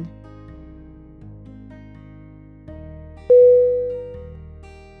surgeon.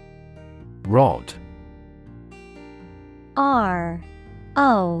 Rod. R-O-D.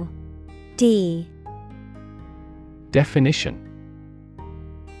 Definition: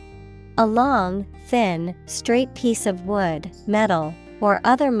 A long, thin, straight piece of wood, metal, or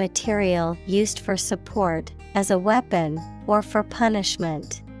other material used for support, as a weapon, or for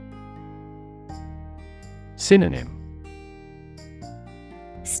punishment. Synonym: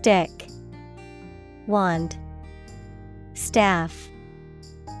 Stick, wand, staff.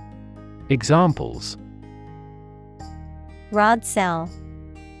 Examples: Rod cell.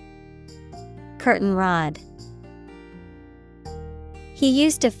 Curtain rod. He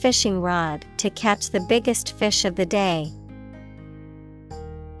used a fishing rod to catch the biggest fish of the day.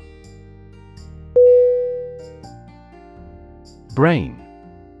 Brain.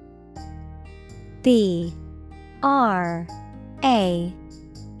 B-R-A-I-N.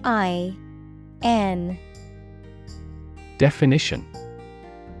 Definition: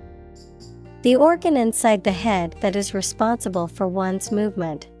 The organ inside the head that is responsible for one's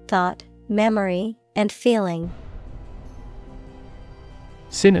movement, thought, memory, and feeling.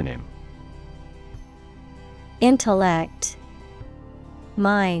 Synonym: Intellect,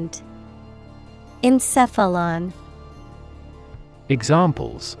 mind, encephalon.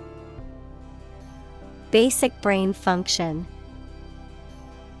 Examples: Basic brain function.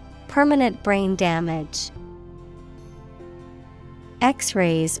 Permanent brain damage.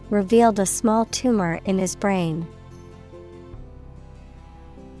 X-rays revealed a small tumor in his brain.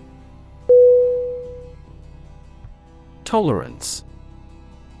 Tolerance.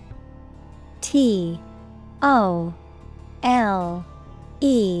 T-O-L-E-R-A-N-C-E.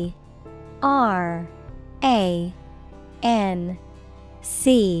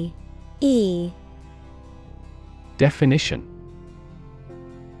 Definition: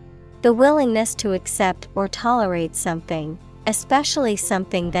 The willingness to accept or tolerate something, especially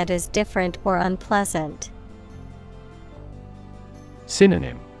something that is different or unpleasant.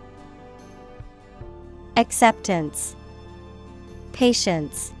 Synonym: Acceptance,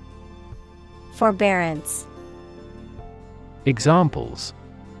 patience, forbearance. Examples: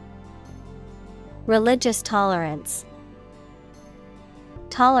 Religious tolerance.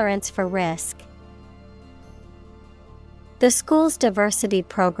 Tolerance for risk. The school's diversity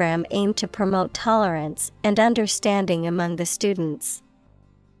program aimed to promote tolerance and understanding among the students.